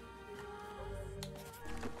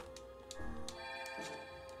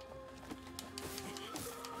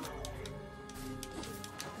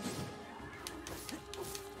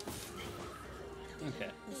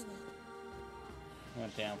 Okay.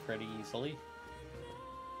 Went down pretty easily.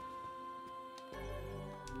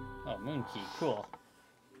 Oh, moon key, cool.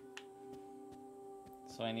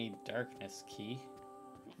 So I need darkness key.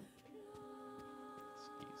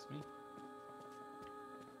 Excuse me.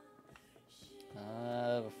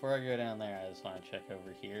 Before I go down there, I just want to check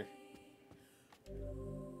over here.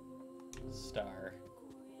 Star.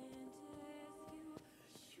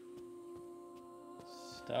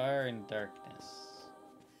 Star and darkness.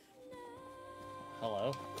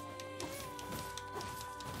 Hello.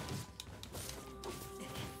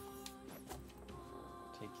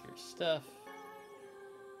 Take your stuff.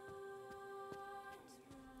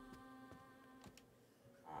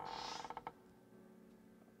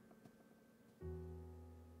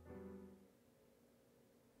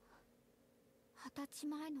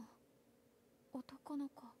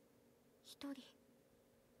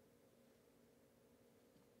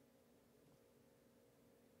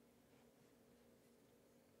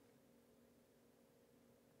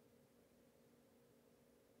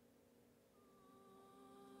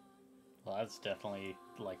 Well, that's definitely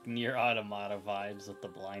like Nier Automata vibes with the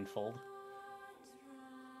blindfold.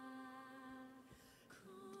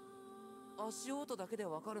 足音だけで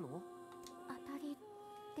わかるの？当たり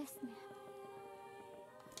ですね。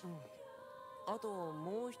あと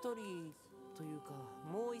もう一人というか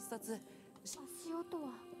もう一冊。足音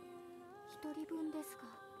は一人分ですが。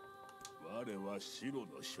我は白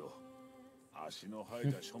の書。足の生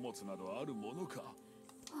えた書物などあるものか。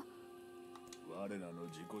我らの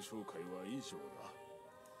自己紹介は以上だ。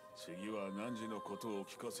次は汝のことを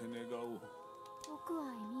聞かせ願おう。僕は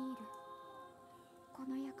エミール。こ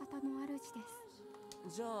の館の主で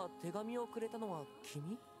す。じゃあ手紙をくれたのは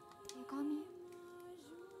君？手紙？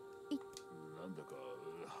なんだか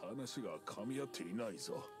話が噛み合っていない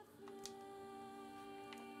ぞ。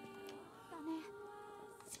だね。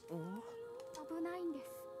危ないんです。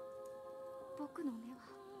僕の目は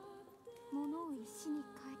物を石に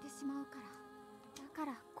変えてしまうから。だか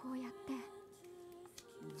らこうやって。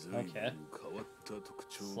Okay.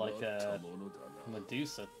 It's like a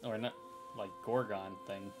Medusa, or not, like Gorgon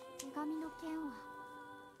thing. 手紙の件は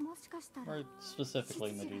もしかしたら Or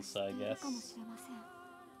specifically Medusa, I guess. かもしれません。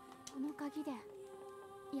この鍵で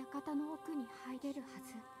館の奥に入れるは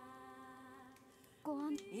ず。ご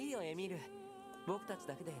安。いいよエミール。僕たち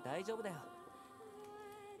だけで大丈夫だよ。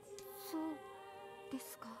そうで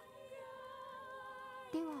すか。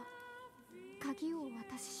では鍵をお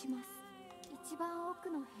渡しします。一番奥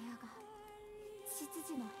の部屋が執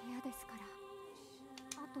事の部屋ですか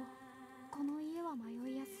ら。あとこの家は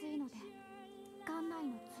迷いやすいので館内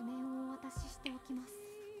の図面をお渡ししておきます。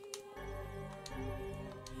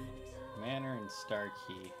Manor and Star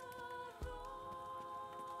Key.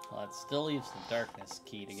 Well, it still leaves the Darkness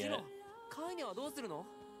Key to get. カイネはどうするの？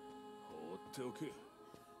放っておけ。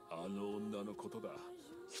あの女のことだ。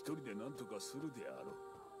一人で何とかするであろう。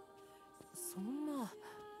そんな。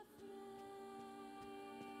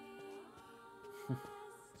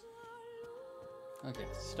Okay,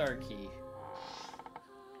 Star Key.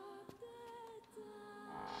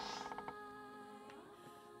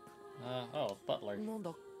 Oh, Butler. なん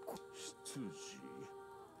だ？執事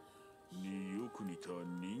によく似た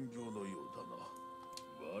人形のようだな。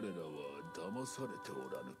我らは騙されてお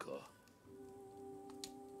らぬか。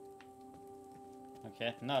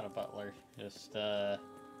Okay, not a butler. Just,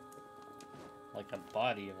 like a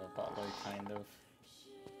body of a butler, kind of.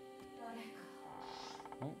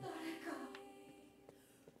 Oh.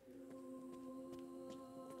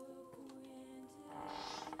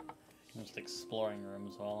 Just exploring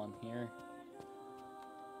rooms while I'm here.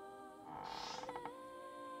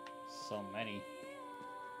 So many.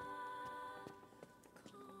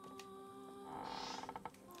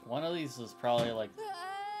 One of these is probably like...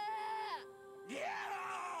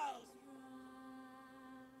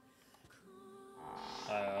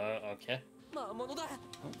 okay. 魔物だ。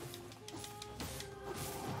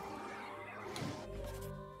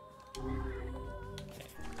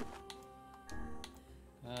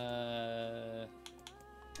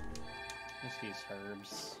Just use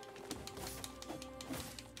herbs.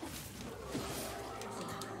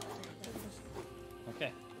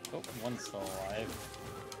 Okay. Oh, one's still alive.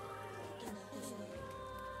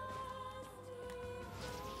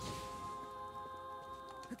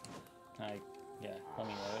 Yeah, let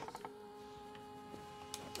me know it.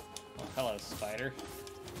 Oh, hello, spider.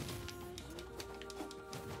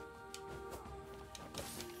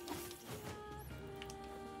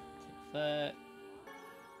 Take that.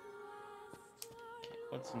 Okay,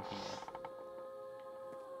 what's in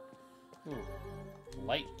here? Ooh,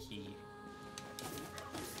 light key.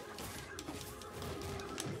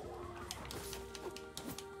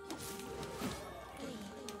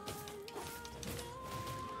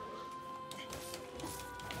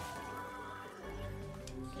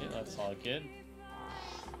 That's all good.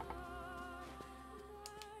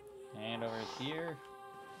 And over here.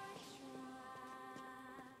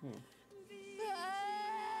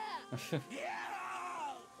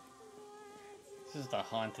 This is the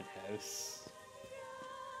haunted house.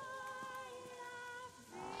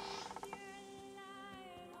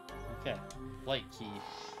 Okay, light key.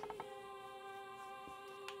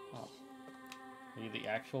 Oh. Are you the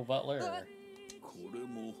actual butler? Or? これ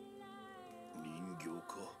も人形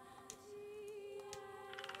か。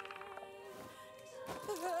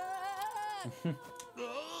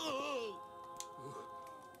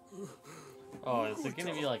Oh, is it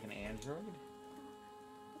gonna be like an android?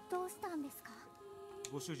 どうしたんですか？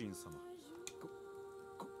ご主人様。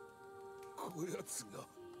こやつが。あ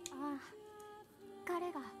あ、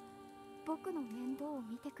彼が僕の面倒を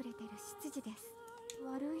見てくれてる執事です。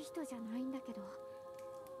悪い人じゃないんだけど、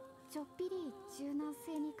ちょっぴり柔軟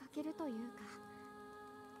性に欠けるというか。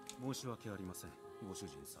申し訳ありません、ご主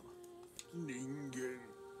人様。人間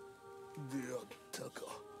であったか。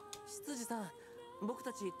執事さん、僕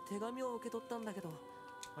たち手紙を受け取ったんだけど。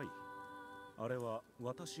はい、あれは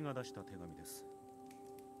私が出した手紙です。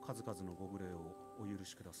数々のご無礼をお許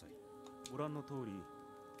しください。ご覧の通り、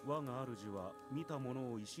我が主は見たも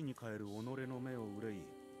のを石に変える己の目を憂い、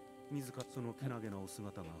自らそのけなげなお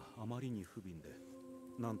姿があまりに不憫で、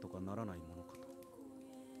なんとかならないものかと。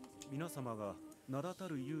皆様が名だた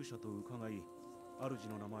る勇者と伺い、主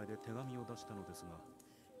の名前で手紙を出したのですが、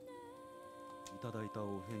いただいた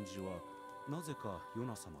お返事はなぜかヨ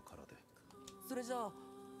ナ様からで。それじゃあ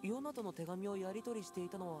ヨナとの手紙をやり取りしてい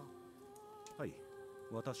たのは？はい、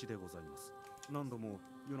私でございます。何度も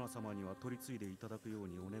ヨナ様には取り次いでいただくよう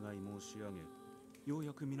にお願い申し上げ、よう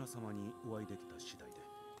やく皆様にお会いできた次第で。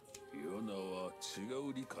ヨナは違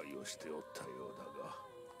う理解をしておったようだが。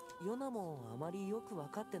ヨナもあまりよく分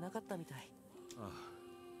かってなかったみたい。ああ、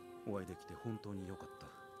お会いできて本当によかった。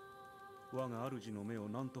我が主の目を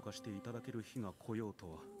何とかしていただける日が来ようと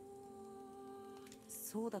は。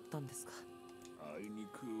そうだったんですか。あいに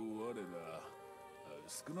く我ら、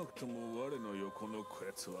少なくとも我の横のこ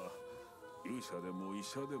やつは勇者でも医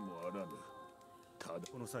者でもあらぬ。ただ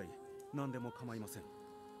この際何でも構いません。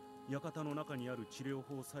館の中にある治療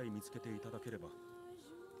法さえ見つけていただければ。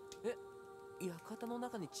え、館の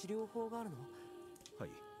中に治療法があるの？はい、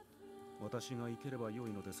私が行ければ良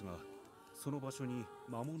いのですが、その場所に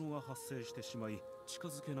魔物が発生してしまい近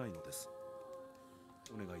づけないのです。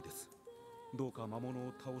お願いです。どうか魔物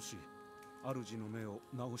を倒し、主の目を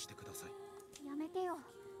治してください。やめてよ。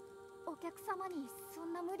お客様にそ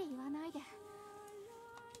んな無理言わないで。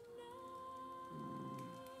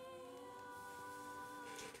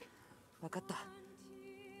分かった。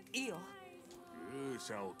いいよ。勇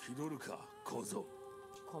者を気取るか小僧。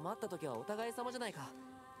困った時はお互い様じゃないか。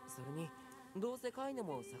それにどうせカイネ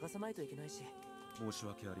も探さないといけないし。申し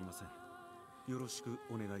訳ありません。よろしく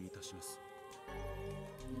お願いいたします。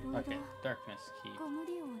いろいろ Okay, darkness key. ご無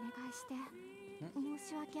理をお願いして申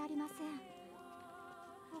し訳ありません。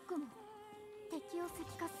僕も敵を石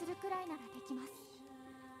化するくらいならできます。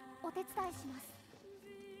お手伝いします。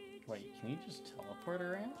 Wait, can you just teleport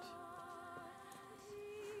around?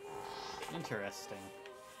 Interesting.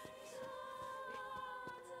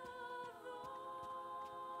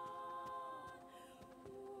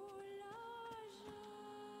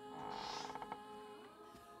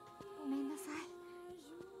ごめんなさい。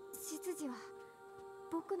執事は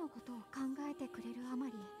僕のことを考えてくれるあま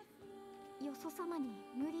り、よそ様に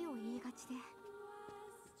無理を言いがちで。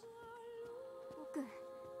僕、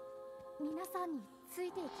皆さんについ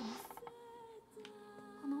ていきます。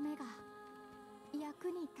この目が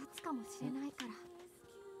役に立つかもしれないか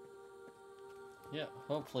ら。 Yeah,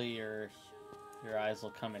 hopefully your eyes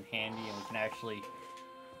will come in handy and we can actually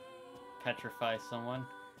petrify someone.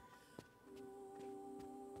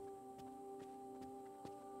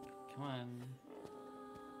 Come on.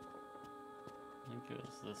 I think it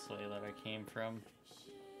was this way that I came from.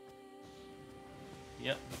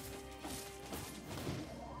 Yep.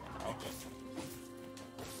 Ow.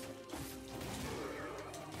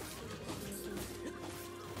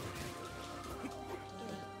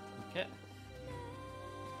 Okay.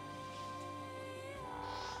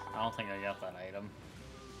 I don't think I got that item.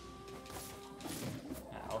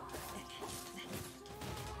 Ow.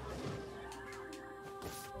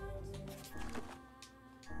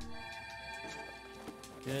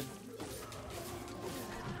 Good.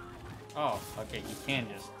 Oh, okay, you can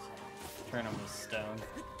just turn them to stone.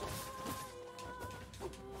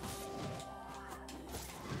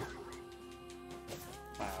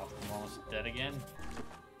 Wow, I'm almost dead again.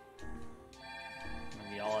 I'm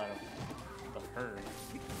gonna be all out of the herd.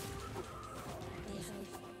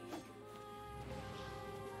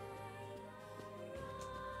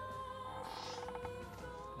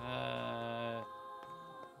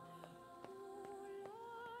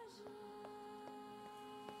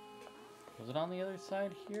 Was it on the other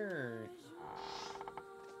side here?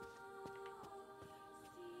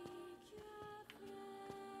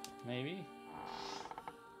 Maybe?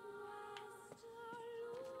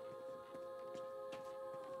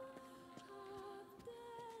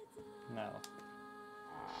 No.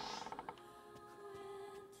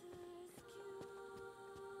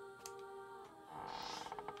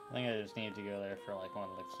 I think I just need to go there for like one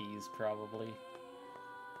of the keys, probably.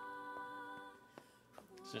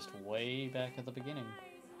 It's just way back at the beginning.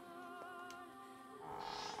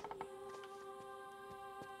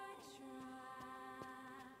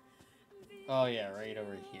 Oh yeah, right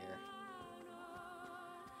over here.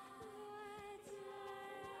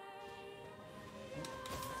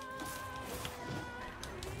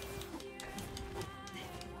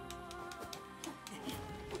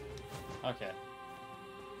 Okay.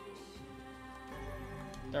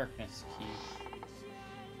 Darkness key.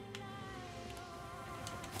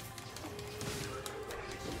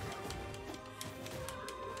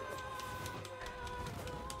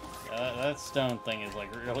 That stone thing is like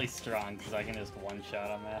really strong because I can just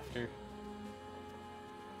one-shot him after.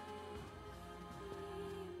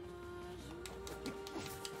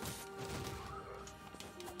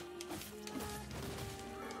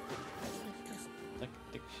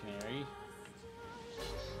 Dictionary.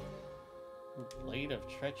 Blade of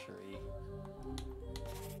Treachery.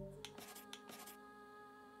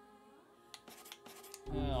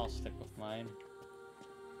 I'll stick with mine.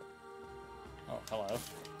 Oh, hello.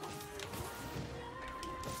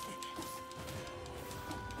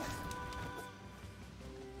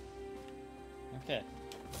 Okay.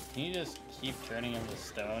 Can you just keep turning him to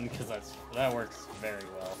stone? Because that works very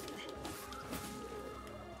well.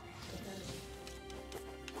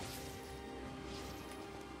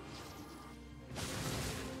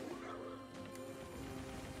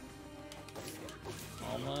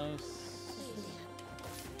 Almost.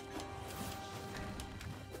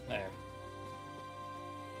 There.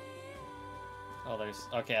 Oh, there's...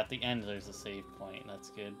 Okay, at the end there's a save point. That's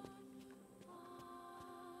good.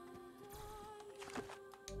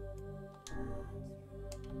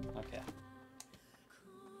 Okay.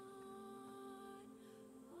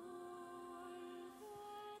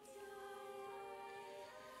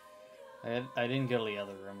 I didn't go to the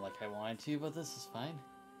other room like I wanted to, but this is fine.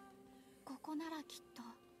 ここならきっと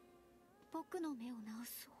僕の目を治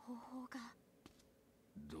す方法が。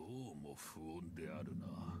どうも不穏であるな。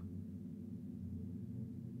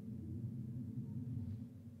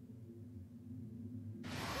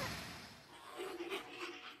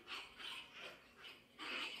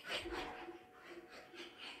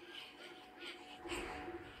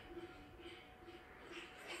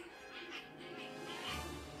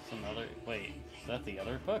Another... Wait, is that the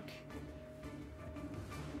other book?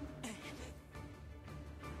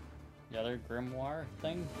 The other grimoire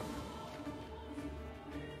thing?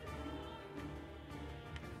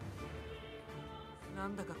 な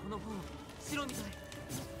んだかこの本白みたい。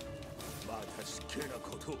また失敬な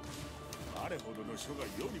こと。あれほどの書が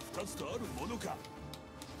世に二つとあるものか。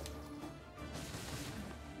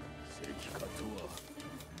石化とは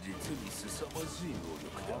実に凄まじい能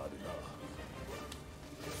力であるな。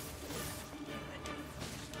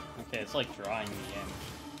Okay, it's like drawing me in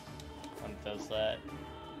when it does that.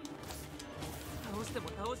 倒し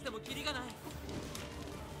てもキリがない。なん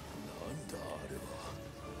だあれは。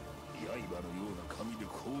刃のような紙で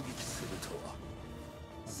攻撃するとは。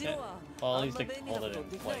白は Well, あ at ん least な they 便利な hold こ it と in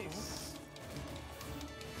できないの？ place.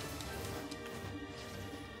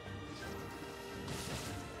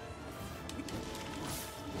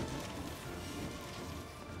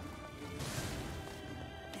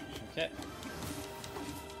 Okay.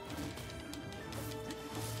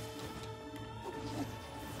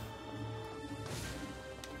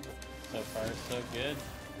 So far, so good.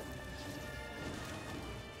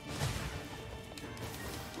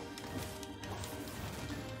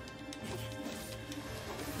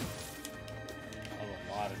 A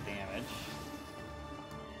lot of damage.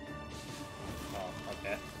 Oh,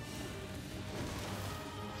 okay.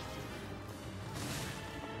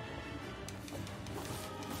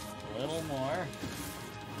 A little more.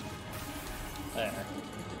 There.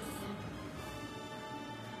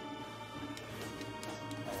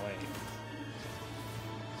 Oh, wait.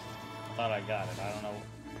 Thought I got it. I don't know.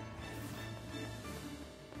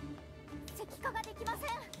 石化ができません。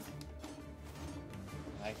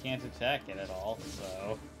 I can't attack it at all,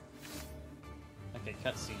 so... Okay,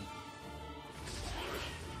 cutscene.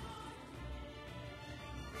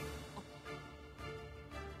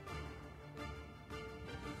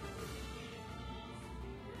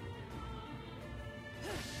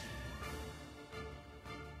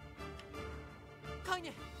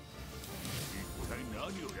 Kaine! 一体何を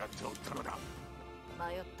やっておったのだ。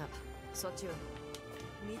迷った。そっちは。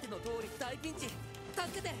見ての通り大ピンチ。助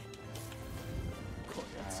けて。こ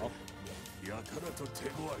やつ、やたらと手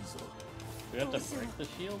強いぞ。 Do we have to break the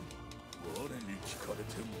shield? 我に聞かれ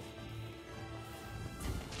ても。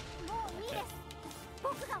もういいです。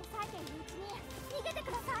僕が抑えているうちに逃げて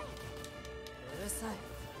ください。うるさい。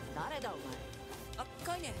誰だお前。あ、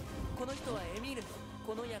カイネ。この人はエミール。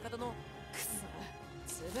この館の。くそ。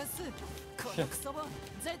潰す。このクソボン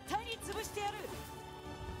絶対に潰してやる。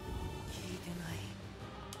聞いてない。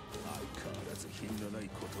相変わらず品のない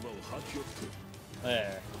言葉を吐きよって。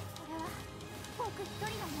 There. これは僕一人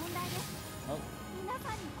の問題です。 Oh. 皆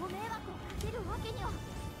さんにご迷惑をかけるわけには。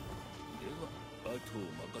では、あとを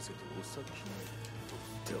任せてお先に。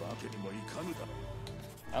ってわけにもいかぬだ。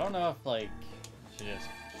I don't know if, like, should just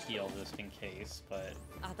heal just in case, but...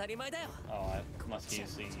 当たり前だよ。 Oh, I must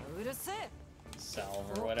use the うるせえ。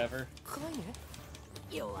 salve or whatever. カイネ？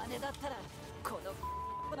弱音だったらこの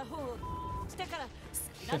な方をしてから好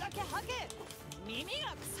きなだけ吐け。耳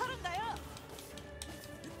が腐るんだよ。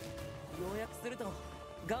要約すると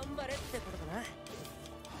頑張れってことかな。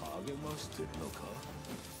励ましてるのか、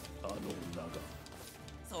あの女が。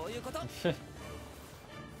そういうこと。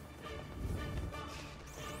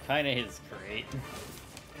Kinda is great.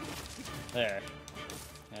 There.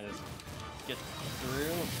 I just get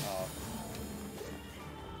through. Oh.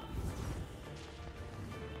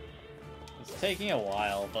 It's taking a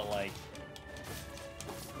while, but like,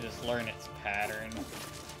 just learn its pattern.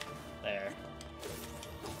 There.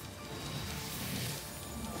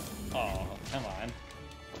 Oh, come on.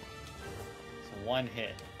 It's one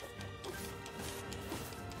hit.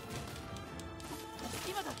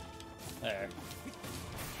 There.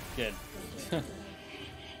 Good.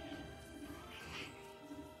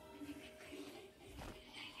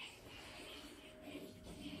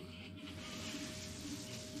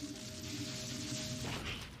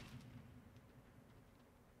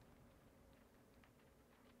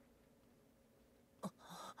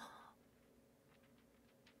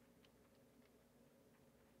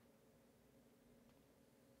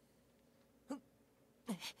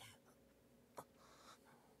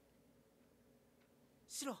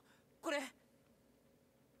白、これ。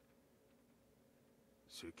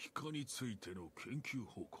石化についての研究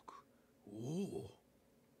報告。おお。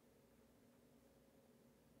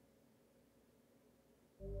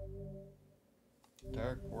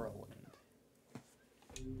Dark Whirlwind.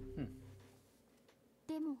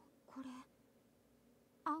 でもこれ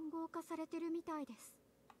暗号化されてるみたいです。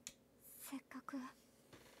せっかく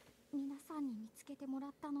皆さんに見つけてもら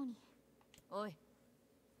ったのに。おい、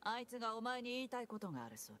あいつがお前に言いたいことがあ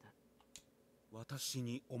るそうだ。私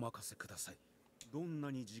にお任せください。どん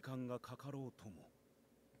なに時間がかかろうとも、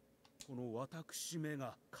この私め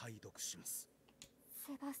が解読します。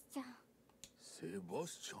セバスチャン。セバ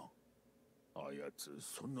スチャン。あやつ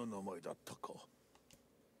そんな名前だったか。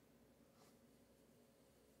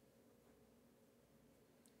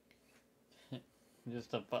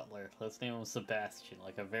Just a butler. Let's name him Sebastian,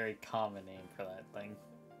 like a very common name for that thing.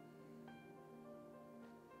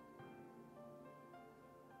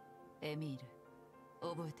 エミール、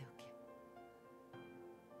覚えておけ。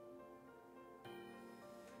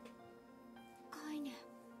カイネ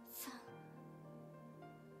さん。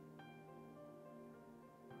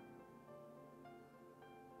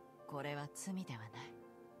これは罪ではない。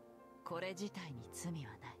これ自体に罪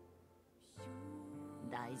はない。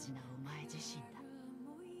大事なお前自身だ。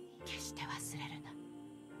決して忘れるな。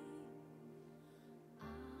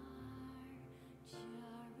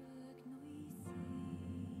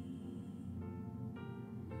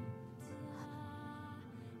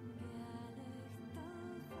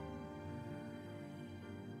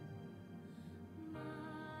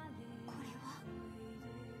これは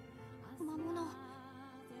魔物。ど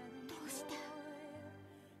うして。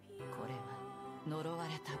これは呪わ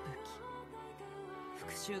れた武器。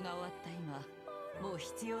復讐が終わった今、もう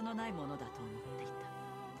必要のないものだと思っていた。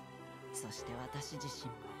そして私自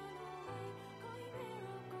身も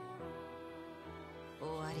終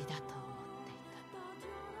わりだと思ってい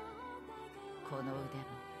た。この腕も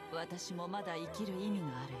私もまだ生きる意味が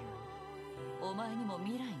あるように、お前にも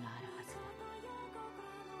未来があるはずだ。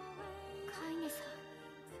カイネさ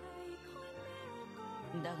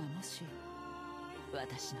ん。だがもし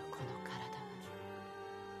私のこの体が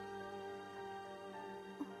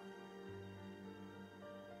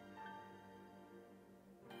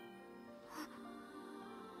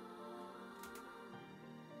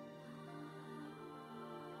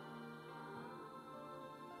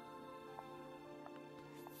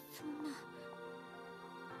そんな。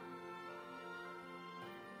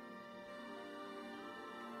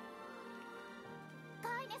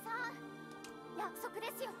カイネさん、約束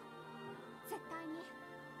ですよ。絶対に。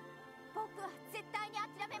僕は絶対に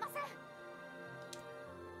諦めません。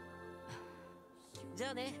じゃ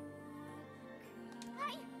あね。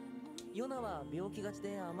はい。ヨナは病気がち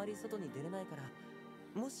であまり外に出れないから、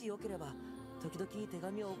もしよければ時々手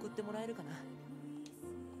紙を送ってもらえるかな。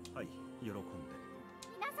はい、喜んで。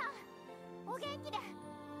皆さんお元気で。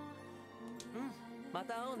うん、ま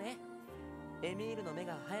た会おうね。エミールの目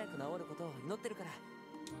が早く治ることを祈ってるから。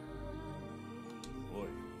おい、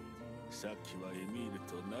さっきはエミール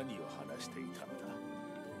と何を話していたのだ。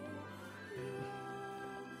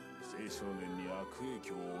青少年に悪影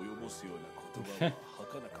響を及ぼすような言葉は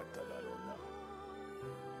吐かなかっただろう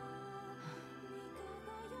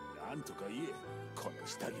な。なんとか言え、この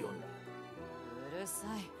下着女。うるさ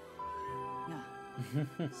い。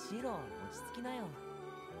シロ、落ち着きなよ。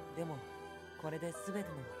でもこれで全て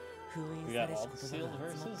の封印 We さ got れし all 言 the 葉 sealed が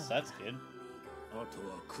集まった verses? んだ。 That's good.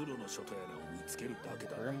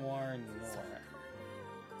 Grimoire Noir.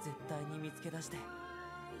 絶対に見つけ出して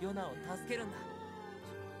ヨナを助けるんだ。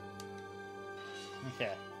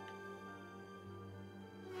 Okay.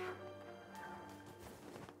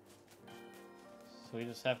 So we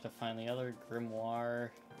just have to find the other grimoire,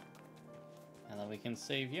 and then we can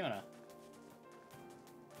save Yona.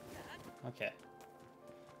 Okay.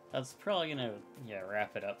 That's probably gonna,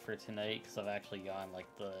 wrap it up for tonight, because I've actually gone, like,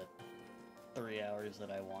 the 3 hours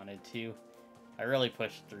that I wanted to. I really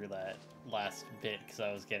pushed through that last bit, because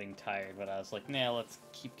I was getting tired, but I was like, nah, let's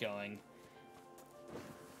keep going.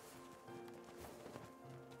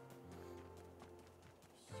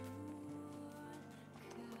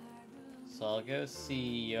 So I'll go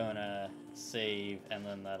see Yona, save, and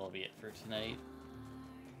then that'll be it for tonight.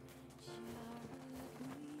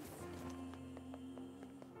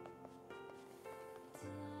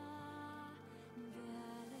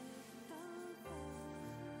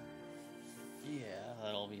 Yeah,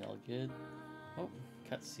 that'll be all good. Oh,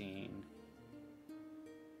 cutscene.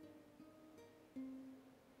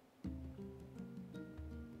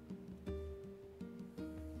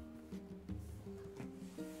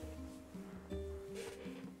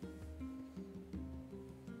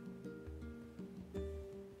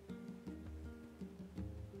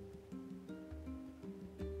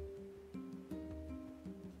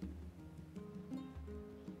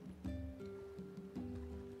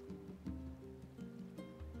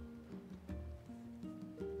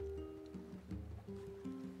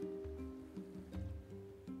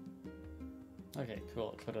 Okay,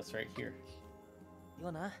 cool. It put us right here.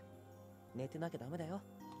 ヨナ、寝てなきゃダメだよ。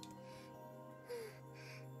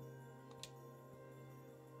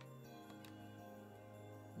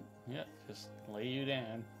 Yeah, just lay you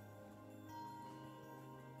down.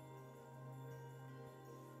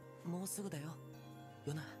 もうすぐだよ、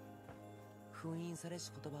ヨナ。封印され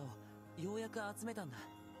し言葉をようやく集めたんだ。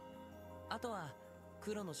あとは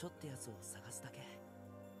黒の書ってやつを探すだけ。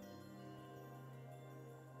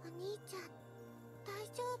お兄ちゃん、大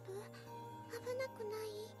丈夫？危なくない？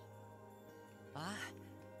ああ、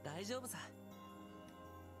大丈夫さ。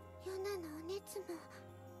ヨナのお熱も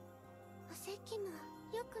お咳も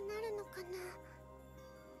良くなるのかな？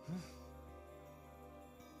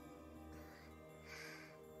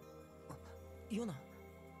ヨナ、お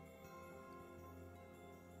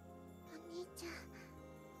兄ちゃん、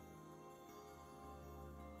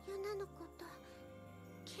ヨナのこと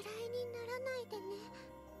嫌いにならないでね。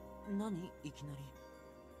何いきなり。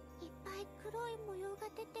いっぱい黒い模様が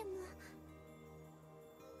出ても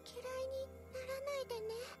嫌いにならないで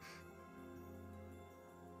ね。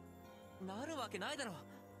なるわけないだろ。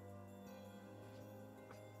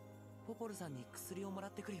ポポルさんに薬をもら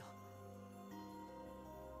ってくるよ。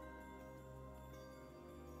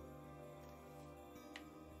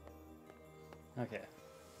 Okay.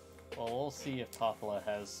 Well, we'll see if Popula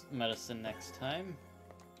has medicine next time.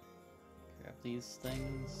 Grab these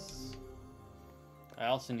things. I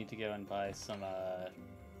also need to go and buy some of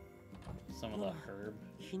the herb.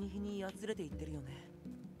 日に日にやつれていってるよね。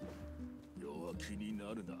弱気に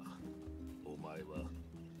なるな。お前は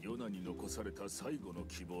ヨナに残された最後の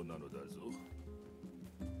希望なのだぞ。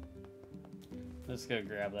 Let's go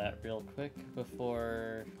grab that real quick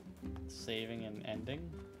before saving and ending.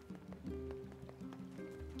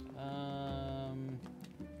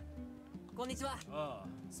 こんにちは。ああ、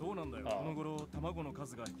そうなんだよ。この頃卵の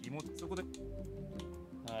数が芋、そこで。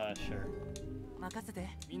Sure. 任せて。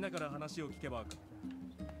みんなから話を聞けば。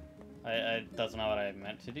That's not what I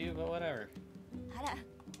meant to do, but whatever. あら。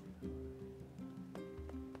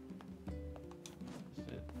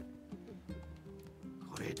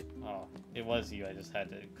 Oh, it was you. I just had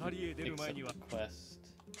to accept the quest.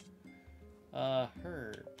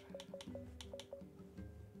 Herb.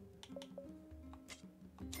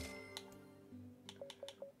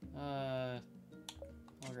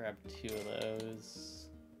 I'll grab 2 of those.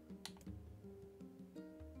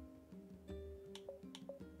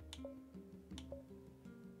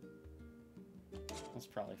 That's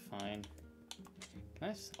probably fine. Can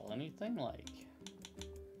I sell anything? Like,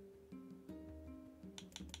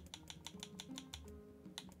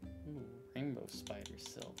 ooh, rainbow spider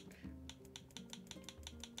silk.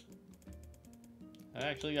 I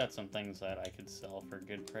actually got some things that I could sell for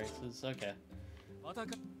good prices. Okay.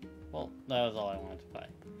 Well, that was all I wanted to buy.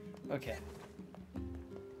 Okay.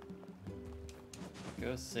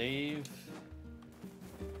 Go save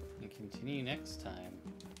and continue next time.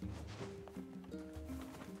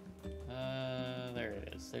 There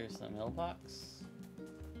it is. There's the mailbox.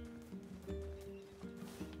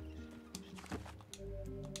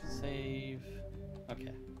 Save.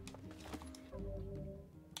 Okay.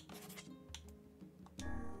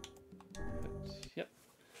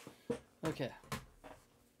 Okay.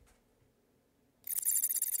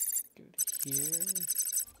 Go to here.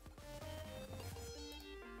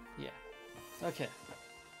 Yeah. Okay.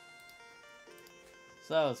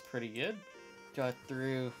 So that was pretty good.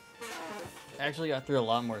 Actually got through a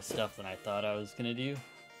lot more stuff than I thought I was gonna do.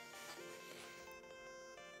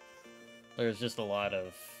 There's just a lot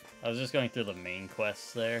of... I was just going through the main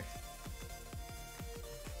quests there.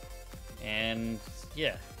 And,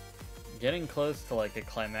 yeah. Getting close to, like, a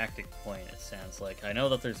climactic point, it sounds like. I know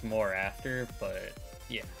that there's more after, but,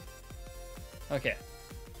 yeah. Okay.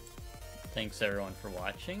 Thanks, everyone, for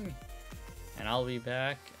watching. And I'll be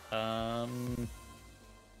back,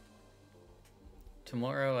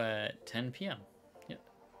 tomorrow at 10 p.m. Yep.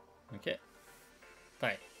 Okay.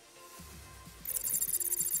 Bye.